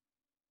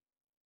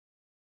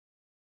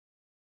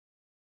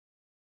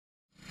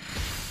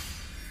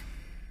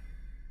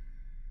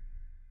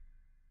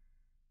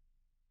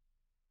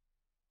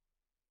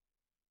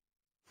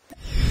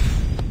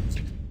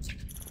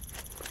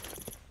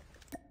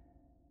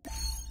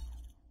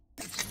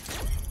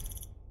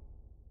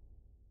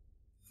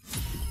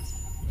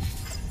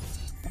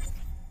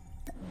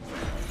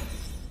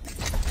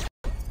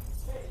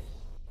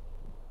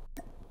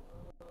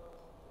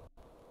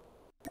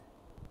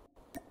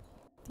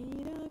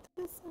 Tidak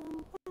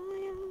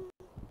kesampaian.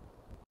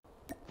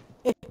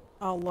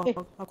 Allah,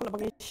 aku nak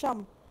panggil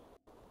Syam.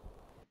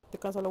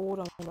 Tekan salah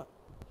orang pula.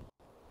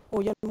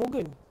 Oh, Yan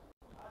Morgan.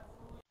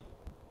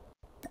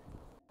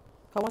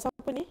 Kawan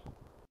siapa ni?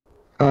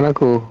 Kawan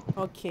aku.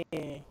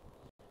 Okay.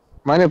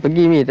 Mana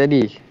pergi Mi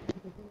tadi?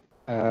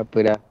 Apa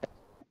dah?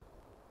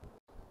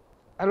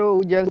 Halo,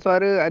 hujan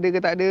suara ada ke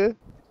tak ada?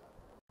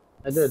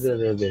 Ada.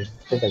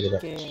 Kita.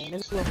 Okay,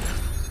 let's go.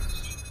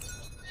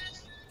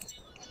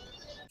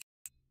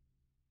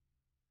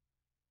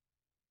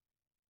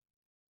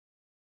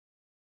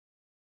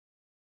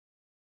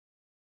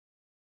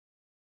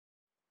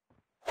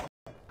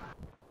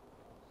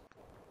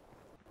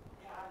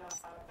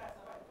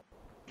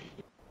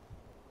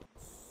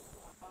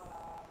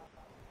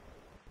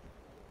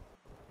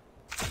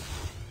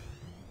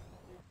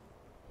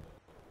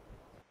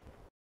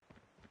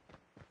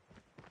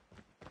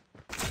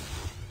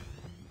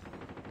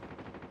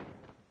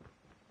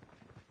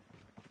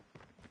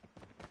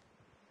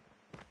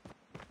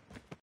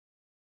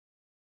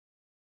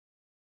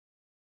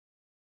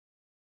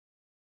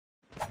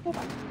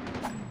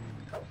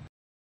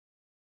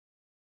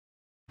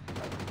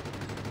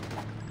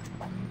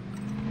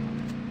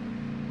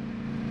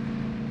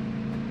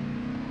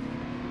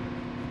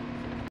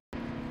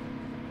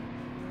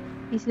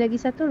 Is lagi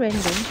satu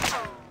random.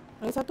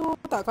 Lagi satu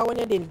tak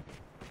kawannya Din.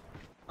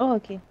 Oh,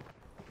 okay.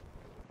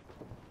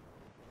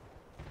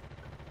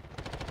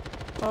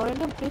 Kalau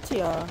random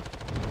kecil lah.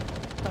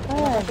 Tak tahu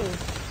Kan? apa.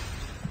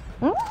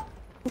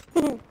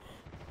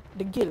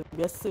 Degil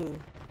biasa.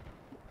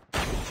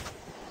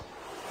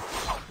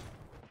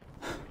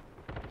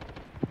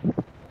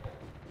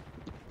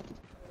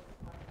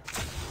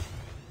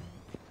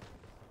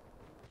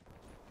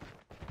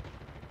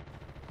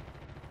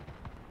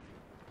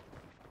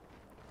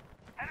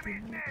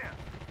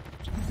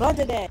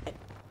 Roger that.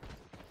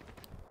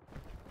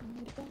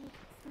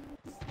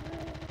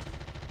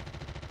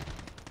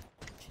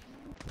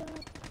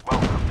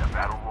 Welcome to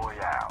Battle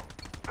Royale.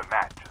 The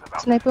match is about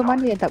to Sniper start.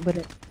 mana yang tak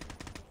berat?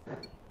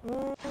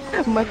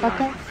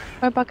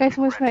 Mai pakai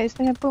semua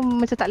sniper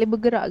macam tak boleh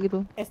bergerak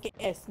gitu.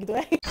 SKS gitu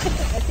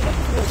SKS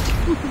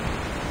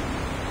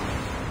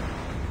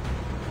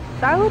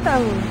Tahu.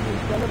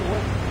 Jalan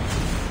buat.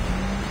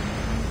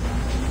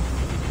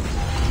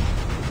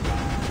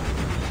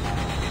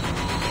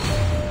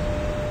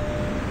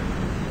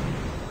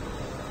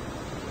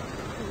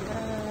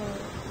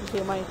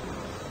 Okay, Mai.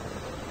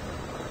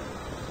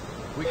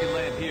 We can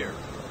land here.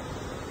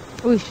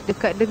 Uish,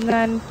 dekat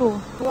dengan tu.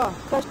 Tu lah,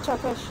 crash.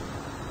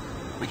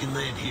 We can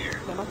land here.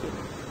 Dah makin.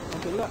 Makin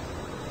juga.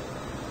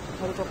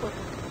 Ada chopper.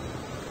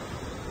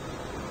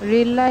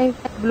 Real life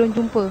belum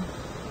jumpa.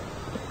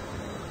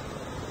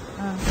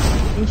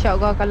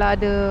 InsyaAllah kalau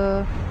ada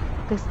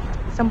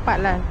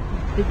sempat lah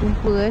kita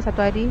jumpa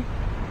satu hari.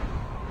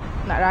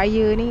 Nak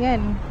raya ni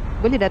kan.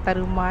 Boleh datang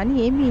rumah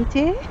ni Amy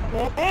cik.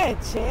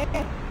 Cik.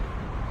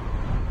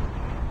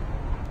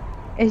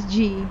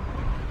 SG.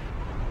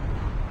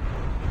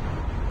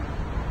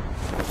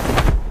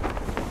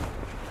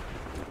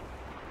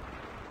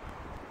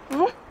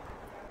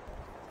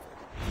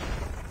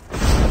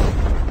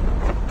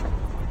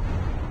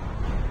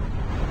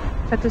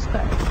 Satu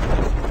squad.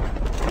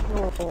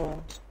 Oh.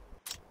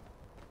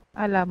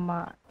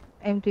 Alamak.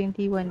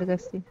 M21 dia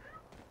kasi.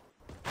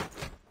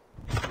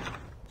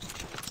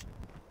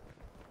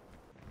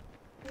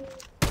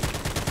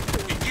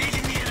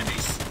 Engaging the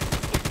enemies.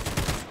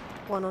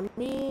 One on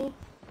me.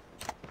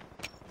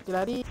 Dia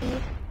lari.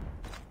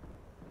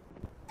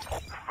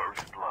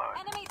 First blood.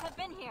 Enemies have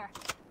been here.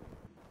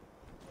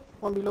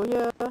 One below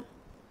here.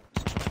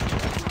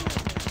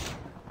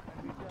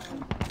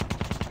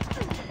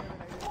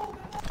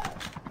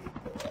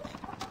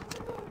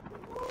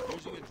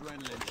 Using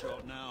adrenaline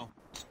shot now.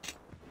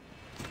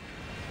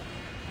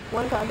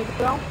 One kat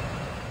underground.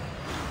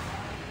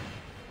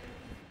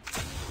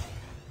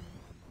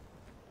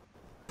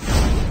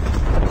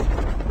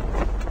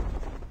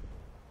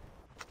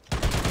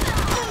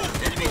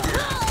 Enemy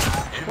down.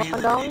 Enemy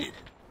One down. eliminated.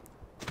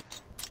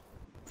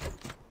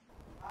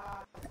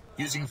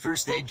 Using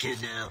first aid kit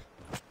now.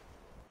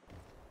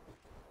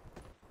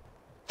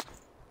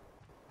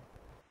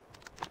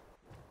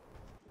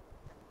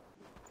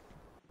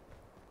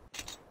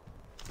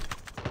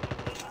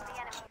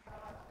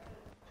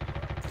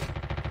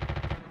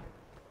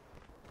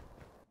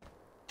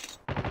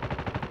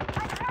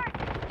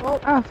 Oh,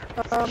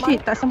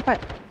 Shit, tak sempat.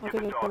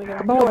 okay.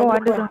 Ke bawah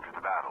underground. To the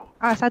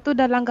battle. Satu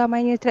dah langgar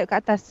mainnya trap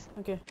kat atas.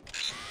 Okay.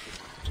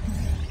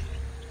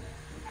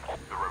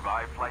 The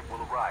revived flight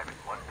will arrive in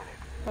 1 minute.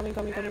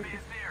 Coming. Enemy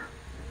is near.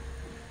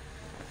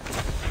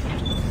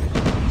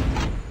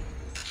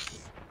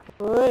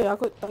 Oi,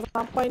 aku tak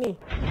sampai ni.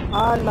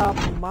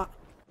 Alamak.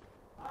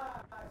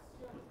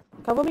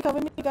 Cover me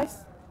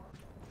guys.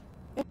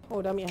 Oh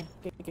dah ambil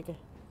Okay.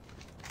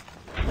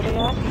 Ada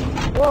ya.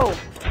 Wow.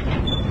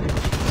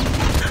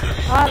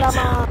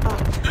 Alamak.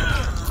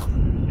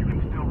 You can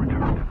still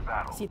return to the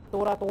battle. Si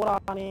Tora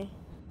ni.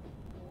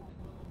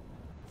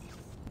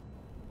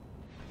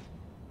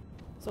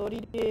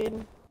 Sorry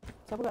Din.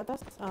 Siapa kat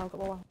atas? Kat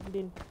bawah.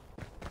 Din.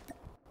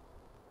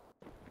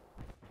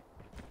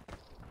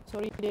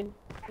 Sorry, Din.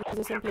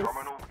 It's the same Your place.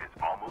 terminal is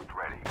almost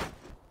ready.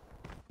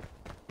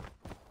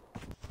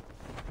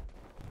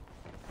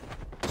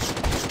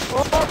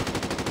 Oh!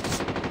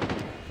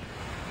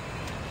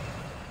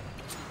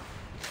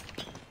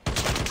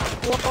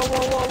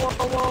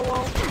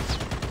 Wow.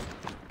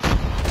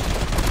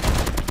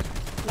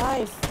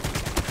 Nice.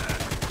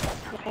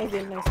 Nice,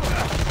 Din. Nice.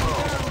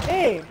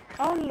 Hey!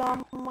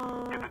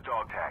 Alamak. Get the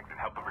dog tags and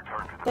help them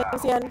return to the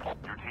Thanks, battle. Yan.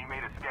 Your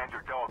teammate has scanned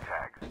your dog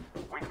tags.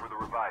 Wait for the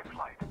revive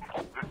flight.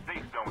 The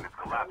safe zone is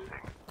collapsing.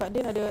 Kat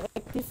Din ada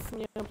active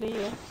punya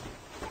player.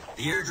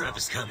 The airdrop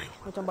is coming.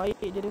 Macam baik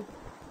je dia.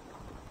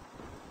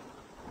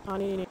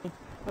 Ni.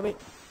 Baik.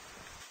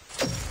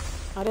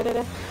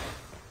 Ada.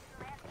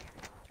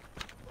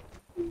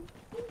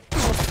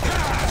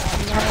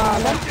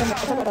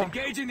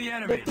 Engaging the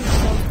enemy.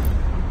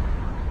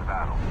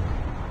 Battle.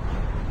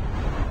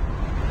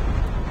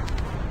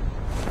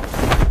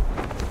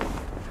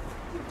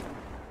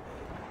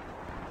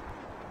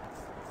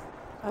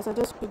 I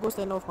suggest we go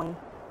stand off, man.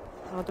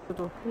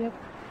 Tu. Yep.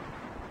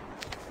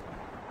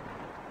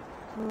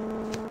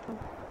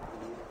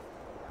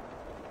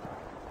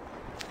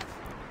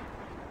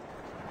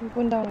 Dia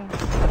pun down lah.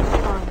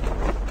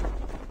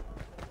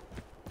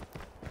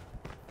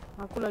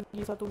 Aku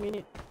lagi 1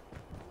 minit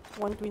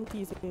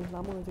 120 je,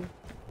 lama je.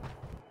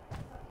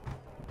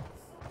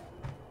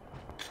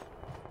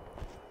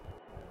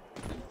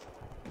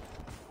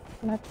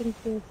 Nothing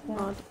case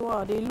lah. Tu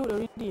lah, they loot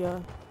already lah.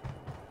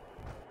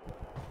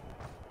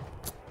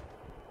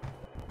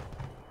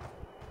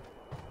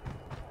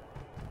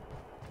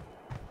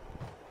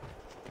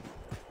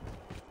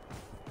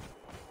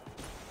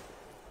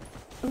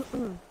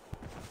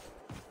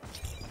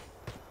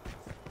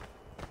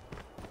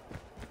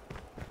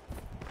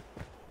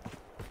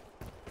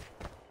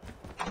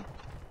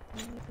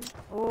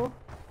 Oh,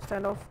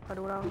 stand off, ada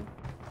orang.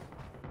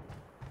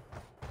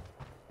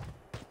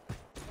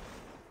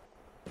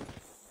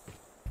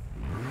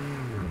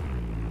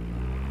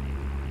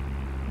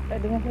 Tak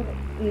dengar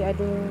saya.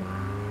 Ada.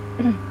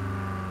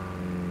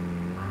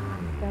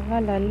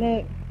 Janganlah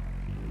lag.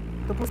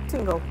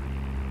 Terpusing kau.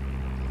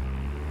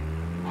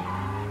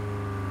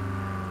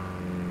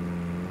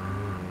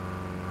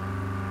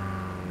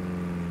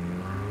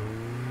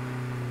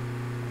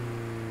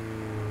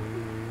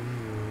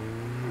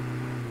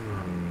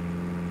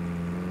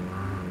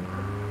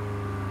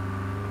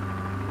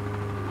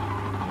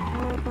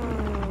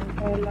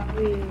 Alah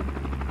weh.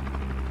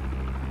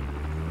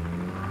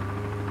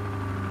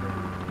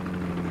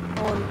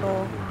 Oh no.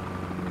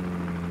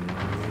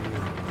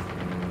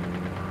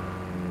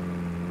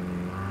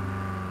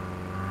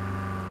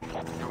 You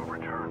have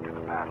returned to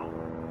the battle.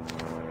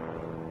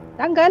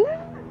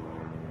 Janganlah.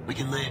 We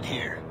can land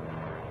here.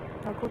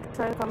 Aku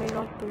try coming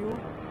out to you.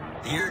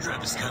 The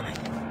airdrop is coming.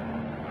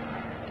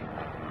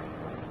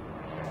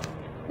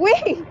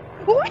 Weh.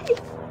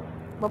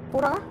 Berapa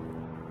orang ah?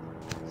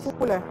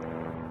 Full eh?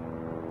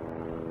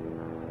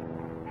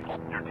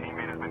 Your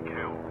teammate has been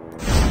killed.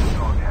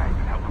 Dog tags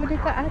and help them Dia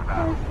kat return to the atas.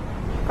 battle.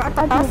 Kat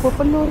atas? Aduh,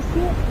 berpeluh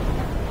siap.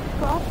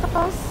 Kat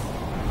atas?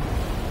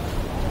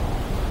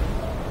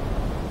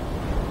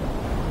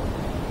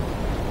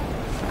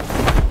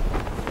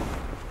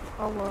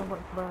 Allahu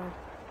Akbar.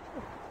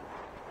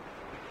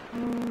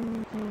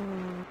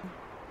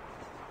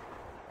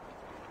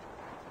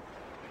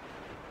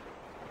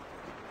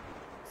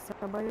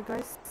 Sabar ya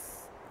guys.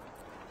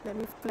 Let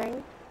me flank.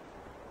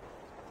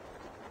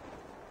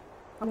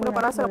 Aku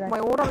dapat rasa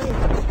ramai orang ni.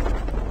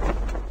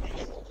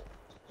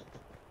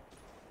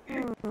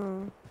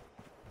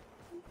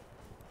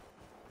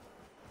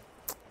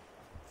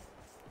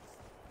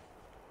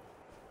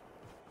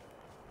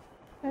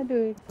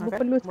 Aduh,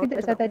 berpeluh sekejap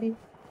saya tadi.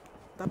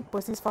 Tak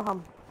persis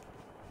faham.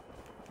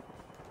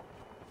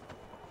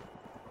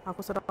 Aku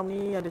seram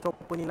ni ada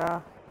chopper ni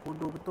lah.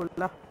 Bodoh betul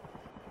lah.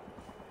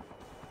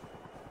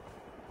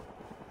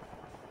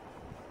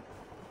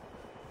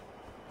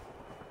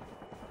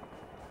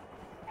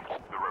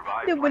 The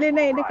revive Dia flight boleh will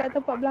naik arrive dekat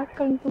tempat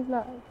belakang tu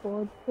pula.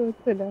 Bodoh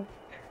tu lah.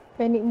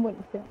 Panic mode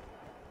siap.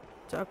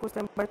 Sekejap aku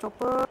standby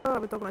chopper.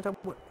 Habis tu aku nak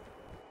cabut.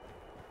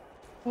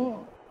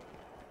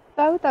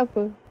 Tahu tak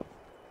apa?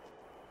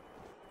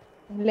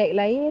 Lag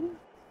lain.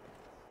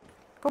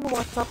 Kau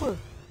berbual siapa?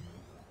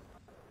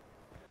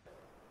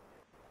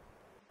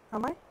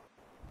 Amai?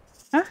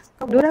 Hah?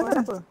 Kau Diorang berbual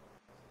lah. siapa?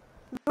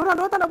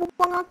 Diorang tak nak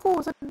berbual dengan aku.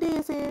 Sedih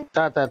sih.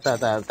 Tak.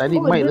 Tadi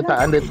Oh, mic dia letak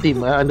lah. under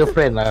team, under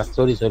friend lah.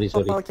 Sorry.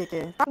 Oh,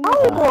 okay.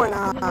 Tahu pun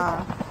lah.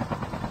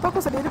 Tu aku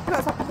sedih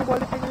juga siapa berbual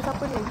dengan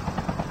siapa ni.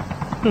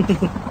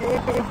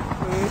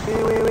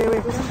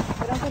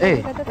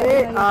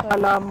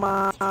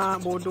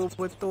 Alamak. Bodoh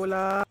betul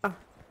lah.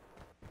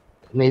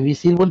 Navy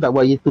Seal pun tak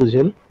buat gitu,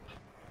 Syul.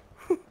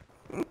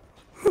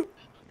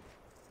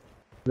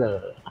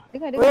 Dengar.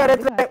 Weh, ada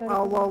trap.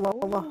 Allah.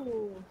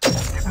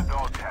 Get the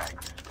dog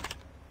tags.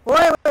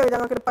 Woi,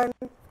 jangan ke depan.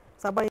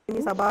 Sabar ini,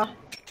 sabar.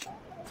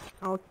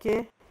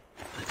 Okey.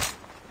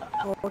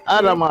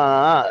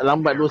 Alamak,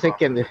 lambat 2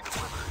 second je.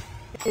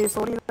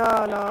 Sorry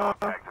lah.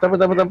 Tak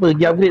apa.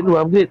 Pergi upgrade dulu,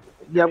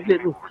 Pergi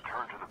upgrade dulu.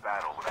 Return to the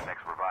battle when the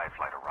next revive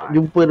flight arrives.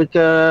 Jumpa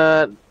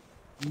dekat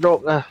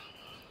dock lah.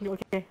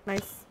 Okay,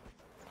 nice.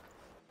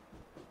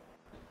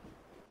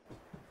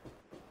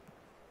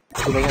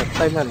 Masih banyak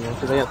time kan,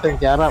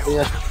 tiarap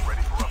je.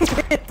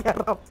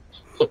 Tiarap.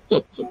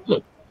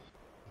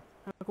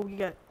 Aku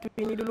pergi kat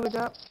twin ni dulu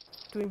sekejap.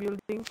 Twin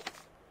building.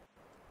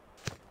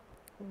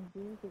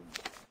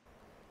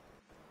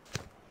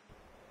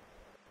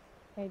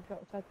 Saya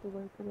drop satu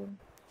baru turun.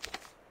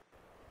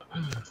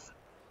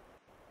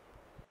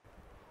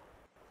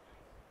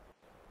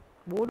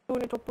 Bodoh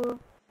ni chopper.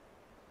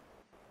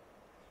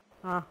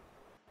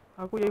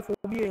 Aku jadi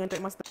fobia dengan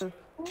Tech Master.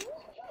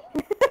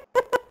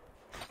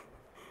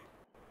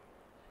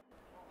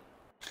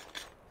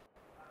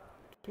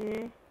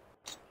 Okay.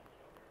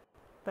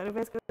 Tak ada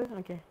vest ke?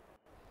 Okay.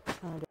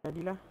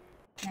 Jadilah.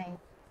 Nice.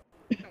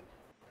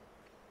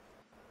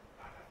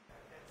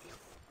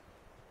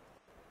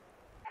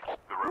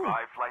 The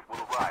revive flight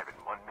will arrive in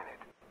 1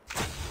 minute.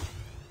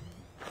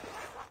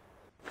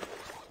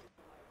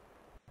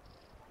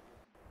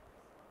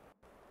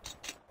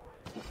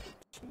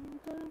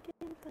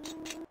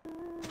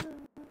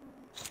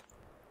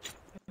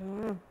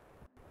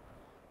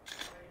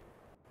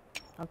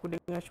 Aku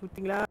dengar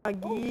shooting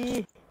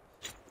lagi.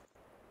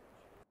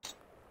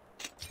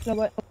 Dah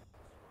buat.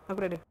 Aku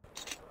dah ada.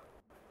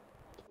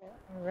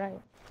 Alright.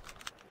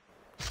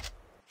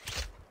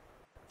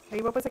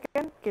 Lagi berapa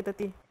second? Okay,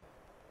 30.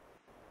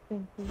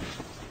 20.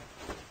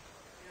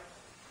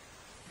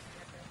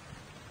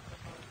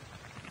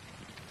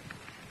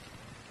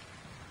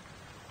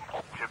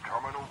 Chip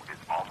terminal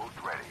is almost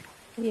ready.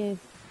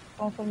 Yes.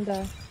 Confirm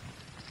dah.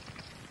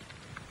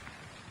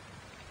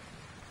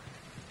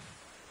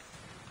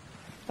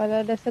 Kalau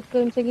ada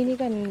circle macam gini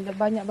kan, dah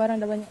banyak barang,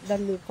 dah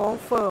loot.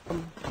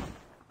 Confirm.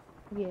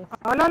 Yes.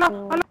 Alah,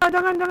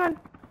 jangan.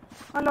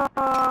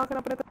 Alah,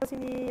 kenapa datang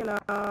sini?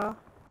 Alah.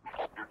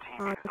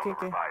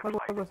 Okay.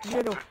 Bagus.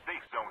 Dia tu.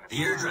 The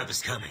airdrop is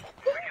coming.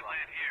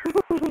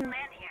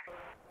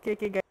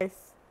 Okay,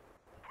 guys.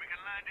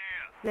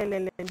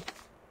 Land.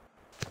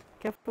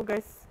 Careful,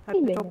 guys.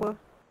 Hati chopper.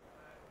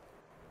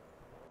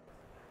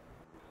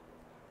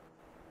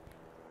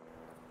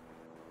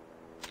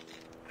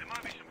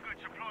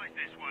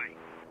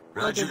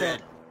 Roger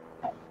that.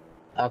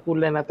 Aku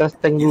land atas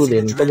tank dulu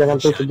Din. Kau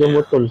jangan terus terjun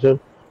botol Syul.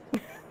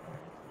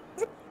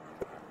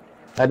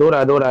 Ada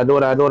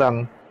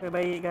orang.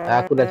 Baik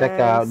guys. Aku dah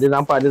cakap. Dia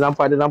nampak.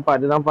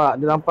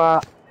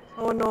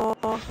 Oh no.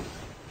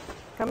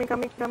 Coming.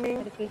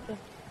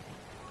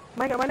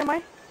 Mai kat mana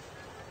Mai?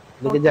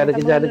 Dia kejar.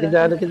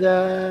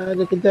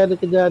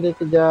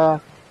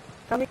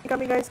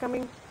 Coming guys,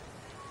 coming.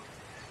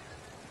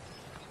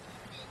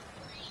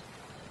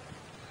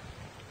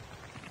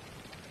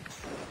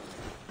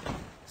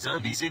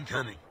 Zombies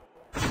incoming.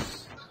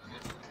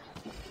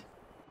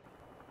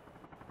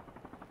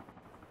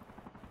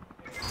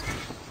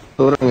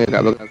 Orang yang kat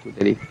belakang aku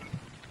tadi.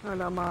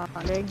 Alamak,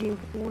 lagging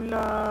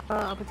pula.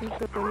 Apa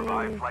cerita The ni?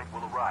 revive flight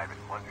will arrive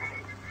in 1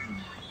 minute.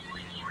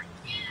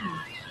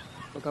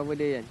 Kau cover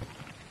dia kan?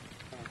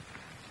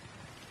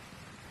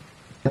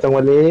 Datang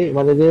balik.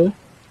 Mana dia?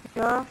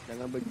 Ya.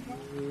 Jangan pergi.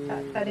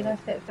 Tak dengan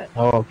set.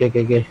 Oh, okay.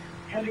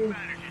 Aduh.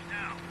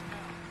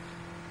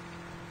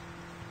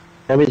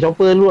 Ambil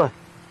chopper dulu lah.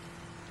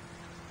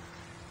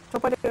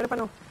 Coba dia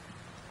depan tu.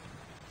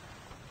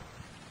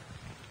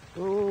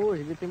 Oh,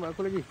 dia tembak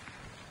aku lagi.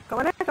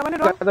 Kat mana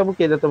tu? Atas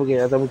bukit.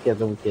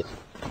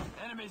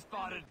 Enemy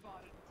spotted.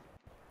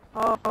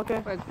 Oh,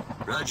 okay.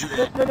 Roger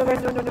that. Jom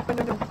guys, jom.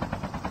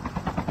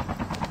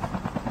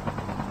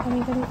 Kami.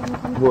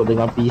 Buat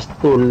dengan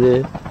pistol je.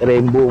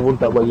 Rainbow pun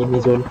tak buat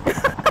gini Syul.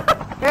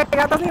 Kat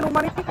atas ni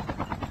rumah ni.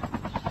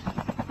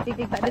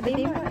 Tak ada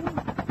tembak ni.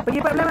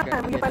 Pergi pipeline lah.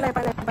 Pergi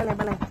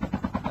pipeline.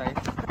 Hai.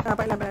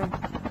 Pipeline.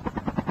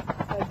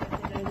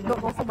 Dok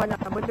confirm banyak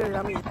benda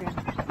ambil ni.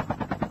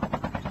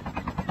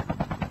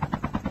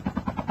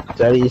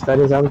 Cari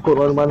istana sangkut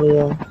mana-mana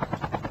ya.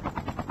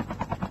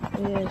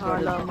 Yes.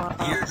 Alamak.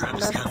 The airdrop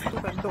is Last coming. tu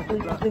kat dok Di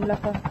pula.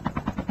 belakang.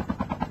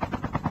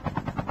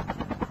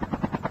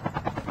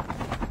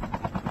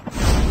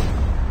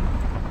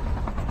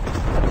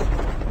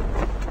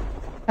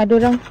 Ada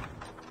orang.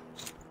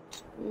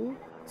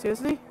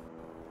 Seriously?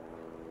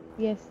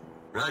 Yes.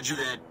 Roger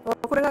that. Oh,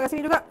 aku dengar kat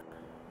sini juga.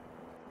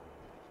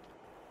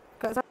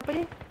 Kat siapa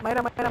ni?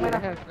 Maira.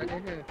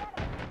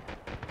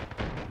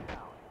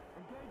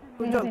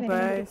 Good job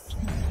guys.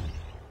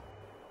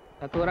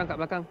 Satu orang kat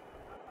belakang.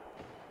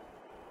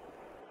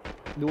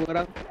 Dua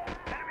orang.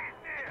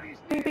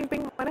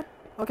 Ping. Mana?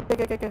 Okay.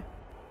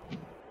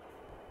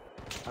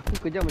 Aku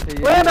kejar macam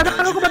Weh,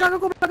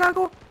 belakang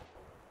aku.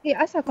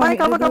 Asal kau Mai,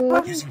 ambil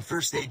cover. Using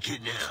first aid kit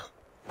now.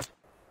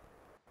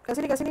 Kat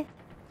sini.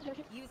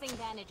 Using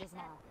bandages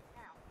now.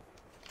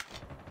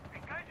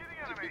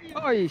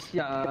 Oi,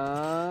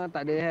 siap.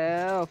 Tak ada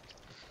health.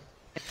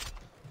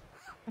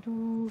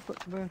 Aduh, kok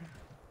sabar.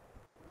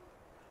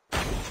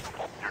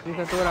 Ni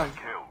satu orang.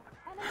 Killed.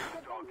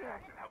 Dog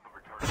tags and help them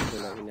return.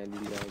 Itulah kena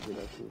dia je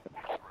aku.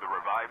 The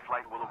revive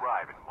flight will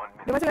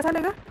Dia masih kat sana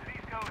ke?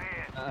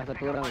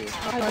 Satu orang je.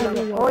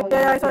 Oh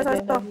ya,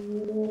 sorry.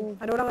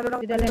 Ada orang.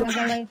 Dia dah lain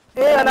abang lain.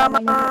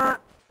 Alamak.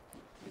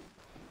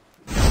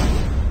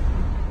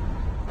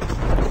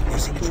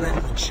 Using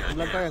adrenaline shot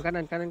Sebelah kau now.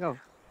 yang kanan kau.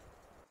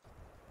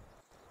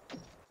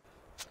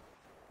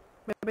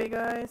 Bye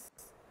guys.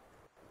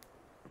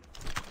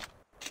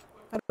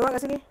 Ada orang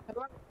kat sini.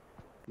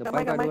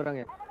 Depan kau ada orang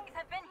ya.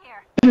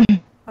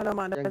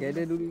 Alamak, Yang dah.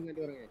 gather dulu ada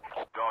orang ya.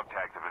 Dog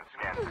tags have been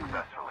scanned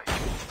successfully.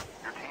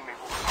 Your teammate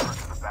will return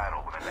to the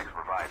battle when the next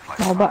revived flight.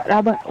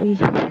 Rabak. Ui.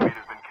 Teammate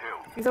has been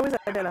killed. It's always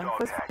like that lah. Dog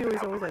First tags few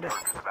is will always like that.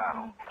 return to the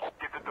battle.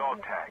 Get the dog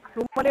tags.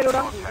 Rumah dia ada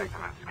orang. Dog tags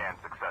have been scanned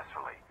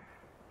successfully.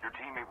 Your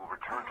teammate will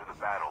return to the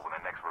battle when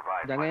the next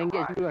revived Jangan flight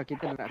engage arrives. dulu lah,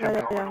 kita nak Ya,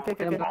 sampai. okay.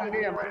 Yang belakang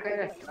dia.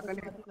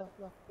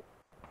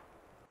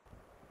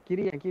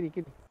 Kiri yang kiri.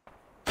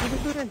 Kiri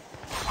tu kan.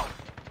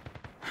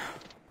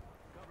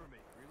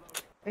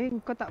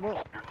 Kau tak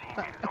bawa. Your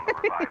teammate is on the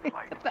revived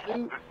flight. Tak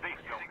lu. The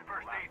safe zone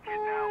first aid kit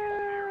now.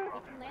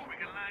 We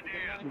can land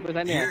here. Lupa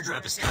sana ya.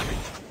 Airdrop is coming.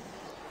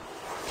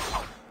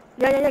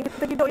 Ya, kita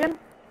pergi dok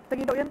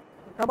Yan.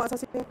 Rabak asal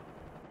sini.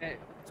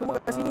 Semua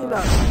kat sini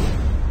lah.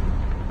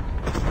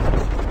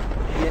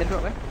 Dia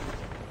drop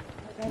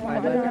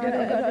Ada.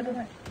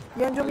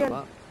 Yan, jom Yan.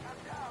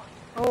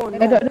 Oh, no.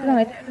 Ada. Get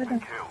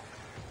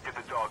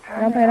the dog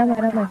tags. Ramai. To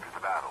the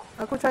battle.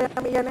 Aku try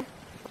ambil Yan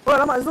Oh,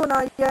 alamak zone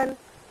lah Yan.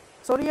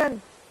 Sorry Yan.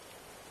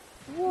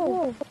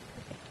 Wow.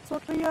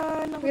 Sorry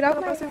Yan. Aku Ramai.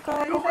 tak pasal kau.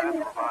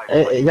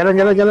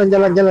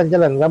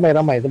 Jalan.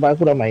 Ramai. Tempat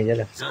aku ramai.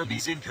 Jalan.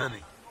 Zombies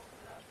incoming.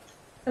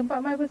 Tempat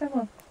mai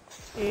bersama.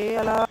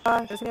 Alah,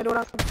 kat sini ada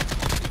orang.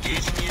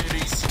 Engaging the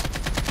enemies.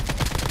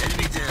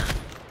 Enemy down.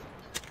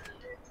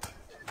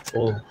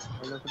 Oh.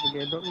 Kalau aku pergi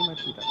airdrop ni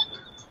mati tak?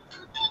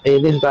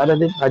 Din tak ada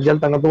Din. Ajal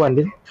tangan tuan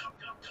Din.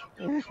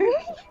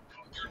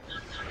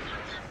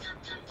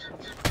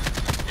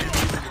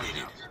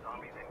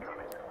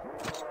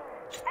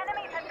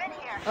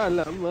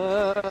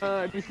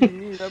 Alamak, di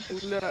sini dah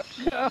pula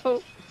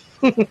kau.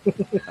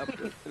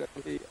 Apa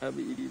terakhir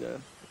ambil dah.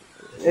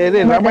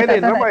 Din,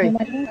 ramai.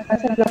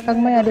 Pasal belakang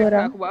mai ada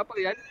orang. Aku buat apa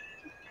Yan?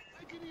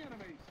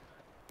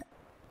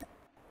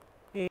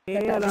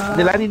 Alah.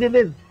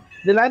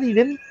 Dia lari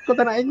Din. Kau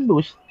tak nak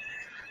ambush?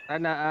 Tak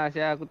nak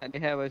saya aku tak ada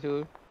health lepas tu.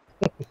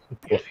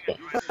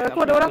 Aku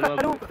ada orang kat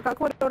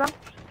aku ada orang.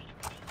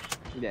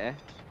 Sekejap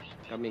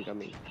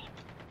Coming.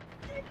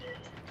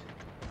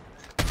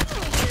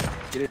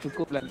 Kira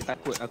cukup lah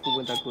takut. Aku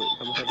pun takut.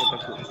 Sama-sama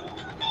takut.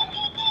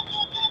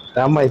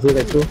 Ramai sih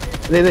kat tu.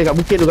 Din, kat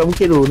bukit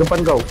tu. Depan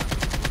kau.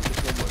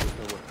 Kita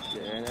buat.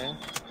 Sekejap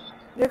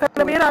Dia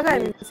kena merah kan?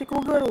 Si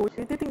Kruger tu.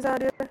 Irritating sah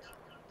dia.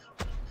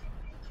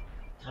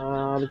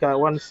 Dekat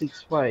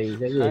 165.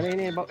 Jaga.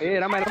 Ni.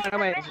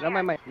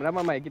 Ramai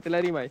mai. Kita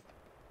lari mai.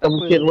 Kat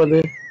bukit tu ada.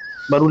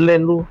 Baru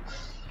land tu.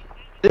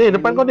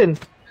 Depan kau Din.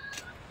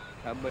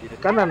 Sabar je.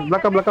 Kanan,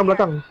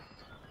 belakang.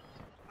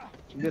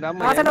 Dia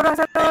ramai. Sana orang.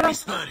 Enemy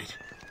spotted.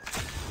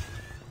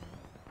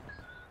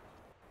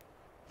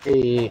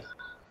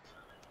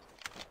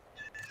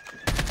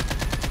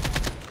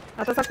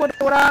 Atas aku ada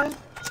orang.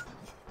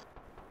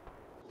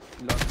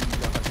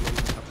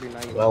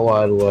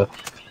 Bawah dua.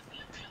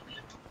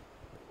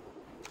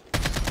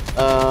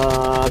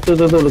 Tu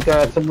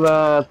dekat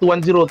sebelah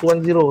 210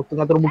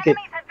 tengah turun bukit.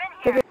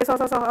 Okay, so.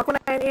 Aku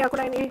naik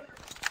NA.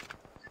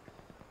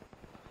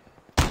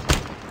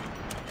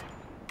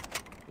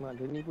 Mak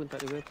dia ni pun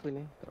tak ada weapon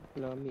ni. Tak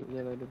apalah ambil je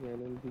lah dia punya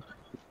LMG.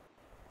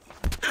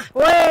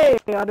 Woi,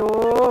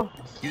 aduh.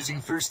 Using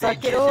first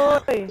aid Sakit kit now.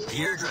 oi. The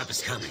airdrop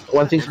is coming.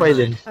 165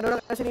 Din. Ada orang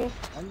kat sini.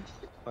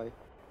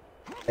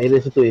 Area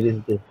situ.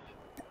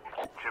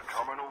 Chip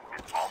terminal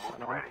is almost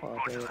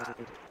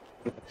ready.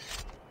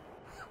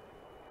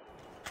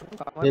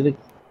 Dia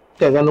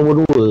dekat kan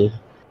nombor 2.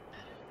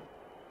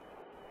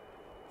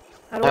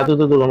 Ada orang.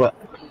 Tu nampak.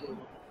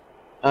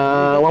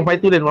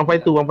 152 Din,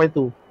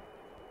 152.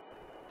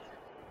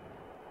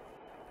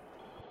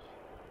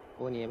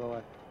 Oh ni bawah.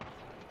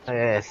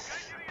 Yes.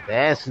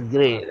 That's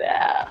great.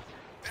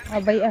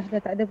 Baik dah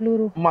tak ada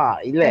peluru.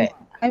 Mak, elak.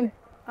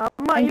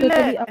 Amak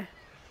ilek.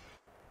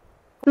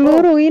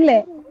 Peluru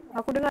elak.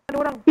 Aku dengar ada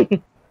orang.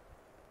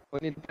 Oh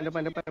ni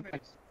depan.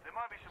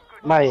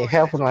 My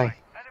health my.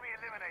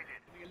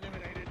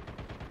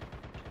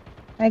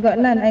 I got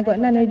none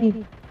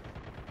already.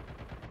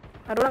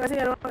 Ada orang kat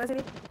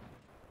sini.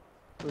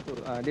 Tu.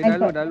 Dia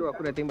dah lalu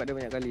aku dah tembak dia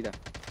banyak kali dah.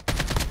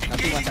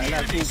 Tapi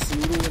masalah aku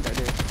peluru pun tak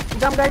ada.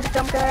 Jump guys.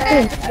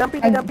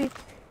 Jampi.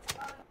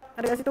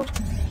 Ada kat situ.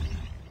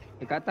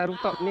 Dekat atas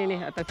rooftop ni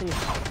atas sini.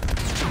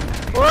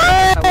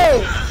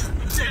 Woi!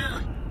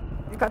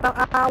 Dekat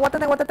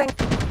water tank.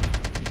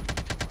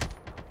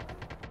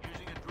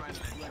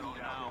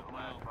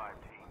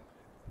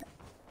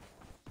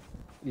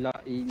 La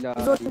ilah.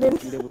 Zon Din.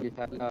 Dia boleh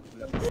salah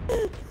pula.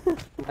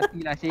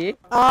 Matilah Syed.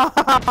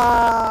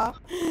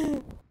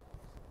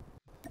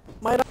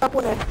 Maira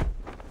pun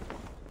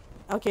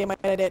Okay,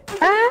 Maira dead.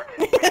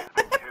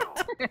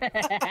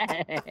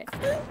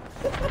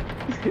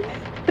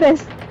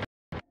 Press.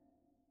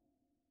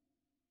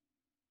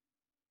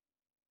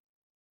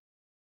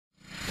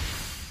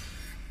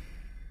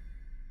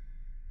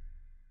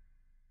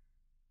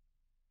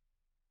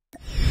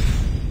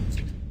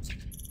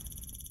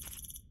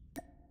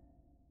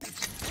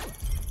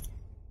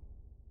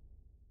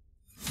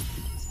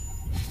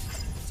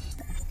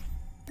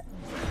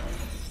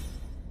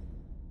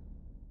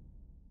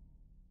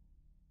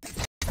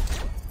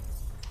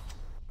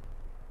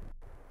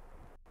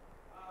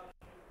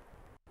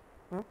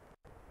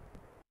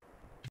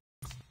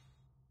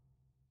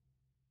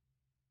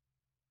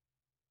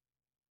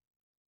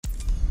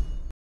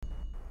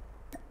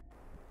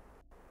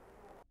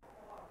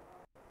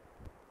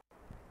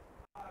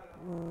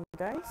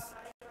 guys.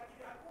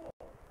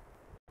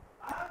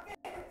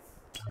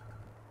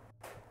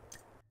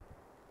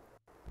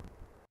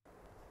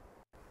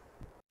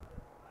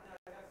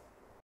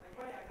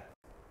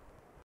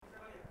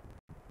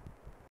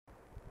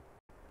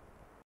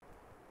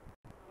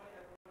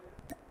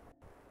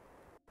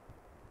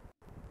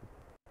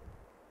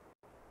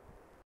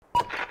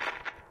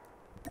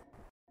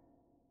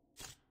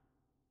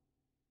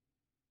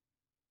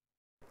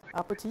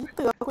 Apa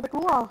cerita aku dah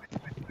keluar?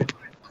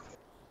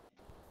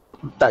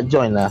 Tak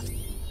join lah.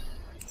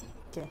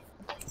 Okay.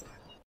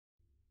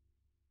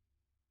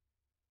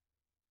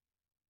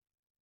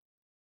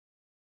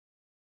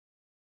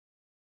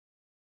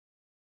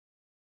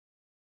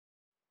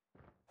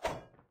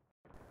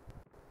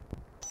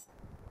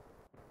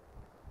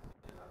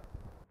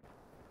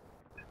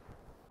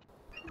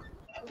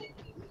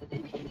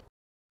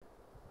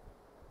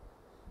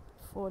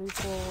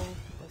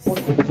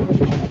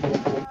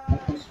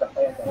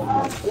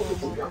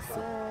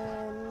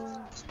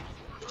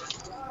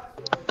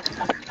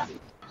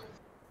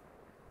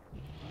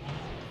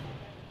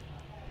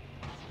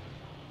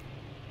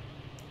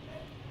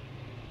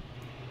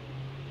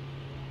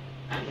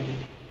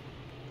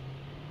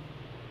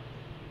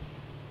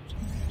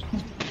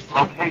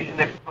 Location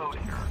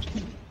exposure.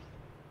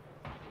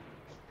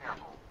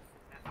 Careful.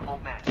 Visible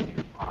men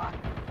nearby.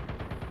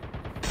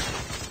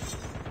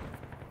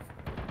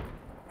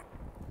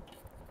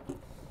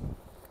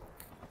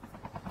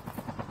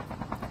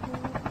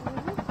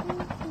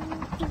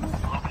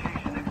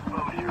 Location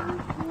exposure.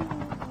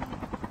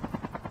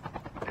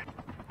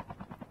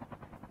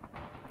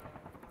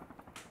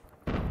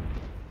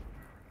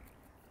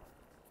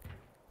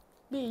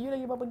 B, you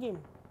lagi berapa game?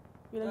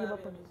 You lagi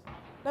berapa?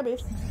 Dah habis?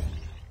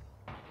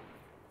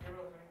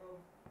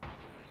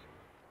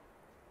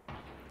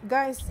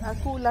 Guys,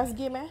 aku last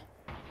game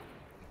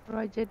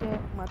Roger that.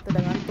 Mata dah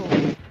ngantuk.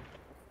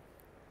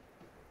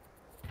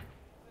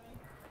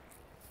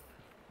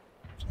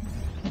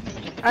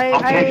 I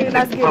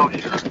last game.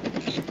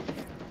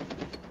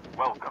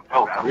 Welcome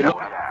to Battle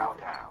Royale.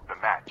 The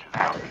match is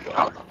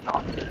out.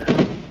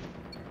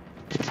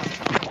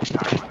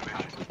 Time for the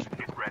mission.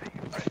 Get ready.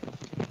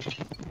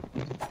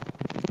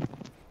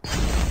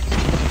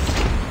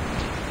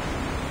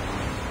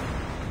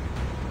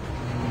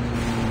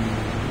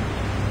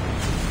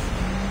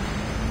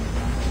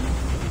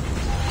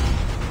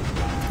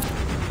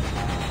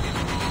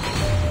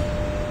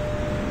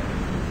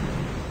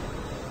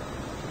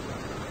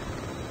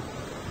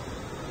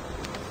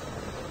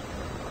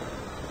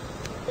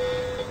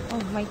 Oh,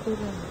 my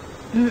turun.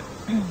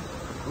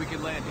 We can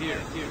land here.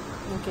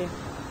 Okay.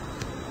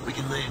 We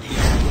can land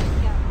here.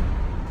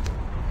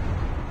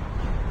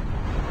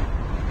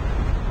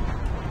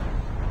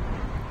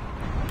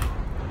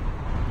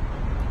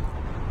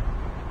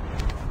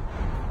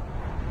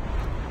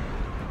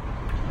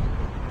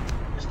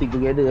 Stick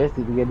together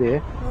stick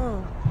together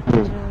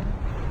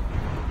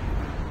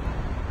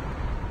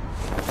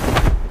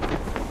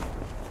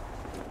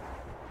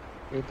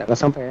Takkan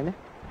sampai kan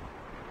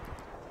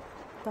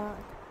Tak.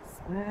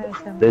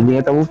 Landing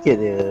atas bukit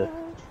je.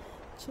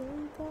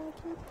 Cinta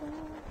kita.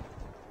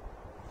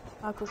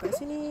 Aku kat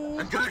sini.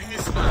 I'm going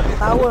this way.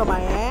 Tower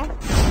mai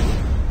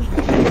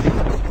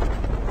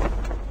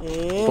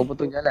Kau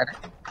potong jalan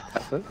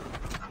Tak apa.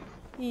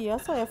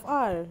 asal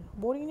FR.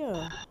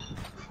 Boringnya.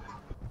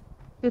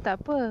 Tu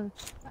tak apa.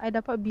 I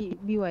dapat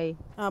BY.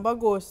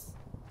 Bagus.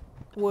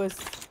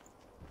 Worst.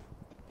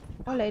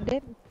 Oh, like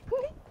that.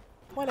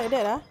 Why like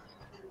that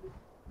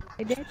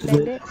Like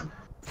that.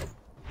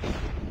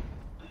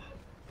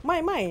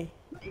 Mai.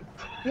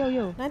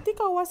 Yo. Nanti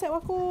kau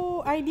WhatsApp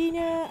aku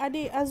ID-nya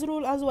adik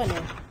Azrul Azwan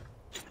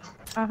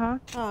Aha.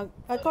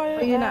 Kau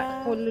you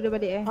nak follow dia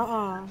balik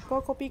Kau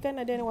kopikan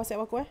ada yang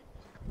WhatsApp aku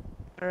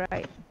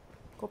Alright.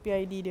 Kopi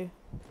ID dia.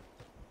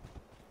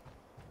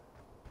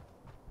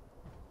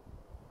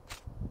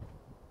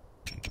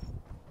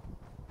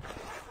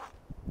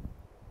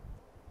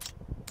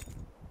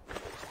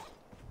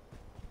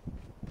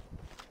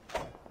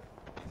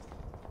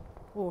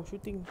 Oh,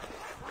 shooting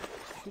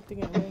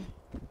at where?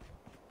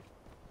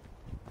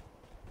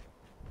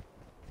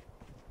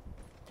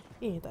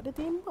 Tak ada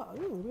tembak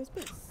ke?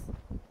 Space.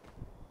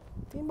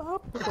 Tembak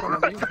apa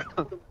korang bagi?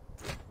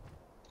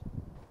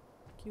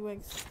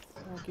 QX.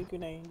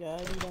 QQ9.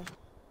 Jadi dah.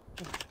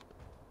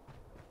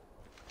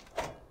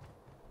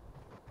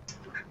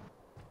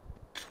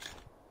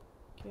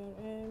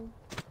 KRM.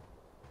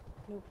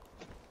 Nope.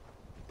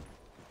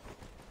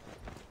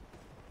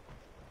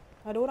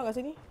 Ada orang kat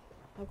sini?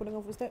 Aku dengar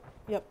footstep.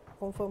 Yup,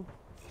 confirm.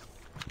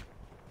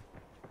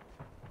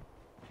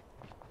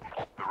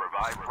 The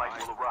revived flight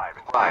will arrive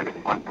in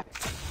 5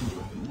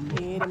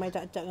 Dia main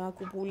cak-cak dengan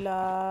aku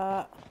pula.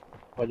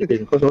 Kau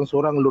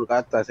seorang-seorang lur ke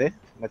atas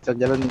Macam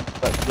jalan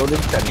Jordan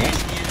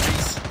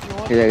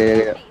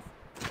Kejap.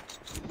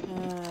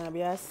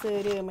 Biasa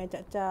dia main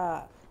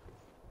cak-cak.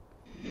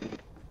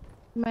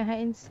 Main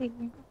hide and seek.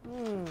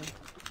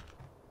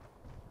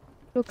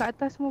 Tu kat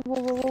atas semua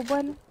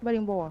berbual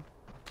baring bawah.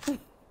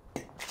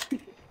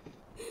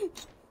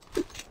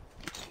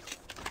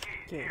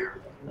 Okay.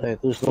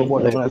 Tu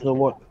snowboard, aku nak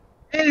snowboard.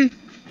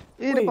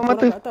 Depan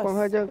mata. Kau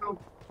hajar kau.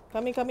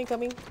 Coming.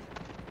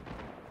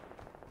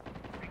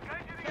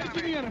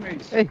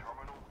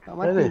 Tak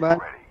mati bang.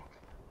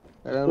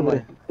 Dalam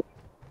rumah.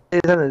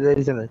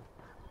 Dari sana.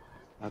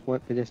 Aku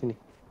nak kerja sini.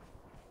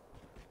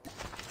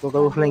 Kau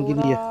cover flank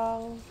kiri je.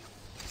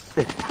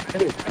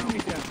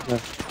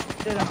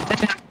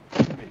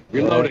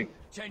 Reloading.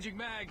 Changing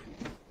mag.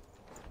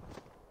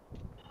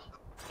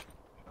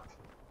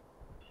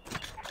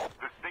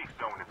 The safe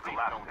zone is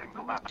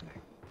collapsing.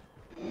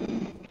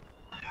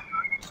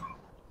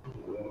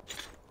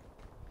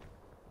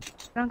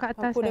 Orang kat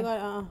atas.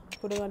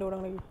 Aku dengar ada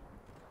orang lagi.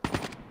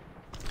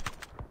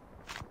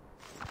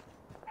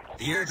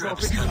 The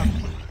airdrop is coming.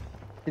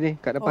 Sini,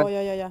 kat depan. Oh,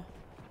 ya.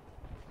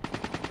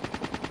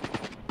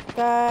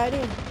 Kat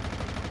ni.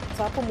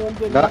 Siapa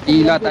Morgan? Dah,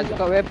 ilah tak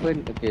cukup weapon.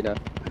 Okay dah.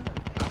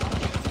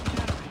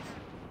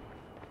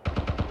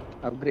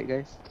 Upgrade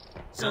guys.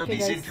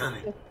 Zombies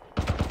incoming.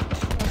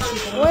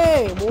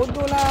 Weh,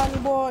 bodoh lah ni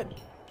bot.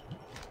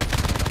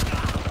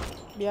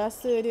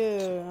 Biasa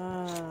dia.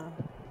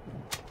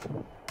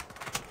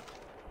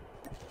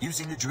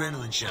 Using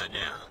adrenaline shot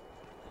now.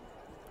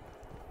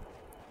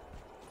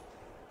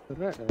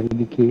 Berat lah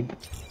BK.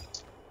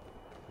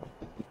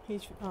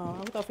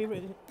 Aku tak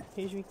favourite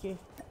HVK.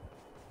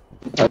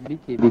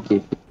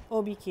 BK. Oh,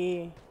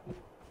 BK.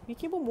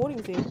 BK pun boring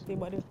sih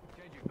tembak dia.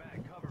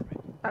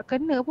 Tak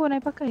kena pun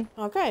I pakai.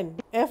 Kan?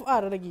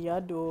 FR lagi.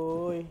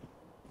 Aduh.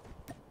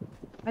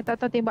 I tak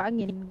tahu tembak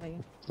angin saya.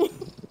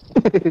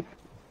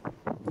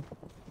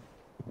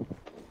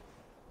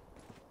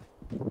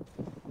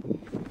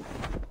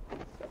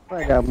 Apa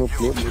ada armor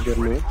plate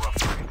derma?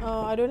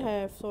 I don't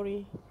have,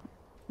 sorry.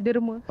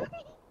 Derma.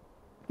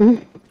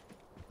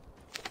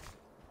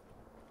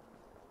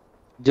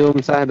 Jom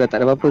sah dah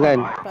tak ada apa-apa kan?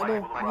 Tak ada.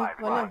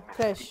 Mana?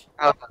 Crash.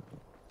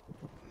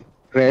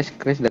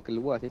 Crash dah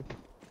keluar sih.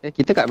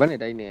 Kita kat mana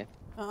diner?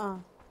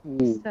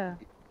 Bisa.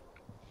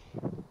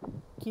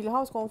 Kill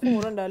house confirm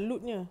orang dah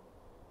lootnya.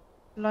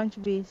 Launch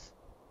base.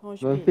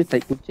 Launch base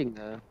tai kucing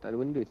dah. Tak ada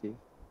benda sih.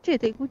 Cik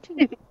tai kucing.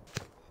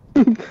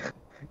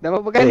 Dah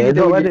berapa kali kita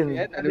Airdrop ada ni?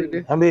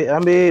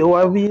 Ambil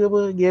ORV ke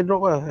apa?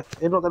 Airdrop lah.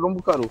 Airdrop tak ada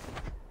buka tu.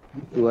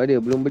 Tu ada,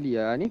 belum beli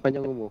lah. Ni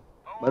panjang umur.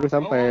 Baru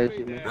sampai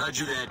sini.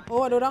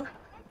 Oh, ada orang.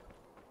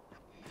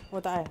 Oh,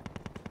 tak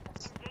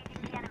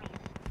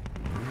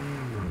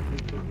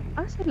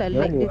Asal lah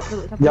like dia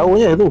teruk sampai.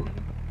 Jauhnya tu.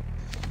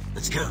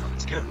 Let's go.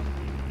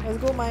 Let's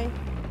go, Mai.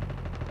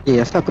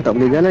 Asal aku tak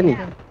boleh jalan ni?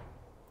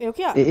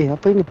 Okey tak?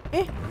 Apa ini?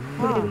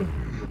 Boleh.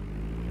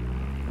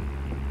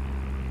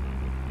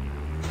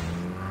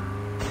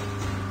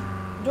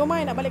 Jom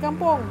Mai, nak balik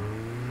kampung.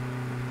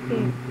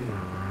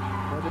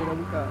 Ada dah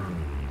buka.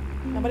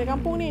 Nak balik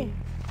kampung ni.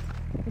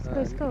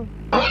 Let's go.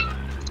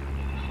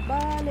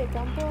 Balik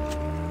kampung.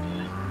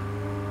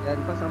 Ya,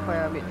 lepas sampai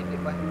ambil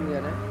tiket bas dulu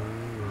kan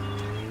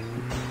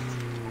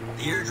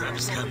The airdrop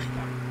is coming.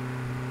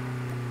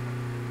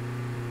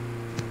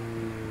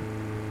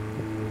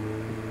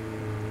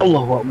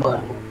 Allahu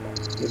Akbar.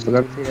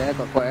 Pegang sini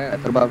kuat-kuat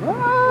terbang.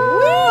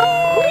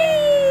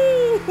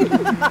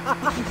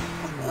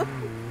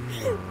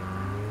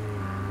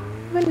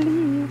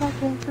 Believe I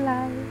can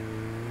fly.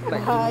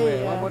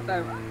 One more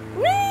time.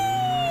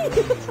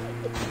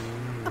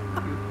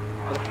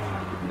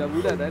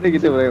 Budak-budak tak ada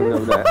kita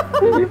budak-budak.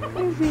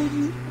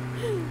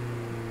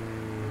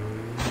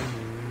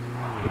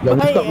 Dah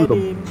buka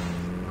belum?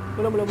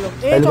 Belum.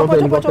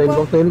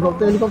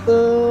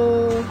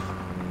 Helikopter.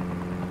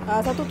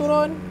 Satu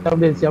turun.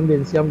 Siam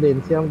din.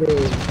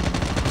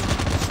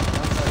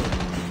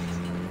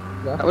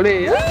 Tak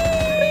boleh ya.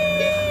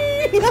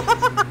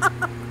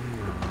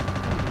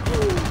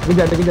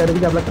 Kejar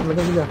belakang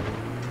kejar.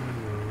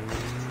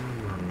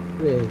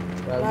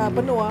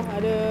 Penuh lah.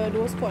 Ada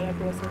 2 squad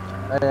aku rasa.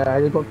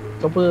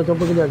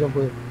 Chopper kejar.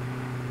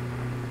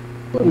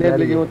 Dia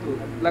lagi motor.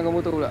 Langgar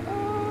motor pula.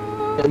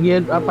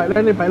 Lagi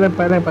pipeline.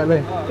 Kejar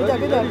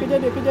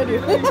dia.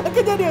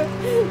 Kejar dia.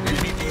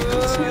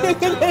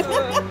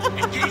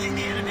 Engaging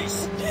the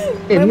enemies.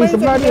 Ni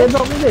sebelah ni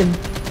airdrop ni kan?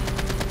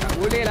 Tak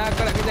boleh lah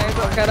kau nak kejar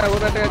airdrop sekarang.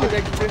 Orang tengah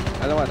kejar kita.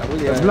 Alamak tak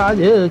boleh lah. Sebelah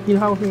je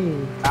kill house ni.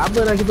 Tak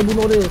apa dah kita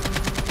bunuh dia.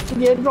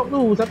 Dia airdrop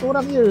tu, satu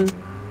orang je.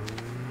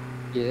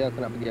 Ya,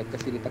 aku nak pergi ke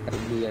sini takat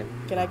dulu kan.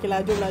 Okey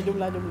lah, jomlah.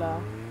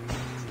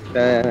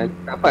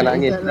 Apa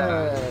nangis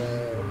lah.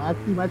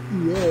 Mati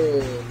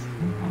je.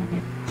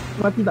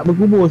 Mati tak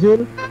berkubur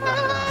Syul.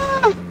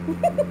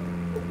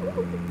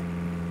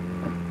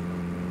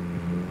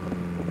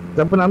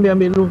 Siapa nak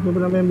ambil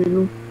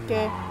dulu.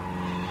 Okay.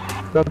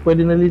 Aku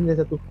adrenalin dia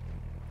satu.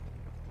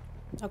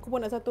 Aku pun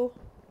nak satu.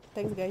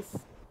 Thanks guys.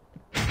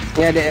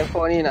 Ni ada M4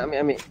 ni nak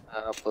ambil.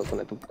 Apa aku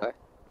nak tukar.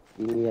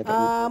 Ini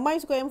ada. Mai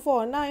suka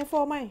M4. Nah,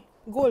 M4 Mai.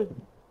 Gold.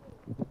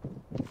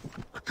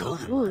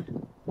 Good.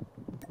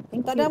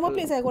 Tak ada armor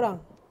plate saya korang.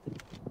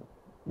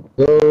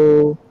 So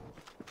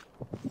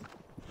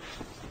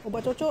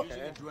Ubat cocok.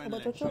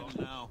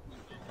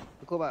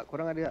 Aku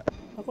korang ada tak?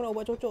 Aku nak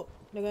ubat cocok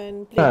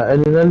dengan plate.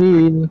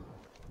 adrenalin.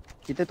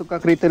 Kita tukar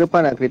kereta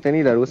depan lah. Kereta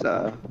ni dah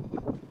rosak.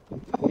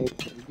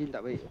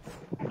 tak baik.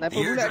 Sniper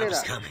bulat dia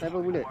tak?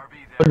 Sniper bulat.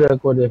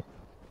 Aku ada.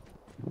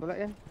 Tolak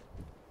Yan.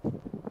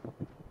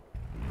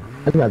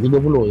 Ada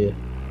 30 je.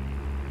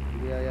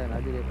 Ya Yan,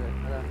 ada dia.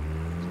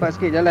 Cepat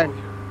sikit jalan.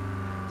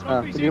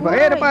 Pergi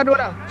depan. Depan ada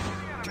orang.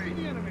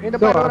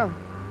 Depan ada orang.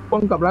 Kau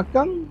kat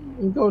belakang,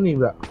 engkau ni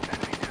pula.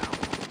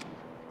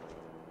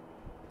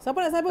 Siapa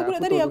nak sniper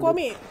bullet tadi? Aku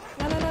ambil.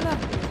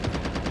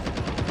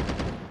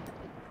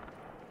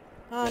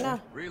 Nah. Nah.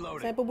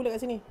 Sniper bullet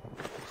kat sini.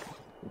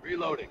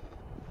 Reloading.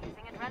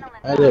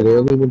 Ada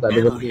dia, ni pun tak ada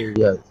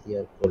benda. Ya,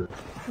 betul.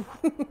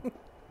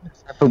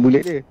 Sniper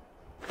bullet dia.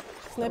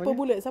 Sniper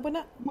bullet, siapa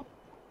nak?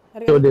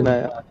 Ada So, kat dia situ.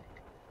 nak.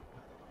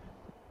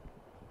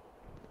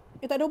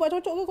 Tak ada ubat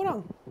cocok ke korang?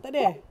 Tak ada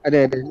eh? Ada.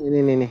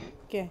 Ni.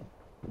 Okay.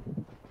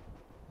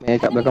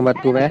 Kat belakang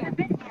batu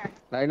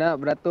Line up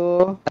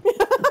beratur.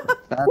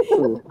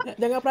 Satu.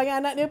 Jangan perangai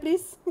anak dia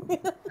please.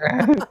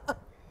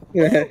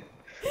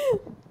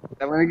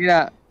 Sama lagi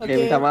tak? Okay,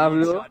 minta maaf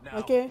dulu.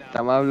 Okay. Minta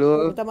maaf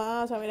dulu. Minta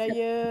maaf, selamat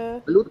raya.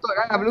 Berlutut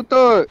lah,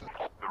 berlutut.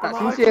 Tak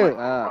sincere.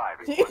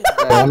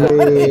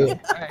 Ambil.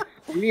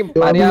 Ini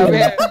hari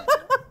ambil.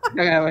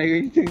 Jangan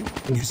bagi kita.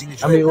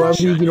 Ambil ORB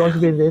pergi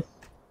launch base, Des.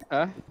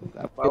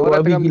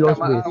 Orang tengah minta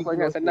maaf, kau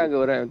ingat senang ke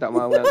orang minta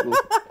maaf dengan aku?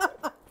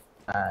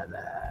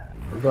 Alah.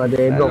 Tu ada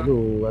airdrop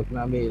tu, aku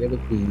nak ambil level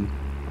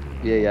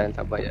 3. Ya, Yan,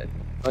 sabar Yan.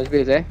 Launch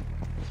base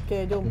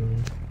Okay, jom.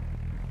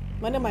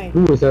 Mana Mai?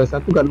 Salah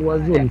satu kat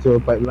luar zone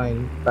so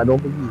pipeline. Tak ada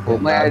orang pergi. Oh,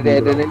 Mai ada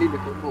adrenaline dia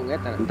sombong tak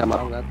nak minta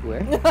maaf dengan aku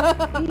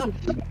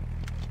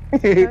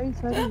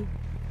Sorry.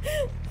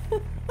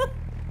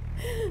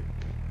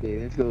 Okay,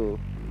 let's go.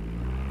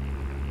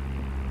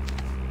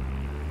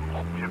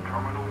 Chip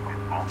terminal is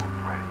almost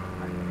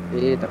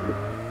ready. Tak boleh.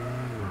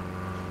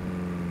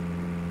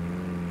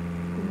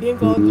 Dia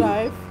kau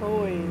drive.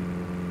 Oi.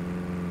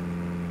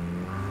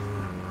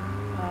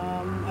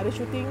 Ada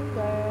shooting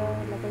kat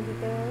belakang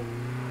kita.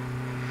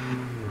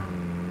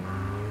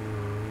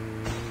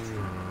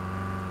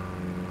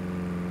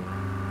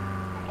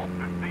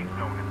 The safe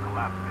zone is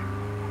collapsing.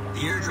 The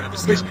airdrop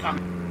is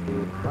coming.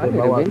 Dia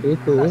bawa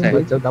kereta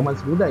macam taman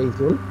Serudai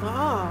Sul.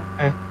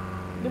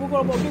 Dia pun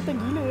kalau bawa kereta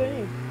gila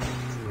ni.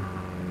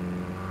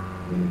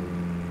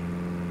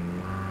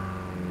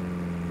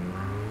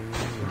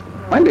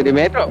 Mana dia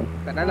metro?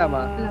 Kat dalam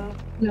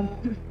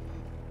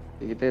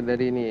Kita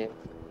dari ni.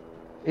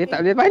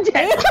 Tak boleh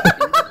panjat.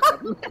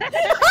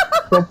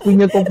 Kau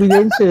punya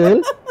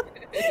confidential.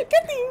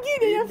 Kan tinggi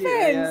dia yang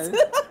fans.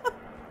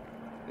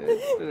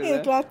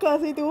 Kelakar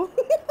situ.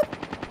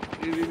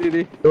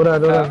 Ni. Dorang.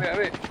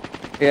 Ambil.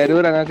 Ada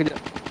orang lah kejap.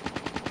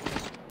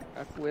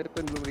 Aku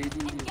aircon belum ready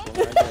ni.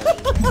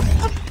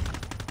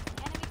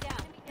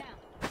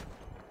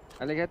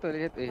 Ada gato.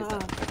 Ada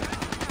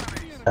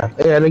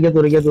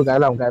gato kat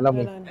alam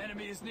ni.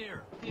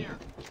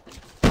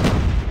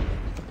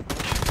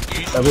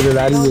 Aku dah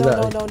lari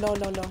juga.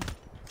 Down.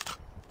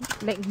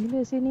 Lag gila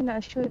sini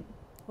nak shoot.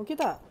 Okey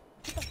tak?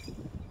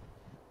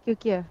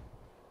 Okay lah.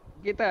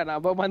 Kita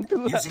nak bawa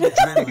mantu lah. Using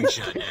adrenaline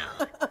shot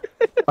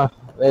now.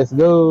 Let's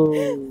go.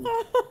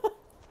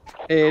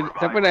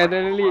 Siapa nak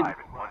adrenaline?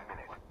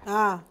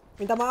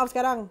 Minta maaf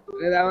sekarang.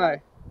 Ada tak,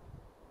 Mai?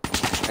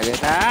 Ada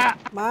tak?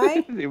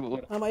 Mai?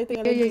 Sibuk. Mai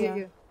tengah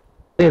lagi.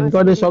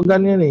 Kau ada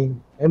shotgun ni,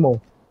 ammo.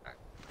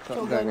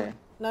 Shotgun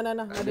Nah,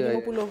 ada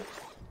 50.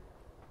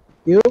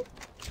 You?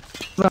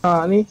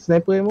 Nak ni,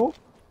 sniper ammo?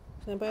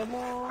 Sniper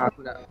ammo. Aku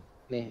nak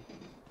ni.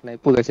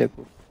 Sniper kasi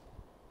aku.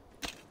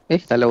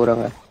 Salah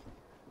orang lah.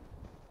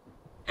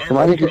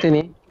 Kemana kita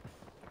ni?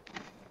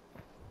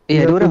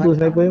 Ada orang tu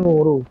sniper ammo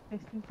tu.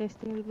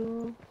 Testing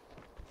dulu.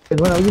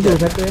 Mana lagi tu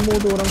sniper ammo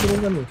tu orang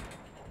turunkan tu.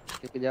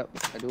 Sekejap,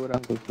 ada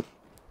orang tu.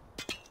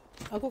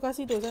 Aku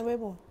kasih tu sniper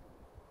ammo.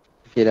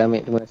 Okay, dah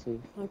ambil, terima kasih.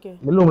 Okay.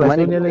 Belum lah,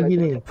 ada lagi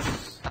ni.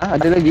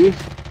 Ada lagi?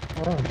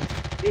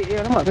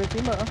 Alamak, kena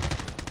tembak lah.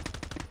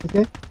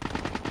 Okay.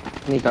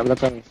 Ni kat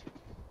belakang ni.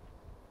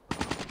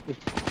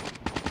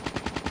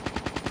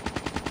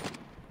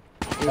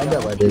 Ada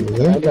pada ni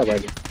ya. Ada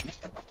pada.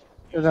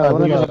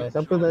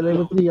 Siapa tak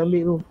level 3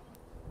 ambil tu.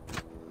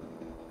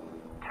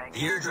 The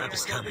airdrop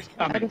is coming.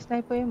 Ada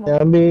sniper ammo.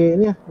 Ambil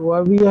ni lah,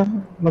 UAV lah.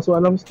 Masuk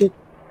alam sikit.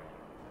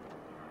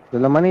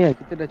 Dalam mana ya?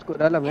 Kita dah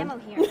cukup dalam kan?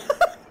 Ammo here.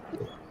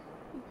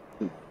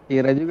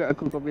 Kira juga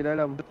aku kopi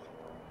dalam.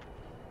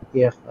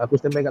 Ya, aku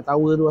standby kat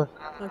tower tu lah.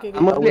 Okay,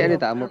 Armor plate ada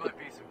tak?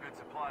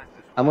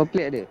 Armor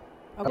plate ada?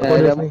 Aku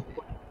ada ni.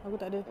 Aku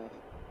tak ada.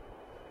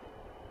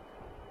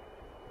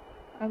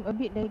 I'm a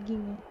bit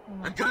lagging ni.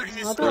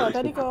 Tu lah,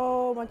 tadi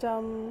kau macam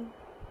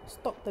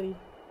stop tadi.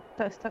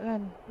 Tak start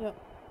kan? Yup.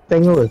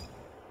 Tank tu.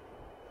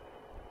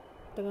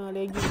 Tengah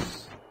lagging.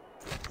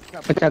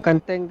 Nak pecahkan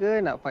tank ke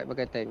nak fight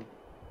pakai tank?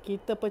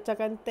 Kita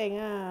pecahkan tank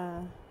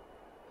lah.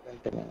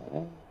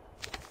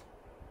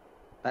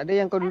 Tak ada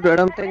yang kau duduk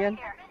dalam tank kan?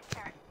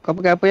 Kau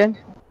pakai apa Yan?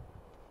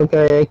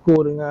 Pakai Echo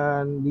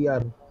dengan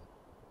DR.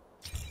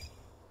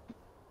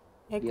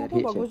 Echo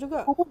pun bagus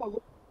juga.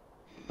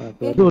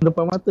 Tu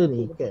depan mata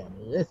ni kan.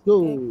 Let's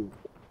go.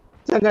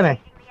 Jangan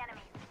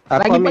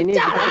Aku ambil ni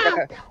kita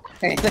pecahkan.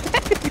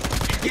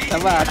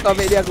 Sabar, aku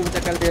ambil dia, aku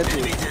pecahkan dia tu.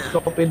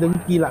 Kau pergi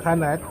dengki lah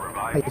kanan.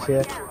 Hai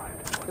share.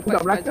 Aku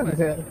kat belakang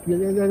saya.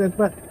 Ya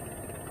cepat.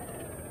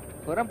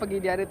 Korang pergi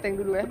di ada tank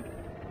dulu Nanti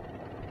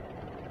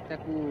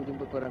aku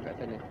jumpa korang kat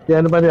sana.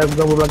 Jangan depan dia, aku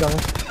kabur belakang.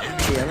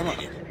 Okay, alamak.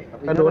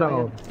 Ada orang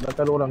kau.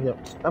 Belakang ada orang jap.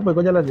 Tak apa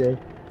kau jalan je.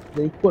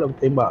 Dia ikut aku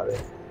tembak dia.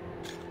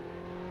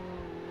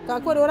 Kat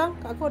aku ada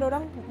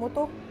orang.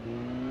 Motor.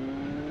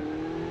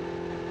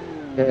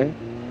 Okay.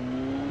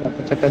 Nak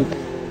pecahkan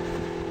tank.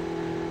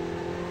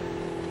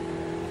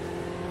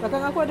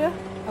 Belakang aku ada.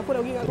 Aku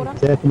dah pergi kat korang.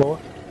 Saya ke bawah.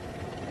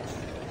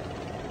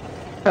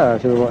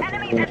 Cuba buat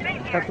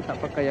aku tak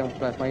pakai yang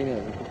plus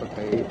minor, aku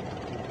pakai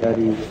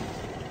jari.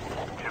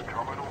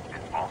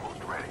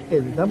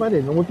 Sabar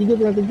dia. Nombor 3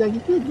 tengah kejar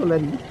kita, kau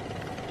lari.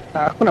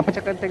 Tak, aku nak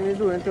pecahkan tank ni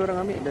dulu, nanti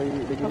orang ambil dari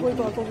Aku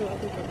ikut.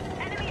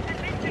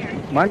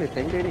 Mana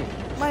tank dia ni?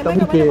 Mai kat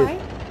mana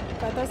Mai?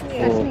 Kat atas ni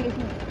Kat sini.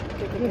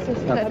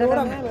 Tak ada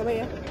orang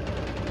baik-baik ya.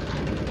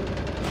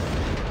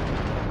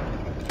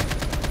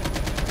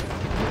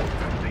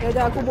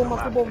 Ya, aku bom.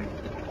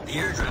 The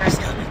airdrop is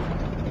coming.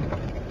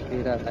 Okay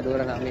dah, tak ada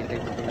orang nak ambil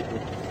tank tu.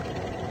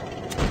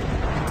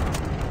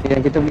 Okay,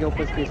 kita pergi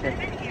open space kan.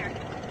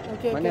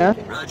 Okey. Mana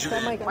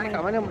Kat Mai.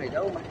 Kat mana Mai?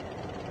 Jauh Mai.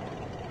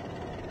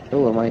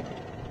 Jauh lah Mai.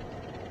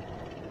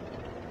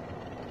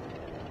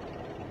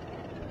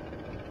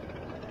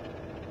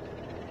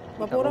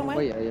 Berapa orang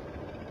Mai? Ya.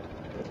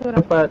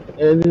 Cepat.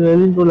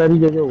 Adrenalin tu lari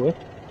jauh-jauh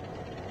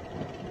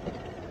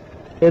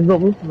Airdrop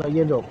tu, nak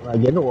airdrop.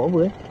 Airdrop buat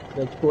apa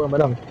Dah cukup kan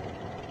barang.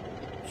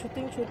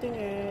 Shooting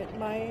at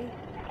Mai.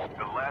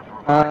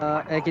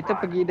 Kita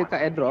pergi dekat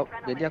airdrop.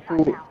 Jadi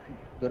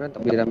diorang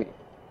tak boleh ambil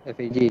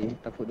FAG.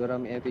 Takut diorang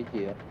ambil FAG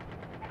lah.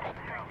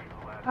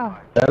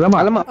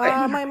 Alamak.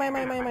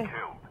 Mai.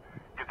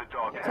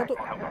 Satu.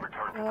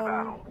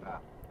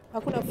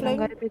 Aku nak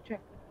flank.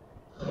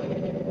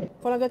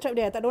 Kau langgar trap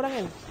dia, tak ada orang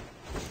kan?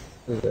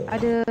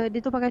 Ada, dia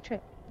tu pakai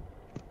trap.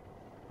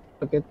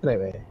 Pakai trap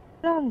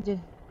Orang je.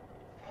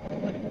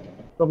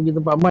 Kau pergi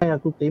tempat main,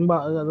 aku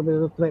tembak kat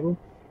tempat trap tu.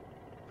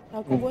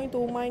 Aku going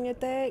to mine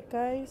attack,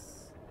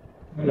 guys.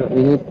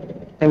 Ini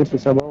tank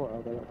susah bawa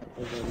kalau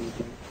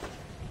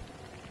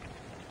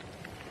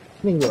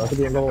Ni je aku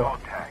tengok bawah.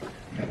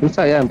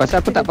 susah kan, pasal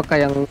aku tak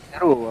pakai yang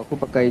arrow, aku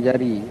pakai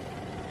jari.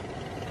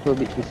 So a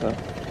bit susah.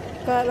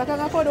 Kat belakang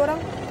aku ada orang,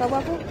 cover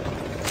aku.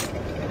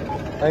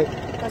 Baik.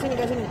 Kat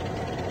sini.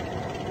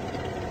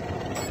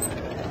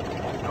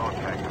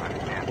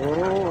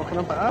 Oh, aku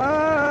nampak.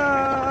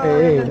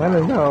 Mana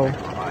kau?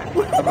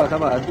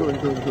 Sabar. Zone.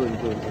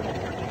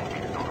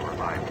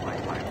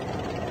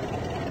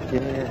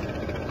 Yeah.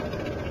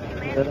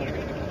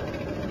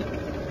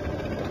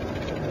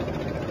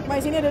 Mai,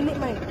 sini ada loot,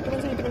 Mai. Turun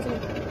sini.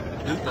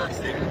 Loot box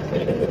there.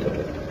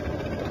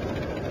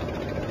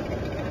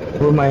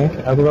 Bermain,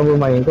 aku kan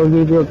bermain. Kau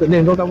pergi ke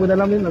lane, kau cover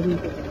dalam lane, aku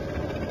ikut.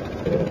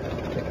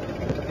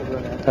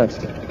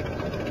 Atas.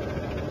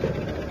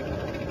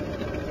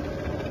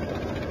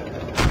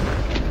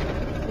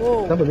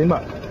 Oh. Siapa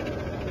tembak?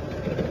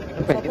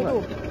 Siapa tu?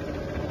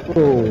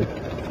 Oh.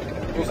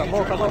 Kat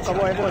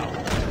bawah airborne.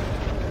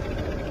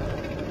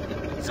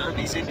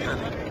 Zombies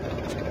incoming.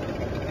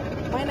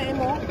 Mai nak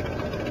ammo?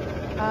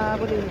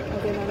 Boleh.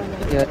 Okey,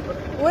 nak. Ya.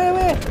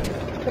 Weh.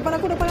 Depan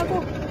aku.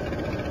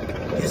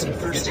 Using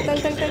first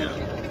aid Tank. kit now.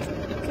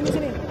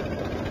 Sini.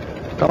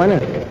 Kat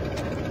mana?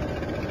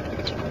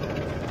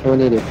 Oh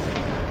ni dia.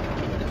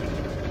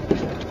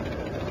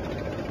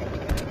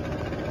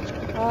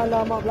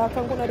 Alamak,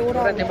 belakang pun ada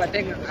orang.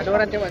 Ada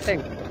orang tembak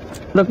tank.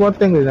 Dah keluar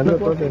tank dia, dah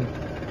keluar tank.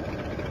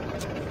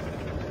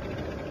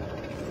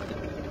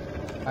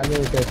 Ada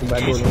saya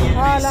sebadul ni.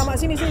 Alamak,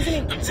 sini. I'm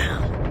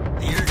down.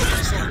 The airdrop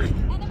is coming.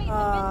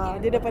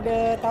 Dia daripada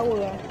tower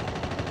lah.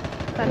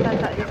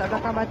 Tak, dia kat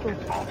belakang batu.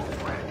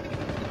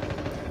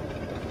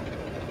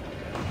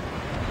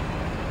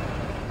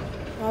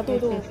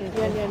 Tu.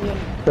 Yan.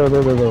 Tuh,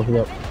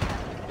 sekejap.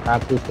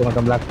 Aku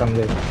sekarang belakang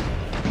dia.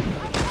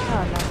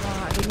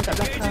 Alamak, dia ni kat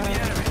belakang.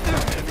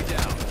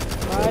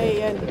 Baik,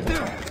 Yan.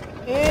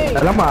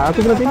 Dah lama aku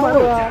kena tembak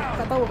tu.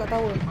 Kat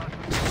tower.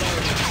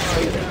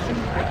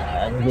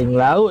 Anjing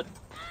laut.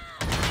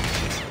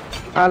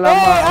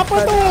 Alamak. Apa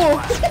tu?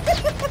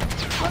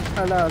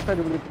 Alah, asal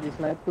dia boleh pergi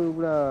sniper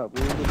pula.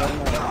 Boleh dia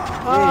banyak.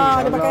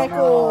 Dia pakai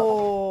echo.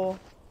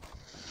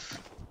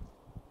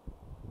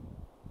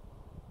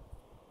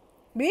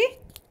 B?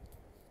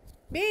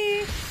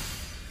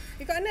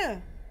 Dia kat mana?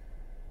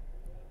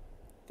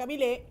 Kat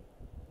bilik?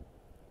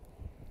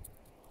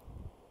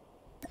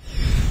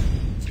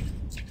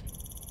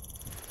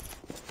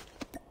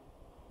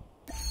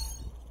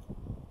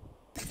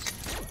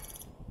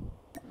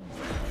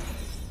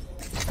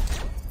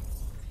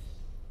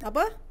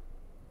 Apa?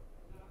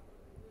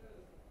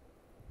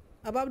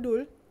 Abang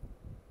Abdul?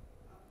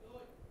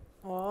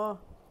 Oh,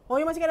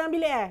 you masih kat dalam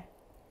bilik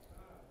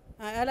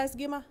last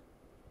game lah.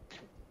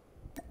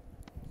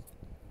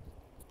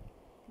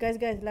 Guys,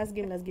 last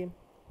game.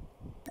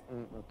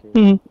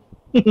 Okay.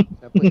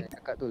 Siapa yang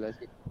cakap tu last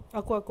game?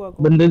 Aku.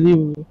 Benda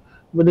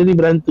ni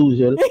berantu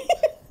je.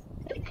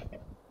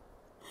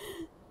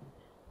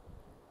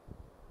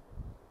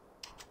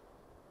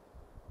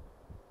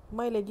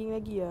 Mai lagging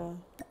lagi lah.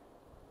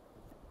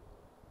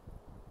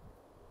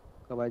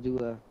 Kau baju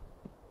lah.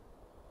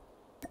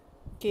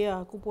 Okay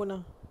lah, aku pun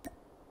lah.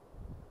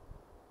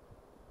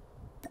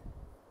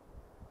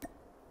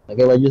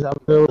 Pakai baju sama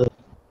apa?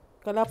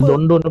 Kalau apa?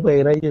 Don-don apa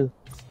air raya?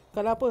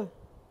 Kalau apa?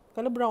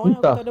 Kalau brown aku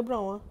Entah. tak ada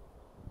brown lah.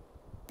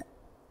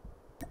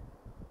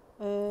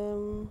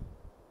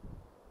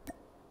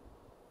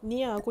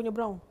 Ni lah aku punya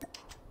brown.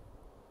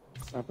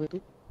 Apa tu?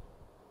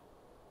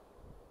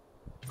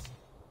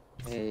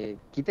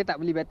 Kita tak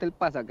beli battle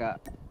pass lah kak.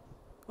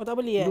 Oh tak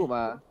beli Noob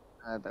lah.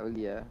 Tak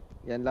beli lah.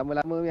 Yang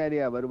lama-lama ni ada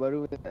lah,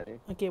 baru-baru ni tak ada.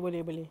 Okay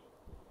boleh.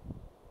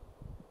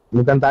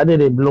 Bukan tak ada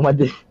dia, belum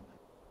ada.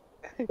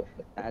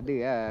 Tak ada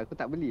lah, aku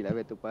tak belilah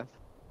battle pass.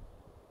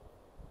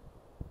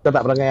 Kau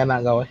tak perangai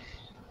anak kau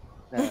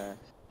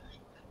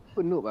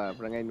Aku noob lah,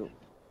 perangai noob.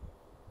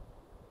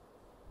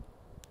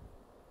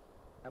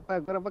 Apa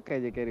korang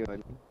pakai je carry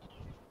on?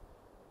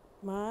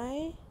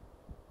 Mai.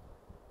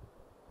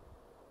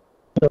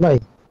 Mai.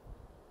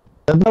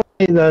 Tentang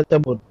Mai dah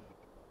cabut.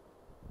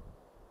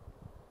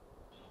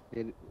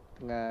 Dia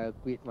tengah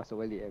quit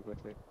masuk balik aku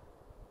rasa.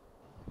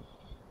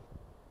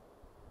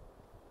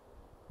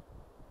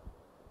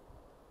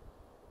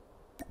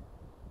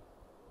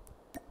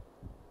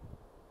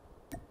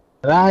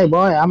 Rai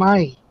boy,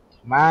 amai.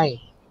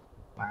 Mai.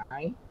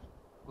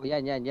 Oh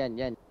Yan.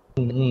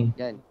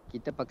 Yan,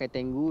 kita pakai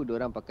Tengu,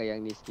 diorang pakai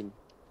yang ni skin.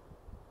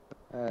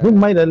 Ni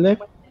Mai dah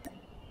left.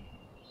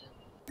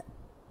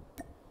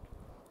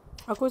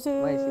 Aku rasa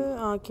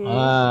okay.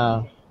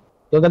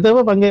 Kau kata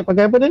apa?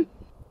 Pakai apa dia?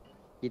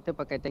 Kita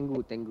pakai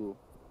Tengu.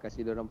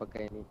 Kasih diorang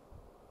pakai ni.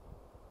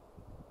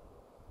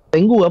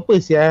 Tengu apa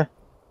sia?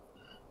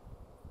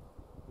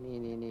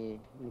 Ni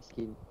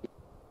skin.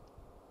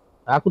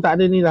 Aku tak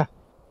ada ni lah.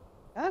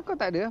 Kau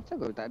tak ada? Macam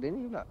kau tak ada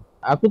ni pula?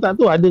 Aku tak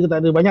tahu ada ke tak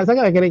ada. Banyak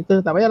sangat lah karakter.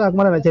 Tak payahlah aku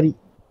malas nak cari.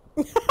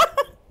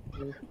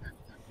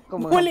 Kau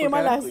boleh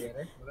malas.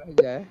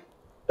 Ajar.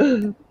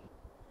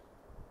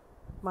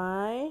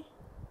 Mai.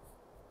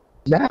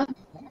 Dah.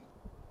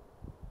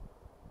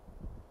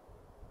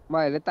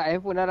 Mai, letak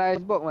handphone dalam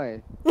icebox,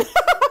 Mai.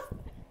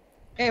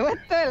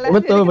 Betul lah.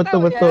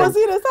 Betul.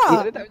 Serius tak?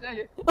 Dia tak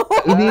percaya.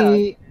 Ini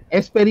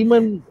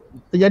eksperimen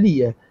terjadi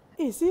ya.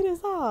 Serius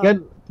tak? Kan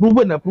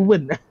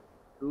proven.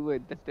 Proven,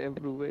 tested and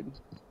proven.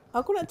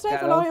 Aku nak try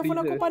kalau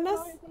handphone aku panas.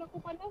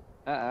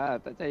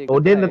 Tak percaya.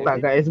 Odain letak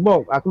kat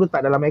Xbox, aku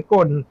letak dalam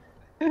aircon.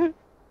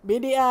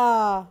 Bedek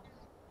ah.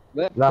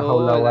 Betul. La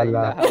haula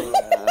wala.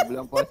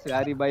 Bulan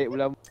puasa hari baik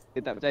bulan dia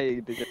tak percaya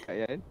kita cakap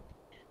kan.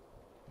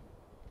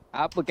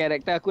 Apa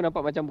karakter aku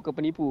nampak macam bukan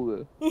penipu ke?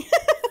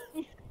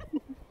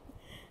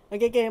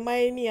 Okay,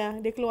 main ni lah.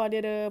 Dia keluar,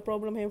 dia ada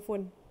problem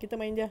handphone. Kita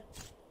main je.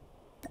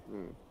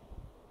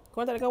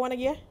 Korang tak ada kawan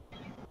lagi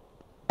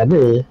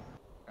Ada.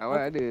 Kawan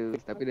ada,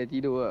 tapi dah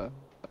tidur lah.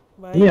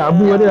 Ni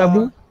Abu ada,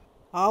 Abu.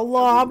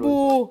 Allah,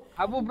 Abu.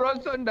 Abu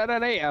Bronson darah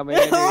naik lah main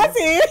ada.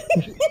 Asyik.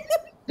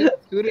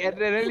 Suri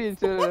adrenalin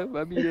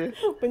babi dia.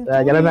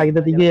 Jalan lah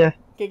kita tiga lah.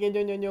 Okay,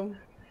 jom.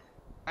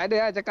 Ada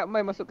lah cakap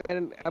Mai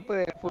masukkan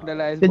apa phone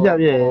dalam Xbox. Sekejap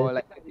je. For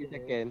like 30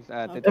 seconds.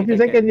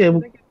 30 second je.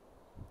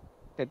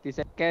 30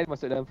 second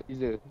masuk dalam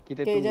freezer.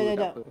 Kita tunggu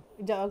tak apa.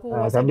 Sekejap aku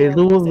sambil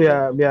tu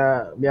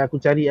biar aku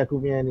cari aku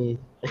punya ni.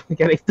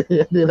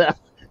 Karakter ada lah.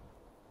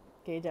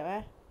 Okay,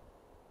 sekejap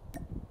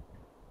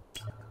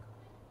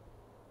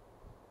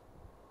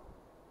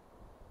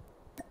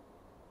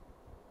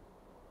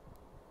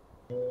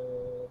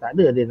Tak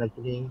ada dia aku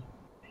ni.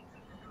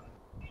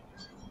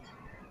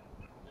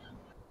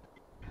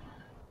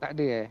 Tak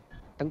ada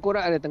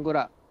Tengkorak ada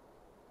tengkorak.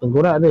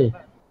 Tengkorak ada.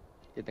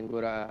 Okay,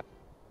 tengkorak.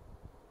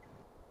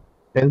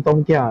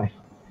 Phantom Kia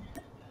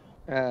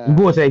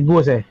Ghost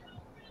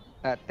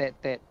Ted.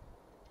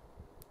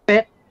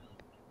 Ted?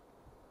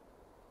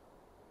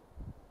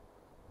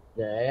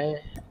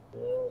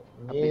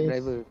 Update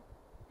driver.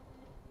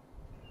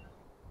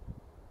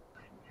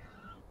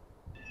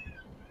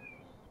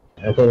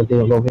 Aku nak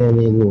tengok kau punya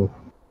ni dulu.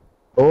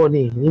 Oh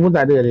ni pun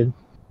tak ada Rin.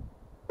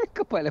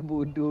 Kepala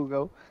bodoh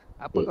kau.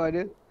 Apa kau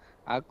ada?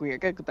 Aku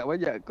ingatkan aku tak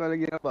banyak, kau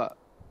lagi nampak.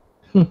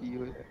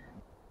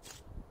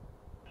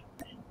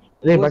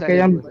 Rin pakai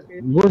yang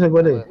Ghost aku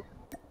ada.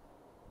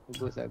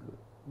 Ghost aku.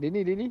 Dia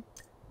ni.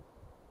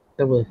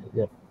 Siapa?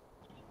 Sekejap.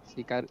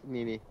 Si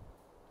ni.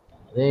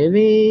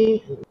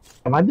 Ni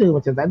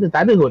macam tak ada.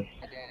 Tak ada kot.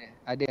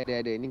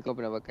 Ada. Ni kau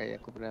pernah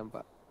pakai, aku pernah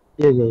nampak.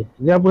 Ya ke?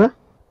 Dia apa lah?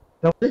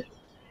 Kenapa dia?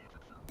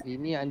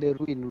 Ini under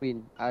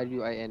Ruin.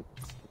 R-U-I-N.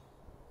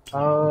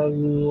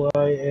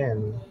 R-U-I-N.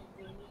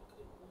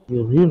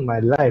 You ruin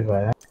my life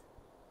lah.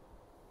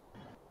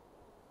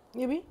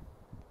 Ya, Bi?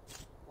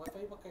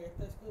 Wi-Fi pakai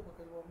AirTiles ke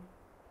pakai luar ni?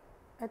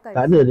 AirTiles.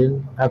 Tak ada Din.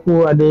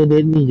 Aku ada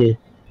Denny je.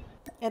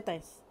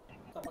 AirTiles.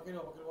 Tak pakai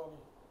luar ni.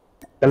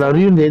 Kalau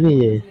Ryun Denny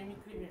je.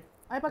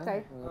 I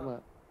pakai.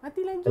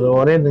 Mati lagi. Kalau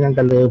orange dengan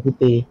colour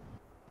putih.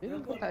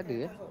 Kau tak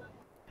ada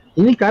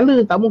Ini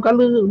colour, tak mau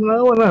colour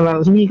melawan lah.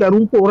 Nak sembunyi kat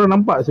rumput orang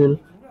nampak Sul.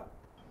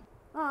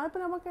 I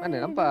pernah pakai. Mana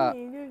nampak?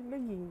 Dia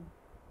lagi.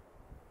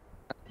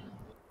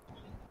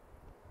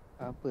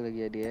 Apa lagi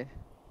ada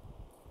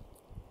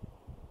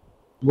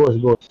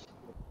Ghost.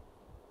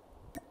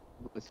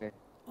 Bagus eh.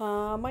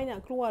 Mai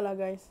nak keluar lah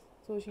guys.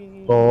 So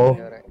she Oh.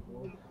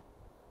 duluan.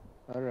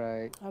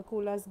 Alright.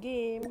 Aku last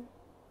game.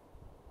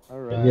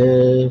 Alright.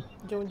 Yeah.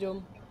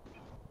 Jom.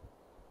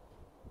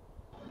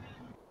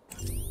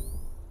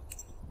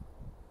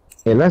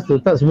 Last tu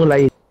tak semua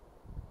lain.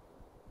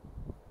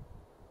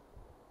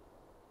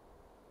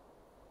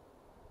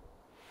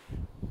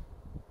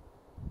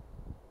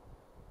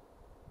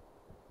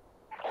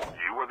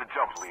 You were the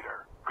jump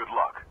leader. Good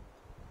luck.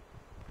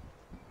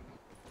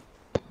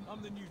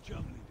 I'm the new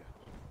jump leader.